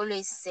things are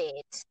always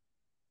said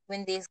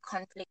when there's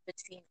conflict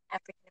between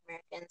African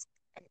Americans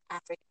and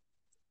African.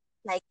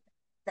 Like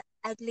the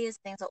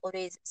ugliest things are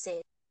always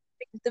said.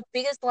 The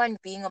biggest one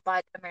being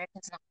about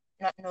Americans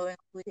not knowing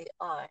who they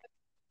are.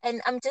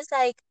 And I'm just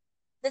like,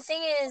 the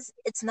thing is,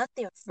 it's not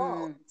their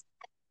fault. Mm,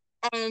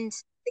 And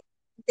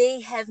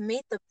they have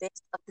made the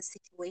best of the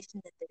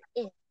situation that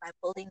they're in by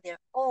building their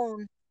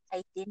own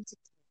identity,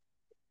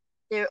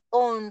 their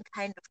own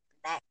kind of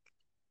black,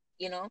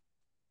 you know?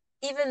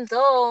 Even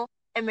though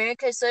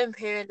America is so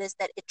imperialist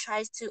that it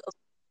tries to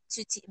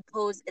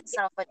impose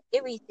itself on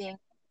everything,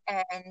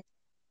 and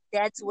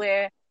that's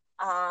where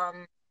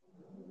um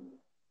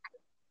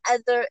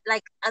other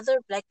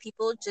black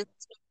people just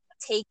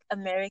take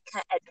America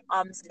at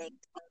arm's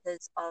length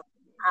because of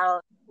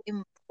how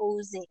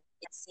imposing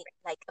it seems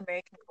like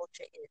American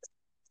culture is.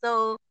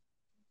 So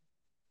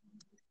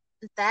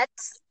that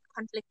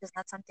conflict is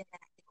not something that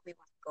I think we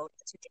want to go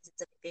into because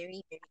it's a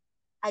very, very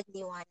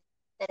ugly one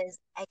that is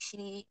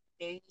actually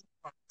very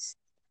not. It's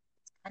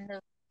kind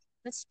of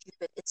not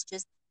stupid. It's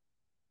just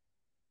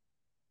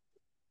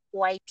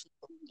white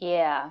people.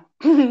 yeah,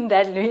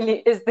 that really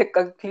is the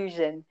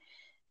conclusion.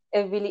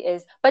 It really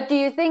is. But do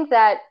you think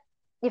that,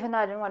 even though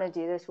I didn't want to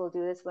do this, we'll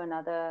do this for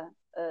another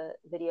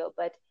video,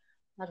 but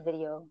not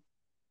video,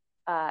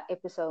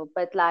 episode.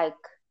 But like,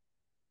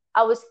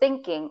 I was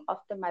thinking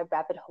after my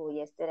rabbit hole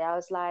yesterday, I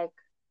was like,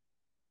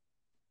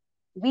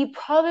 we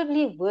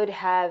probably would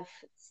have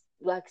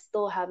like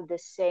still have the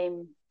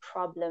same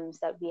problems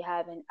that we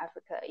have in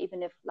Africa,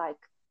 even if like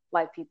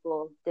white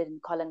people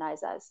didn't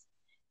colonize us.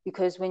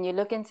 Because when you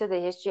look into the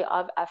history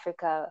of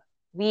Africa,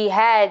 we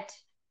had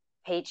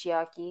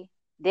patriarchy,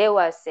 there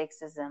was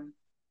sexism,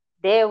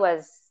 there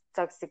was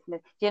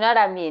toxicness. Do you know what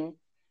I mean?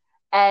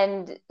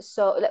 And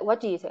so, like, what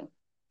do you think?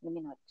 Let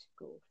me not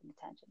go from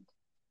a tangent.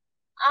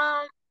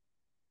 Um,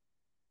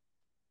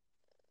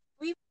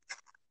 we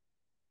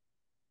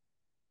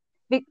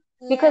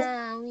Because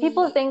yeah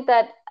people we think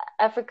that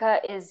Africa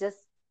is just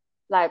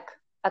like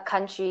a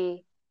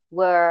country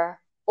where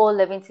all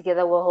living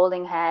together, we're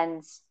holding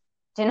hands.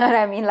 Do you know what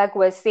I mean? Like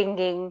we're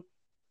singing,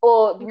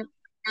 or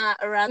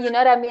rather you know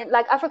what I mean?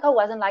 Like Africa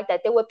wasn't like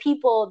that. There were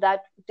people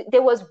that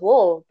there was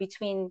war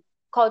between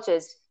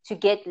cultures to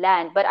get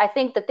land. But I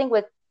think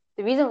the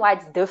reason why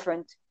it's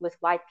different with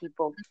white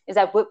people is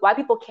that white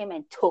people came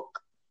and took.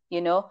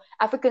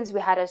 Africans,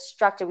 we had a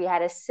structure, we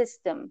had a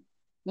system.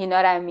 You know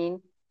what I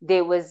mean?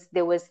 There was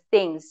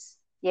things.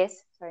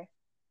 Yes, sorry.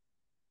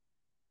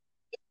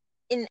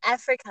 in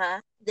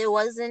Africa there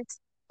wasn't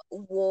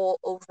war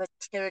over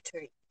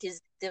territory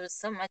because there was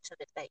so much of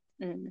it like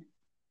Mm.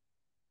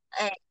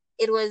 uh,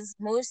 it was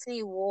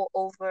mostly war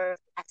over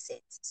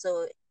assets.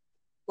 So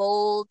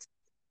gold,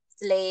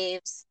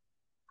 slaves,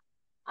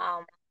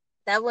 um,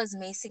 that was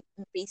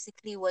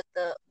basically what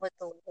the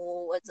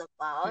war was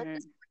about,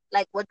 Mm.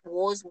 like what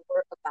wars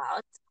were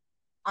about.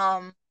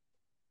 Um,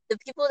 the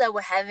people that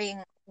were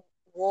having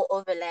war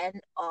over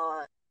land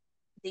are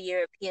the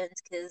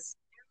Europeans because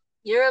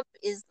Europe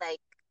is like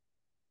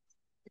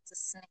it's a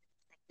snake.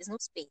 Like there's no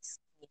space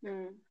here,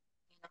 Mm.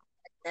 you know.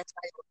 That's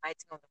why they were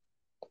fighting over.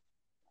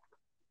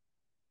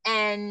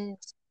 And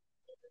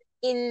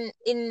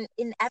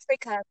in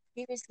Africa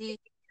previously,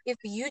 if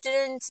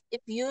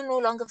you no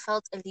longer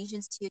felt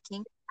allegiance to your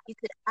king, you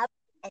could up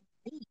and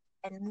leave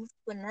and move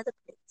to another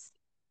place,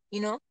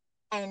 you know,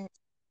 and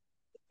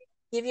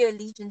give your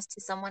allegiance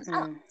to someone Mm.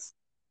 else.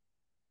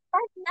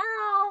 But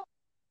now,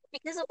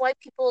 because of white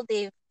people,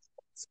 they've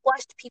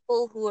squashed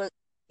people who were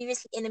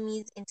previously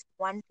enemies into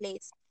one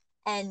place,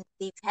 and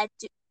they've had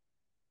to.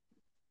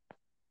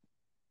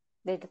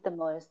 They did the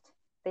most.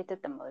 They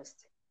did the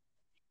most.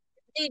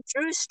 They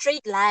drew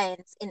straight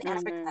lines in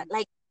Africa. Mm.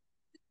 Like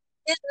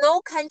there's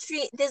no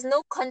country, there's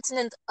no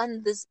continent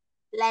on this.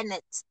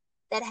 planet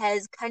that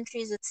has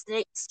countries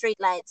with straight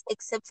lines,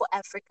 except for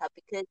Africa,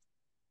 because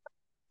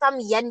some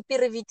Jan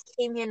Pirivit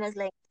came here and was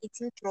like, it's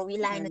in throwy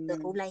line with the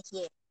Mm. ruler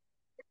here.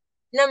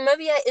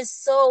 Namibia is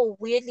so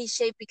weirdly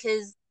shaped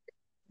because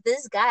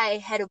this guy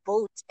had a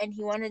boat and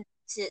he wanted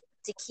to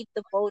keep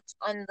the boat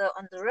on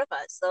the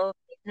river. So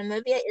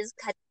Namibia is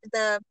cut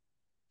the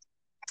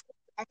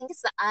I think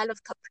it's the Isle of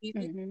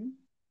Caprivi. Mm-hmm.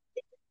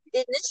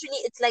 It literally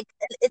it's like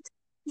it's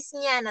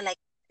like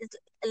it's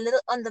a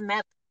little on the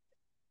map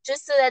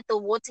just so that the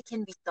water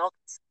can be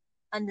docked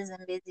on the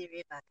Zambezi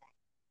River.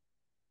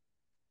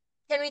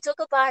 Can we talk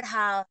about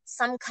how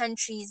some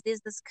countries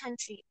there's this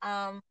country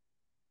is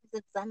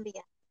it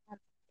Zambia?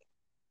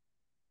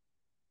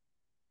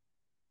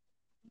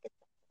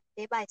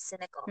 They're by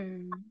Senegal.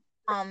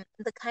 Mm.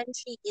 The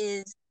country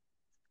is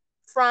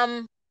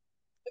from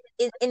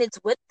in its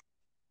width.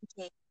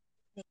 Okay,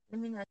 let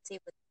me not say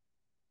width.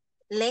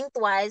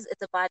 Lengthwise,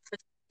 it's about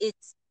 50.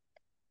 It's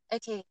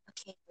okay.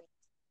 Wait.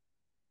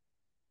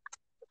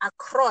 Mm.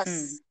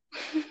 Across,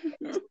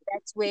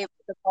 that's where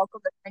the bulk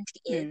of the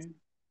country is. Mm.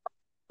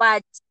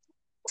 But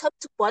top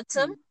to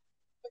bottom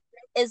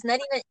Mm. is not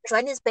even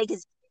Johannesburg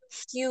is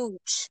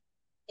huge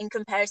in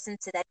comparison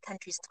to that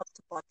country's top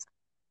to bottom.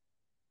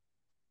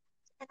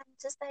 And I'm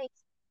just like,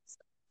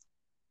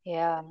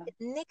 Yeah.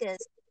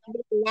 niggas,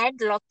 they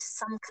landlocked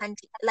some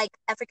country. Like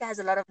Africa has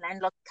a lot of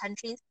landlocked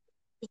countries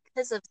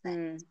because of that.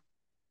 Mm.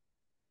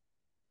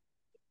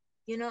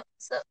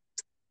 So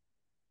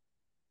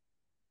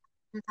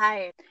I'm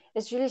tired.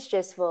 It's really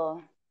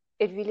stressful.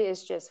 It really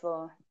is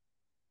stressful.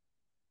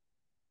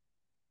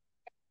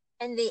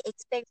 And they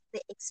expect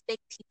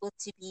people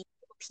to be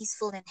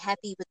peaceful and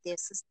happy with their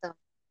system.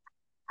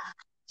 Ah,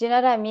 Do you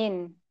know what I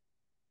mean?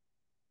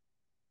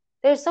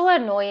 They're so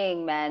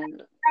annoying,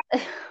 man.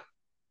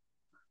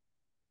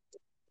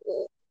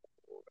 oh,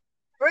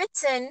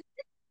 Britain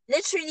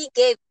literally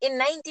gave in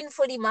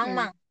 1940 Mang Mm.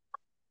 Mang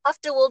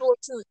after World War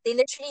II. They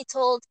literally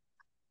told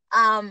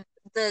um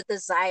the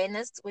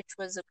Zionists, which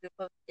was a group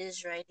of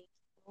Israeli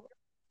people,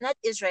 not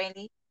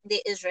Israeli, they're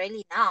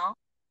Israeli now,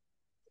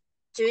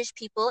 Jewish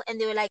people, and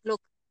they were like,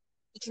 look,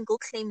 you can go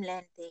claim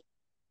land there.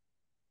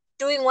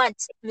 Doing what?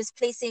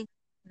 Misplacing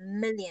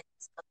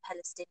millions of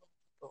Palestinian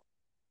people.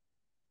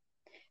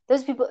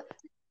 Those people,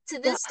 To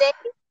the- this day,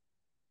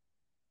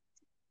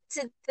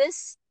 to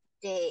this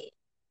day,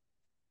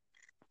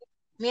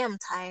 me, I'm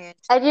tired.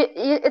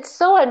 it's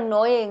so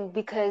annoying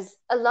because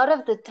a lot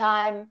of the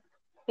time,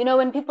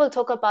 when people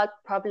talk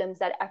about problems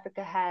that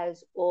Africa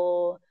has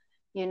or,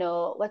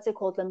 what's it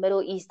called, the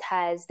Middle East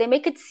has, they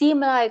make it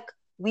seem like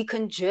we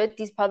conjured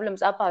these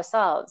problems up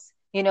ourselves.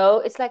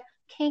 It's like,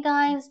 okay,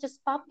 guys, just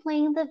stop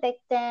playing the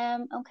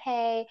victim.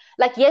 Okay.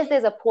 Like, yes,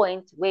 there's a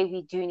point where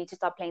we do need to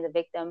stop playing the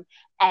victim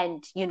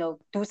and,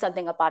 do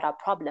something about our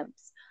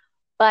problems.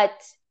 But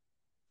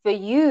for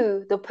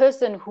you, the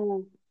person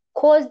who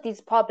caused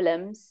these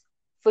problems,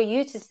 for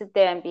you to sit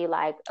there and be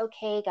like,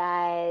 okay,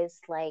 guys,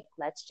 like,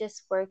 let's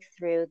just work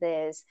through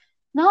this.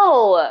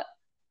 No,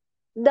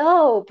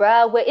 no,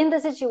 bruh. We're in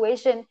the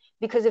situation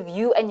because of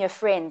you and your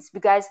friends.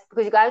 Because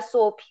you guys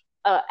saw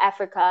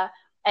Africa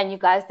and you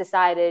guys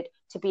decided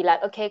to be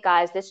like, okay,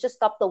 guys, let's just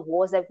stop the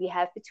wars that we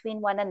have between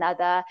one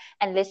another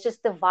and let's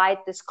just divide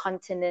this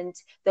continent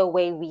the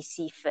way we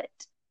see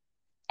fit.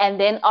 And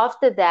then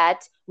after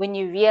that, when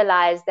you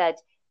realize that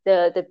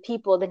the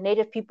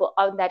native people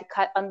on that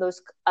on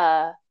those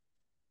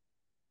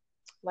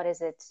what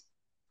is it,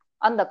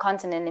 on the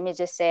continent, let me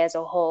just say as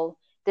a whole,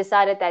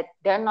 decided that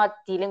they're not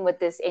dealing with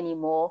this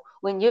anymore,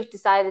 when you've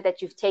decided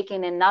that you've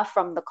taken enough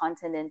from the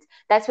continent,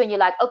 that's when you're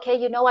like, okay,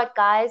 you know what,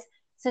 guys,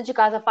 since you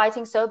guys are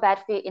fighting so bad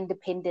for your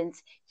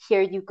independence,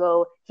 here you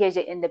go, here's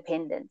your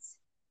independence.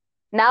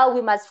 Now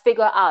we must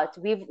figure out,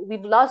 we've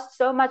lost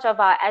so much of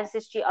our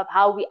ancestry of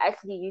how we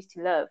actually used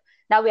to live.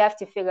 Now we have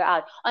to figure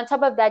out. On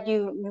top of that,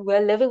 you were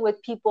living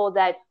with people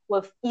that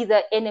were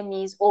either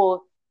enemies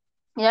or,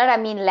 you know what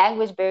I mean,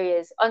 language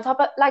barriers. On top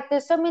of, like,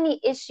 there's so many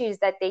issues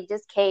that they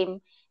just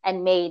came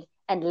and made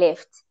and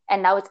left,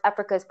 and now it's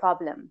Africa's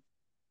problem.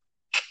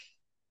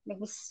 Make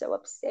me so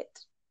upset.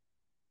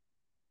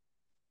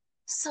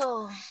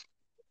 So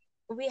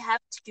we have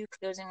to do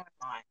closing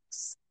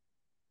remarks.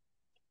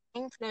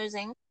 In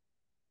closing,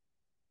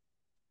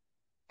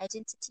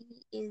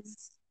 identity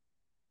is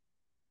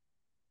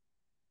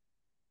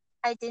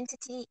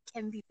identity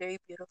can be very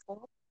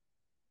beautiful.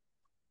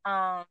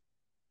 Um,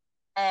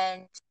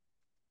 and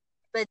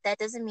but that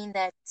doesn't mean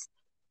that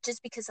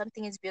just because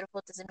something is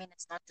beautiful doesn't mean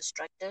it's not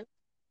destructive.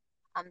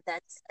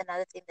 That's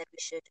another thing that we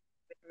should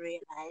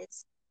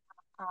realize.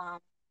 Um,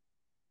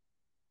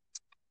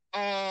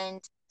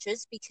 and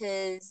just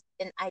because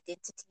an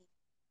identity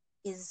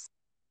is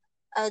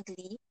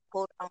ugly,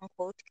 quote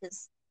unquote,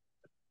 because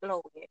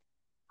blow weird.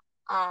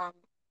 Um,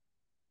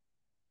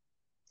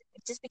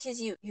 just because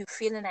you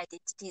feel an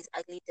identity is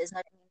ugly does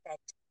not mean that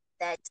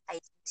that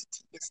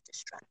identity is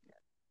destructive.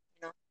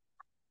 You know,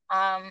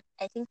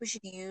 I think we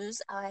should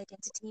use our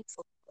identity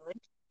for good.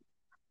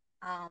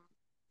 Um,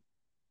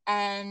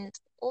 and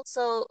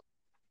also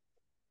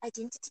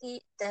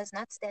identity does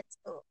not stand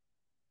still.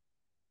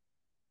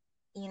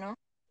 you know,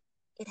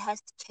 it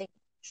has to change.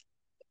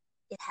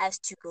 It has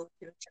to go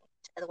through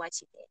change.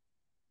 Otherwise, you dead.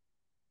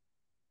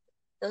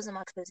 Those are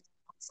my closing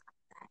remarks on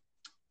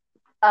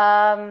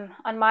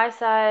that. On my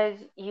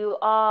side, you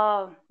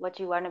are what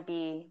you want to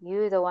be.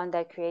 You're the one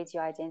that creates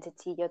your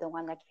identity. You're the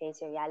one that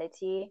creates your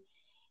reality.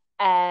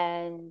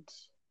 And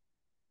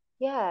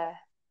yeah,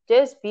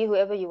 just be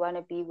whoever you want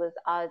to be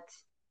without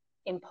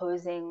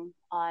imposing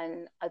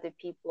on other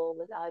people,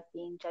 without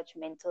being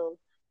judgmental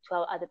to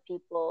how other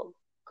people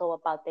go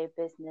about their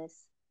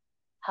business,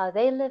 how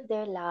they live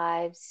their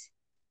lives.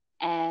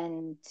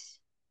 And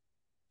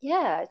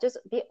yeah, just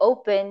be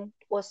open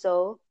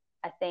also.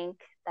 I think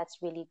that's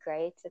really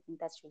great. I think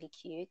that's really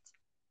cute.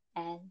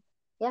 And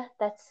yeah,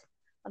 that's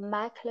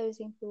my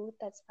closing thought.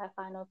 That's my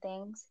final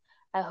things.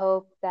 I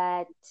hope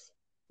that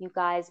you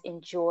guys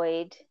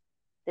enjoyed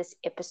this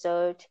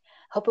episode.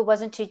 Hope it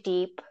wasn't too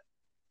deep.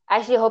 I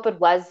actually hope it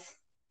was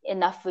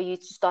enough for you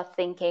to start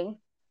thinking.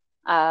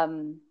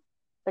 Um,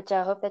 but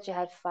yeah, I hope that you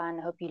had fun.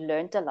 I hope you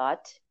learned a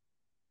lot.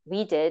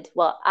 We did.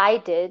 Well, I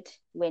did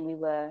when we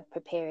were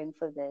preparing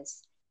for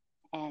this.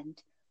 And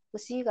we'll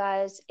see you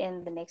guys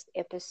in the next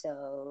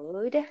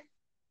episode.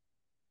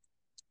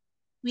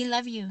 We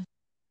love you.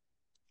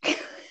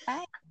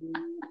 Bye.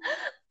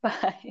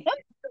 Bye.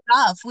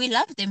 Love. We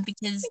love them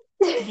because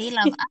they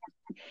love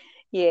us.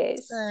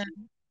 Yes. So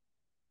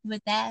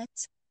with that,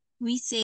 we say